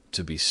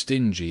 To be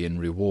stingy in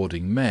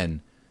rewarding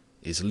men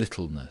is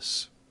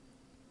littleness."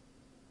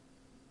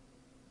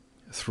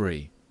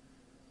 3.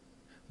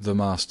 The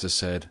master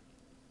said,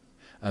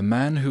 "A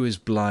man who is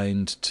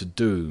blind to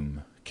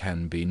doom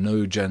can be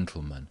no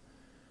gentleman.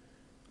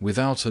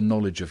 Without a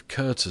knowledge of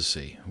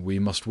courtesy we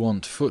must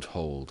want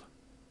foothold.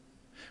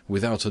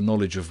 Without a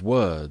knowledge of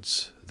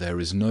words there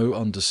is no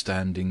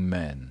understanding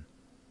men."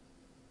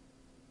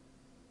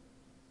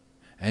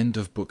 End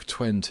of Book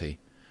 20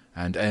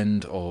 and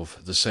end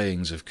of The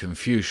Sayings of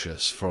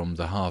Confucius from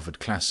the Harvard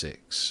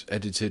Classics,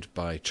 edited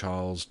by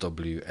Charles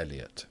W.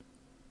 Eliot.